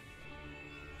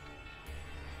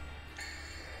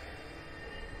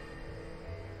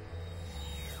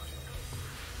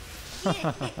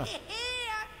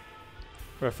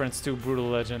 Reference to Brutal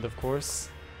Legend, of course.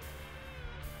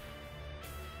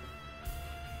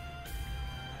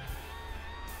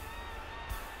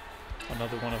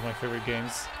 Another one of my favorite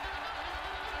games.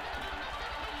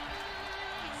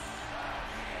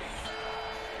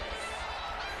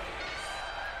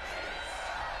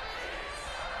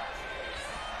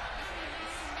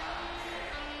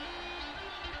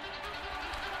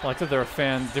 I like that there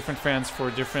are different fans for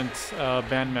different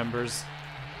band members.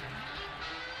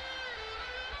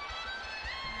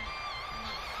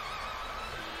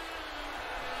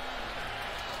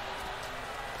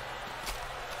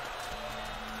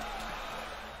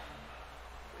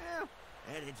 Well,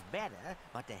 it's better,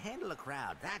 but to handle a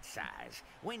crowd that size,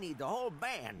 we need the whole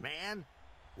band, man.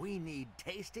 We need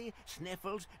Tasty,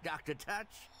 Sniffles, Dr.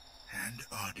 Touch. And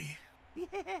Audie.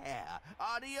 Yeah,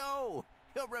 Audio.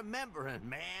 You're remembering,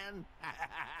 man.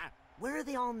 Where are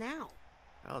they all now?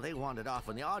 Oh, they wandered off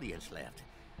when the audience left.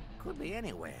 Could be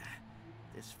anywhere.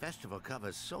 This festival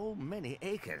covers so many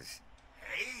acres.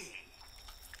 Hey!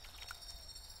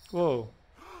 Whoa.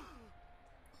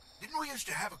 Didn't we used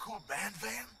to have a cool band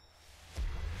van?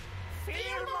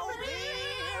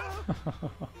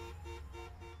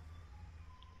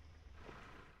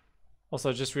 Also,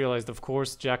 I just realized, of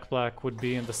course, Jack Black would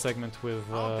be in the segment with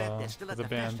I'll bet they're still at the the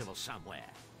band. festival somewhere.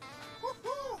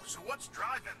 Woohoo! So what's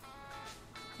driving?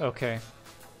 Okay.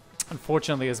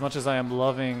 Unfortunately, as much as I am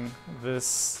loving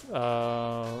this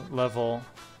level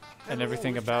and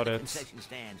everything about it,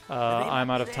 I'm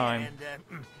out of time.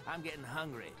 And, I'm getting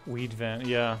hungry. Weed van,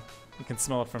 yeah. You can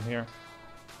smell it from here.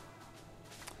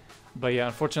 But yeah,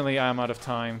 unfortunately, I'm out of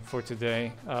time for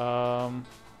today.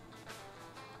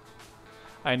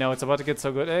 I know it's about to get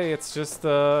so good. Hey, it's just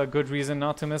a good reason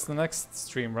not to miss the next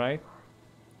stream, right?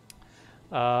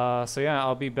 So yeah,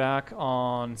 I'll be back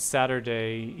on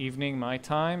Saturday evening my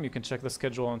time. You can check the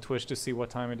schedule on Twitch to see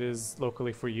what time it is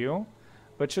locally for you,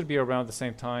 but it should be around the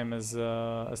same time as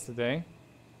today.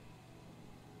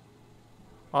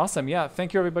 Awesome, yeah.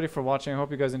 Thank you everybody for watching. I hope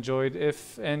you guys enjoyed.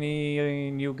 If any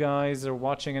new guys are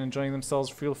watching and enjoying themselves,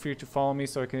 feel free to follow me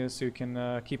so you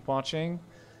can keep watching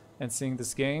and seeing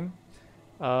this game.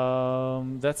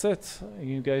 That's it.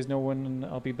 You guys know when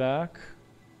I'll be back.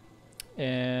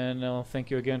 And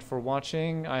thank you again for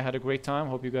watching. I had a great time.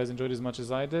 Hope you guys enjoyed as much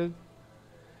as I did.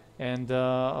 And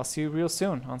I'll see you real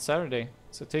soon on Saturday.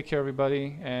 So take care,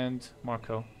 everybody, and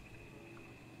Marco.